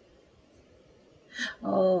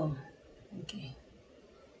 Oh, okay.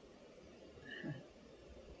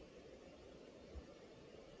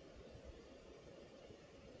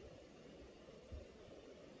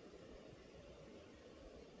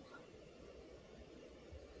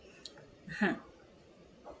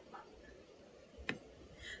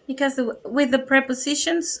 Because with the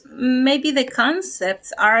prepositions, maybe the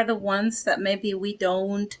concepts are the ones that maybe we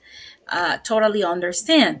don't totally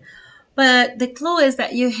understand. But the clue is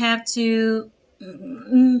that you have to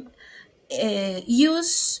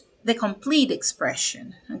use the complete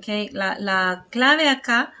expression. Okay, la clave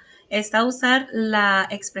acá está usar la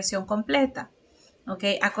expresión completa.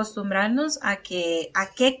 Ok, acostumbrarnos a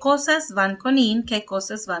qué cosas van con in, qué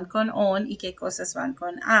cosas van con on y qué cosas van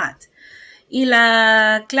con at. Y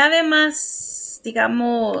la clave más,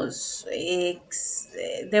 digamos,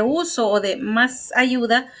 de uso o de más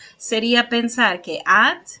ayuda sería pensar que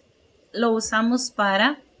at lo usamos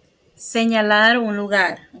para señalar un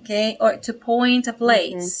lugar, okay, or to point a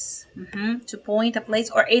place. Okay. To point a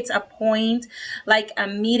place, or it's a point, like a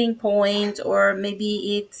meeting point, or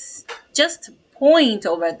maybe it's just a point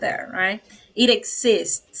over there, right? It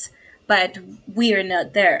exists, but we're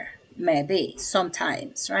not there. Maybe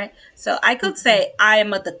sometimes, right? So I could say I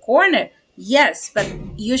am at the corner. Yes, but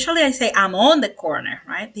usually I say I'm on the corner,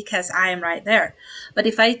 right? Because I am right there. But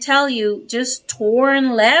if I tell you just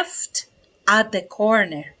turn left at the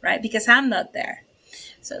corner, right? Because I'm not there.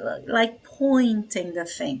 So like pointing the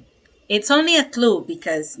thing. It's only a clue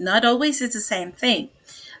because not always it's the same thing.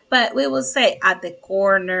 But we will say at the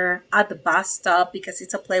corner, at the bus stop, because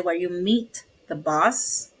it's a place where you meet the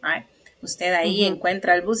bus, right? Usted ahí encuentra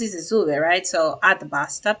el bus y se sube, right? So at the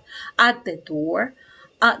bus stop, at the door,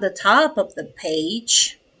 at the top of the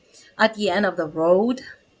page, at the end of the road,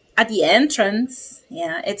 at the entrance.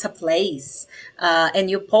 Yeah, it's a place,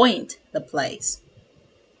 and you point the place,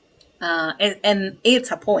 and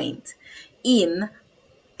it's a point in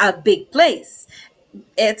a big place.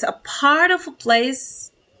 It's a part of a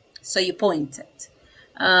place, so you point it.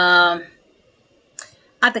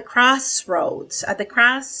 At the crossroads. At the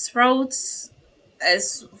crossroads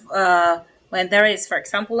is when there is, for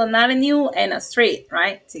example, an avenue and a street,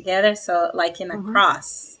 right? Together, so like in a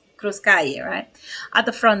cross, cruz calle, right? At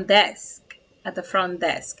the front desk. At the front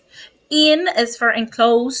desk. In is for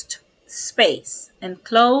enclosed space.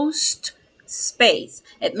 Enclosed space.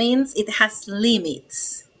 It means it has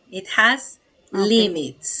limits. It has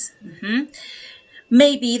limits.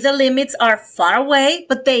 Maybe the limits are far away,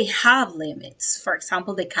 but they have limits. For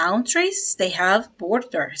example, the countries, they have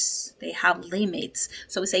borders. They have limits.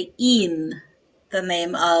 So we say in the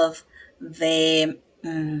name of the,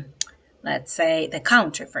 let's say, the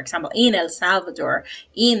country. For example, in El Salvador,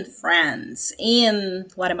 in France, in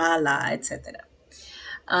Guatemala, etc.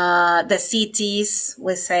 The cities,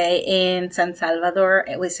 we say in San Salvador,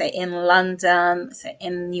 we say in London, we say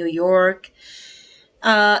in New York.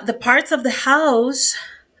 The parts of the house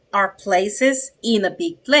are places in a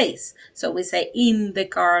big place. So we say in the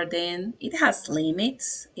garden. It has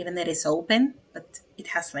limits, even though it is open, but it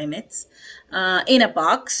has limits. In a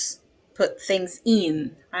box, put things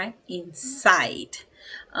in, right? Inside.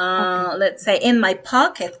 Let's say in my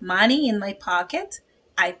pocket, money in my pocket.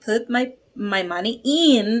 I put my money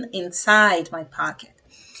inside my pocket.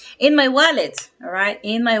 In my wallet, all right?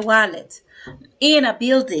 In my wallet. In a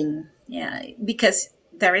building, yeah, because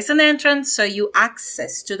there is an entrance, so you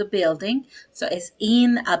access to the building. So it's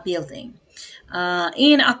in a building.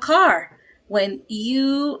 In a car, when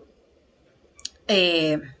you go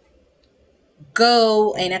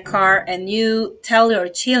go in a car and you tell your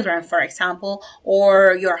children, for example, or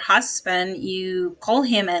your husband, you call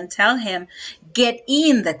him and tell him, get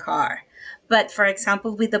in the car. But for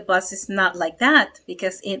example, with the bus, it's not like that,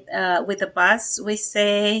 because with the bus, we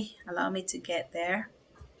say, allow me to get there.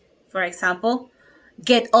 For example,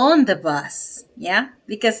 get on the bus, yeah,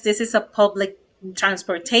 because this is a public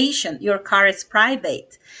transportation. Your car is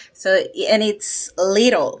private, so, and it's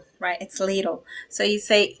little, right? It's little, so you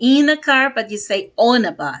say in a car, but you say on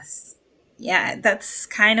a bus. Yeah, that's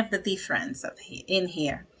kind of the difference in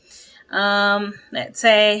here. Let's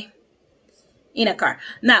say in a car.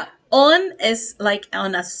 Now, on is like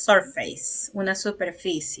on a surface, una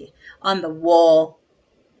superficie, on the wall,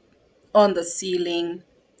 on the ceiling,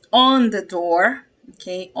 on the door.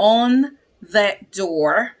 Okay, on the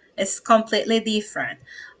door is completely different.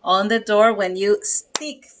 On the door, when you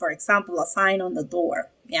stick, for example, a sign on the door,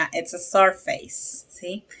 yeah, it's a surface.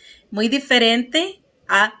 See, muy diferente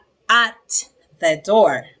a at the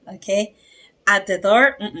door. Okay, at the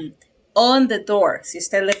door, on the door. Si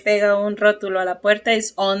usted le pega un rótulo a la puerta,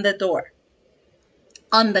 es on the door.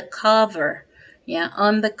 On the cover, yeah,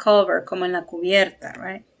 on the cover, como en la cubierta,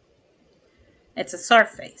 right? It's a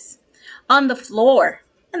surface. On the floor,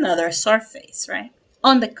 another surface, right?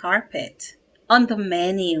 On the carpet, on the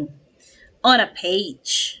menu, on a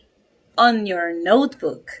page, on your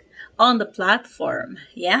notebook, on the platform,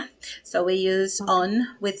 yeah? So we use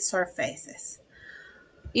on with surfaces.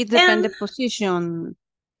 It depends the position.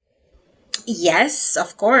 Yes,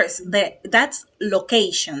 of course. That's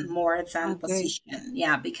location more than position.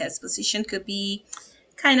 Yeah, because position could be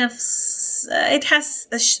kind of, it has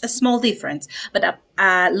a small difference, but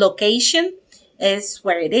a location is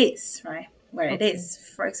where it is, right? Where it is.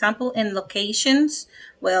 For example, in locations,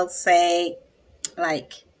 we'll say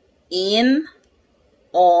like in,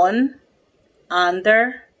 on,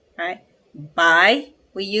 under, right? By,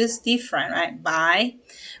 we use different, right? By,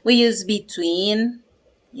 we use between.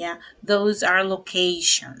 Yeah, those are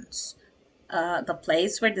locations. The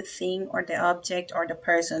place where the thing or the object or the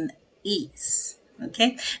person is.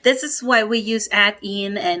 Okay, this is why we use at,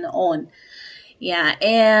 in, and on. Yeah,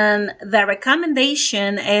 and the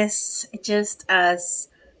recommendation is just as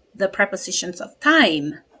the prepositions of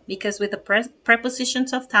time, because with the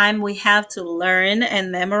prepositions of time, we have to learn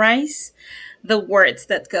and memorize the words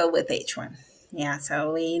that go with each one. Yeah,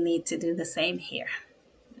 so we need to do the same here.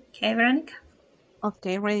 Okay, Veronica?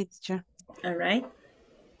 Okay, ready, teacher. All right.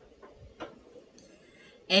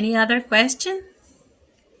 Any other question?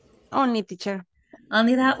 Only, teacher.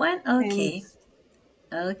 Only that one? Okay. Thanks.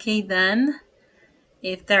 Okay, then.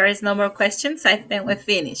 If there is no more questions, I think we're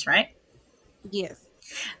finished, right? Yes.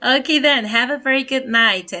 Okay, then. Have a very good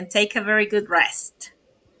night and take a very good rest.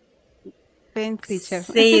 Thanks, teacher.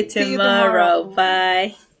 See you See you tomorrow. tomorrow.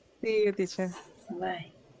 Bye. See you, teacher.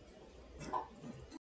 Bye.